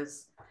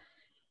 because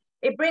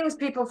it brings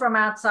people from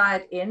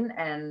outside in,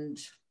 and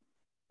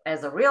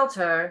as a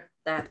realtor,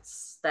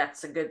 that's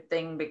a good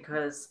thing,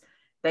 because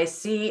they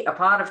see a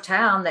part of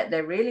town that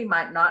they really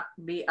might not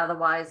be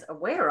otherwise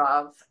aware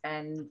of,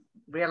 and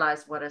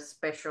realize what a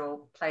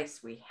special place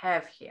we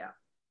have here.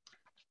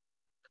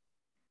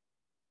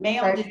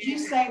 Mel, did you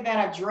say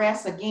that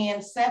address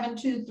again?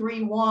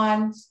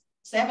 7231,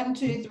 spell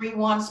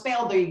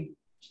the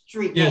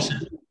street name. Yes,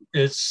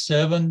 it's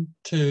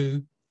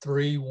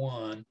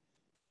 7231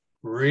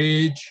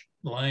 Ridge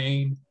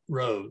Lane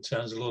Road.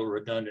 Sounds a little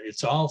redundant.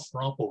 It's off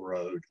Rumpel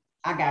Road.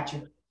 I got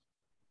you.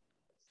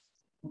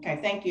 Okay,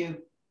 thank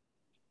you.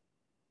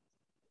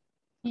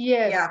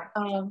 Yes, yeah.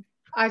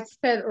 I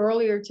said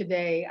earlier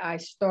today, I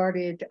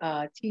started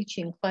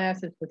teaching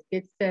classes with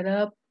Get Set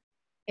Up,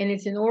 and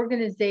it's an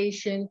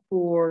organization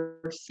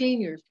for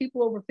seniors,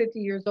 people over 50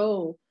 years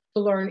old,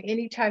 to learn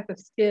any type of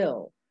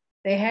skill.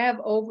 They have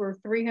over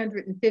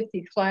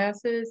 350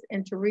 classes,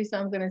 and Teresa,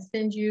 I'm going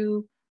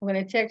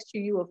to text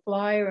you a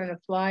flyer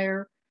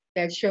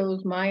that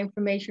shows my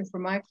information for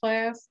my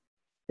class.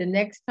 The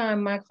next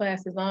time my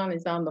class is on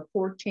the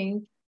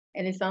 14th,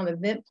 and it's on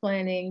event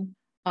planning,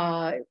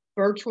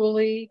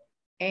 virtually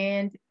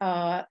and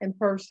in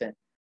person.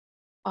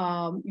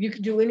 You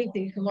can do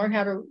anything. You can learn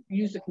how to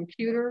use a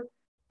computer.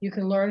 You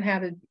can learn how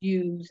to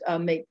use,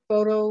 make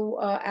photo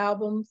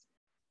albums,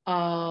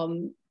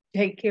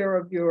 take care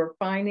of your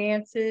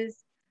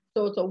finances.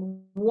 So it's a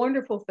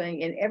wonderful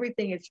thing, and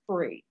everything is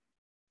free.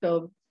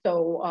 So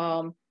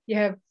you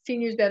have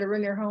seniors that are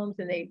in their homes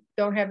and they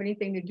don't have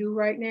anything to do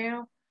right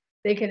now.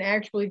 They can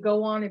actually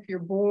go on, if you're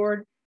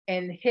bored,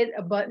 and hit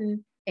a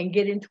button and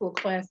get into a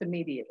class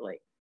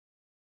immediately.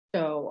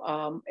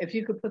 So if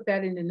you could put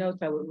that in the notes,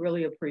 I would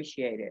really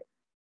appreciate it.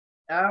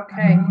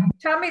 Okay.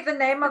 Tell me the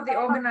name of the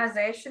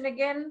organization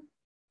again.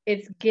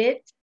 It's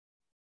Get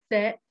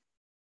Set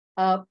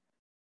Up,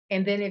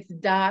 and then it's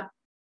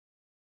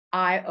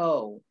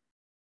 .io.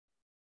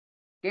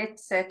 Get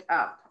Set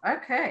Up.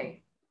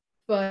 Okay.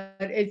 But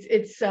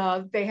it's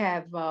they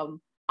have, I'm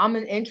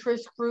an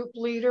interest group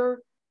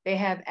leader. They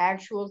have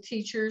actual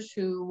teachers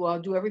who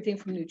do everything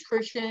from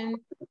nutrition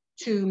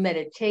to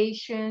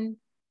meditation,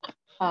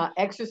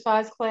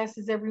 exercise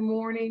classes every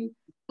morning.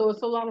 So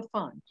it's a lot of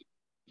fun.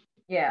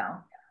 Yeah.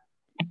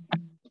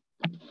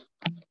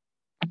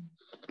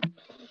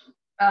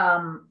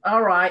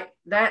 All right.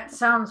 That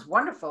sounds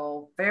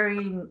wonderful.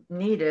 Very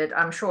needed,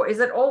 I'm sure. Is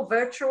it all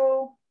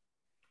virtual?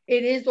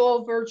 It is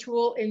all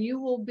virtual, and you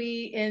will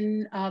be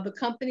in the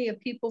company of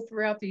people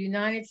throughout the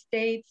United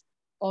States,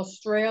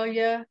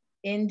 Australia,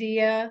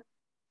 India,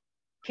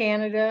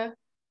 Canada.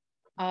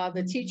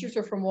 The teachers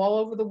are from all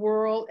over the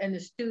world, and the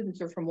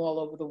students are from all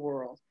over the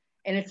world.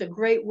 And it's a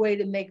great way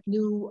to make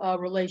new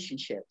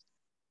relationships.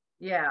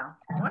 Yeah,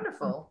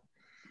 wonderful.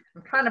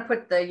 I'm trying to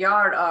put the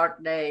Yard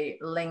Art Day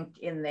link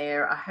in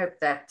there. I hope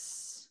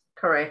that's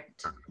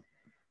correct.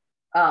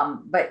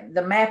 But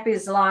the map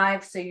is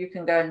live, so you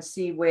can go and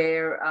see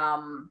where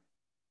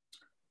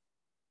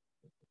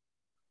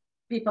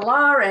people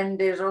are. And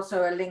there's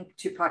also a link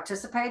to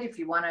participate if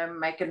you want to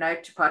make a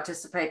note to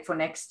participate for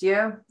next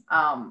year,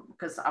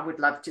 because I would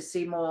love to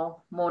see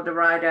more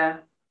Derita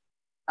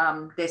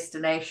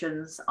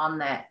destinations on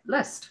that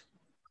list.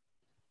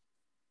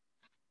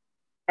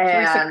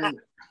 And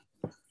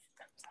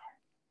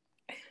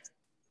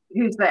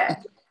who's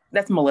that?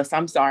 That's Melissa.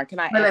 I'm sorry. Can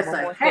I add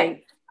one more thing?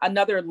 Hey.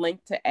 Another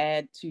link to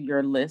add to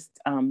your list.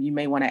 You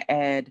may want to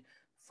add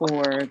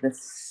for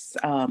this,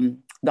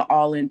 the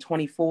All in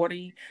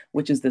 2040,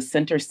 which is the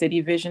Center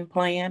City Vision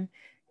Plan.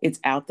 It's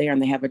out there,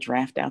 and they have a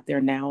draft out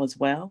there now as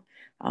well.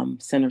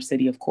 Center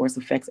City, of course,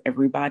 affects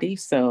everybody.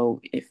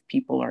 So if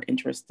people are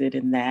interested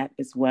in that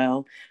as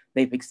well,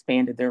 they've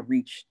expanded their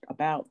reach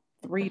about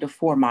 3 to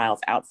 4 miles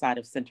outside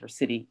of Center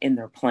City in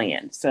their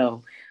plan.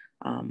 So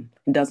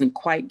it doesn't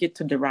quite get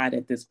to Derita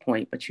at this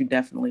point, but you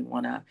definitely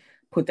want to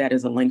put that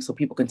as a link so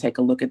people can take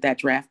a look at that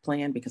draft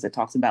plan, because it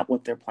talks about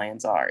what their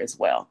plans are as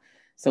well.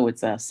 So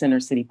it's a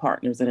Center City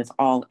Partners, and it's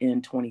All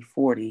in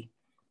 2040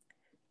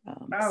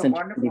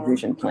 Center City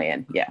Vision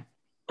Plan. Yeah.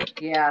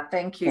 Yeah,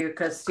 thank you.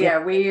 Because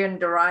we in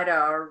Derita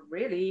are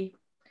really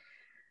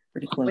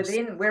pretty close.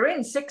 We're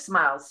in 6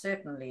 miles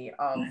certainly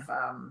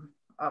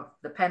of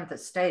the Panther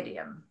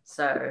Stadium.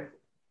 So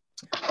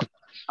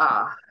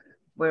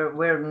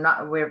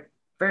we're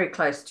very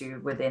close to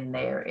within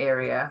their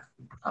area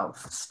of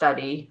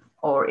study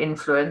or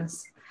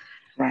influence.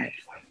 Right.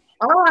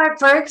 All right,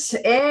 folks.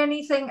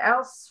 Anything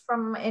else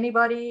from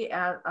anybody?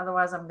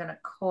 Otherwise, I'm going to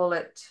call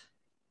it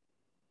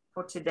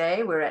for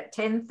today. We're at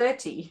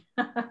 10:30.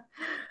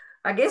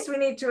 I guess we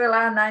need to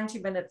allow 90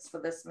 minutes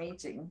for this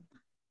meeting.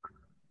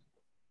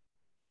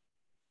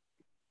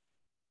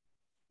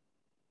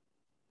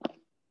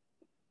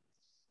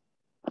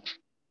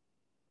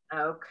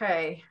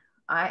 Okay,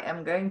 I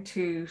am going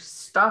to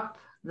stop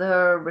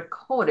the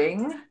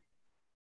recording.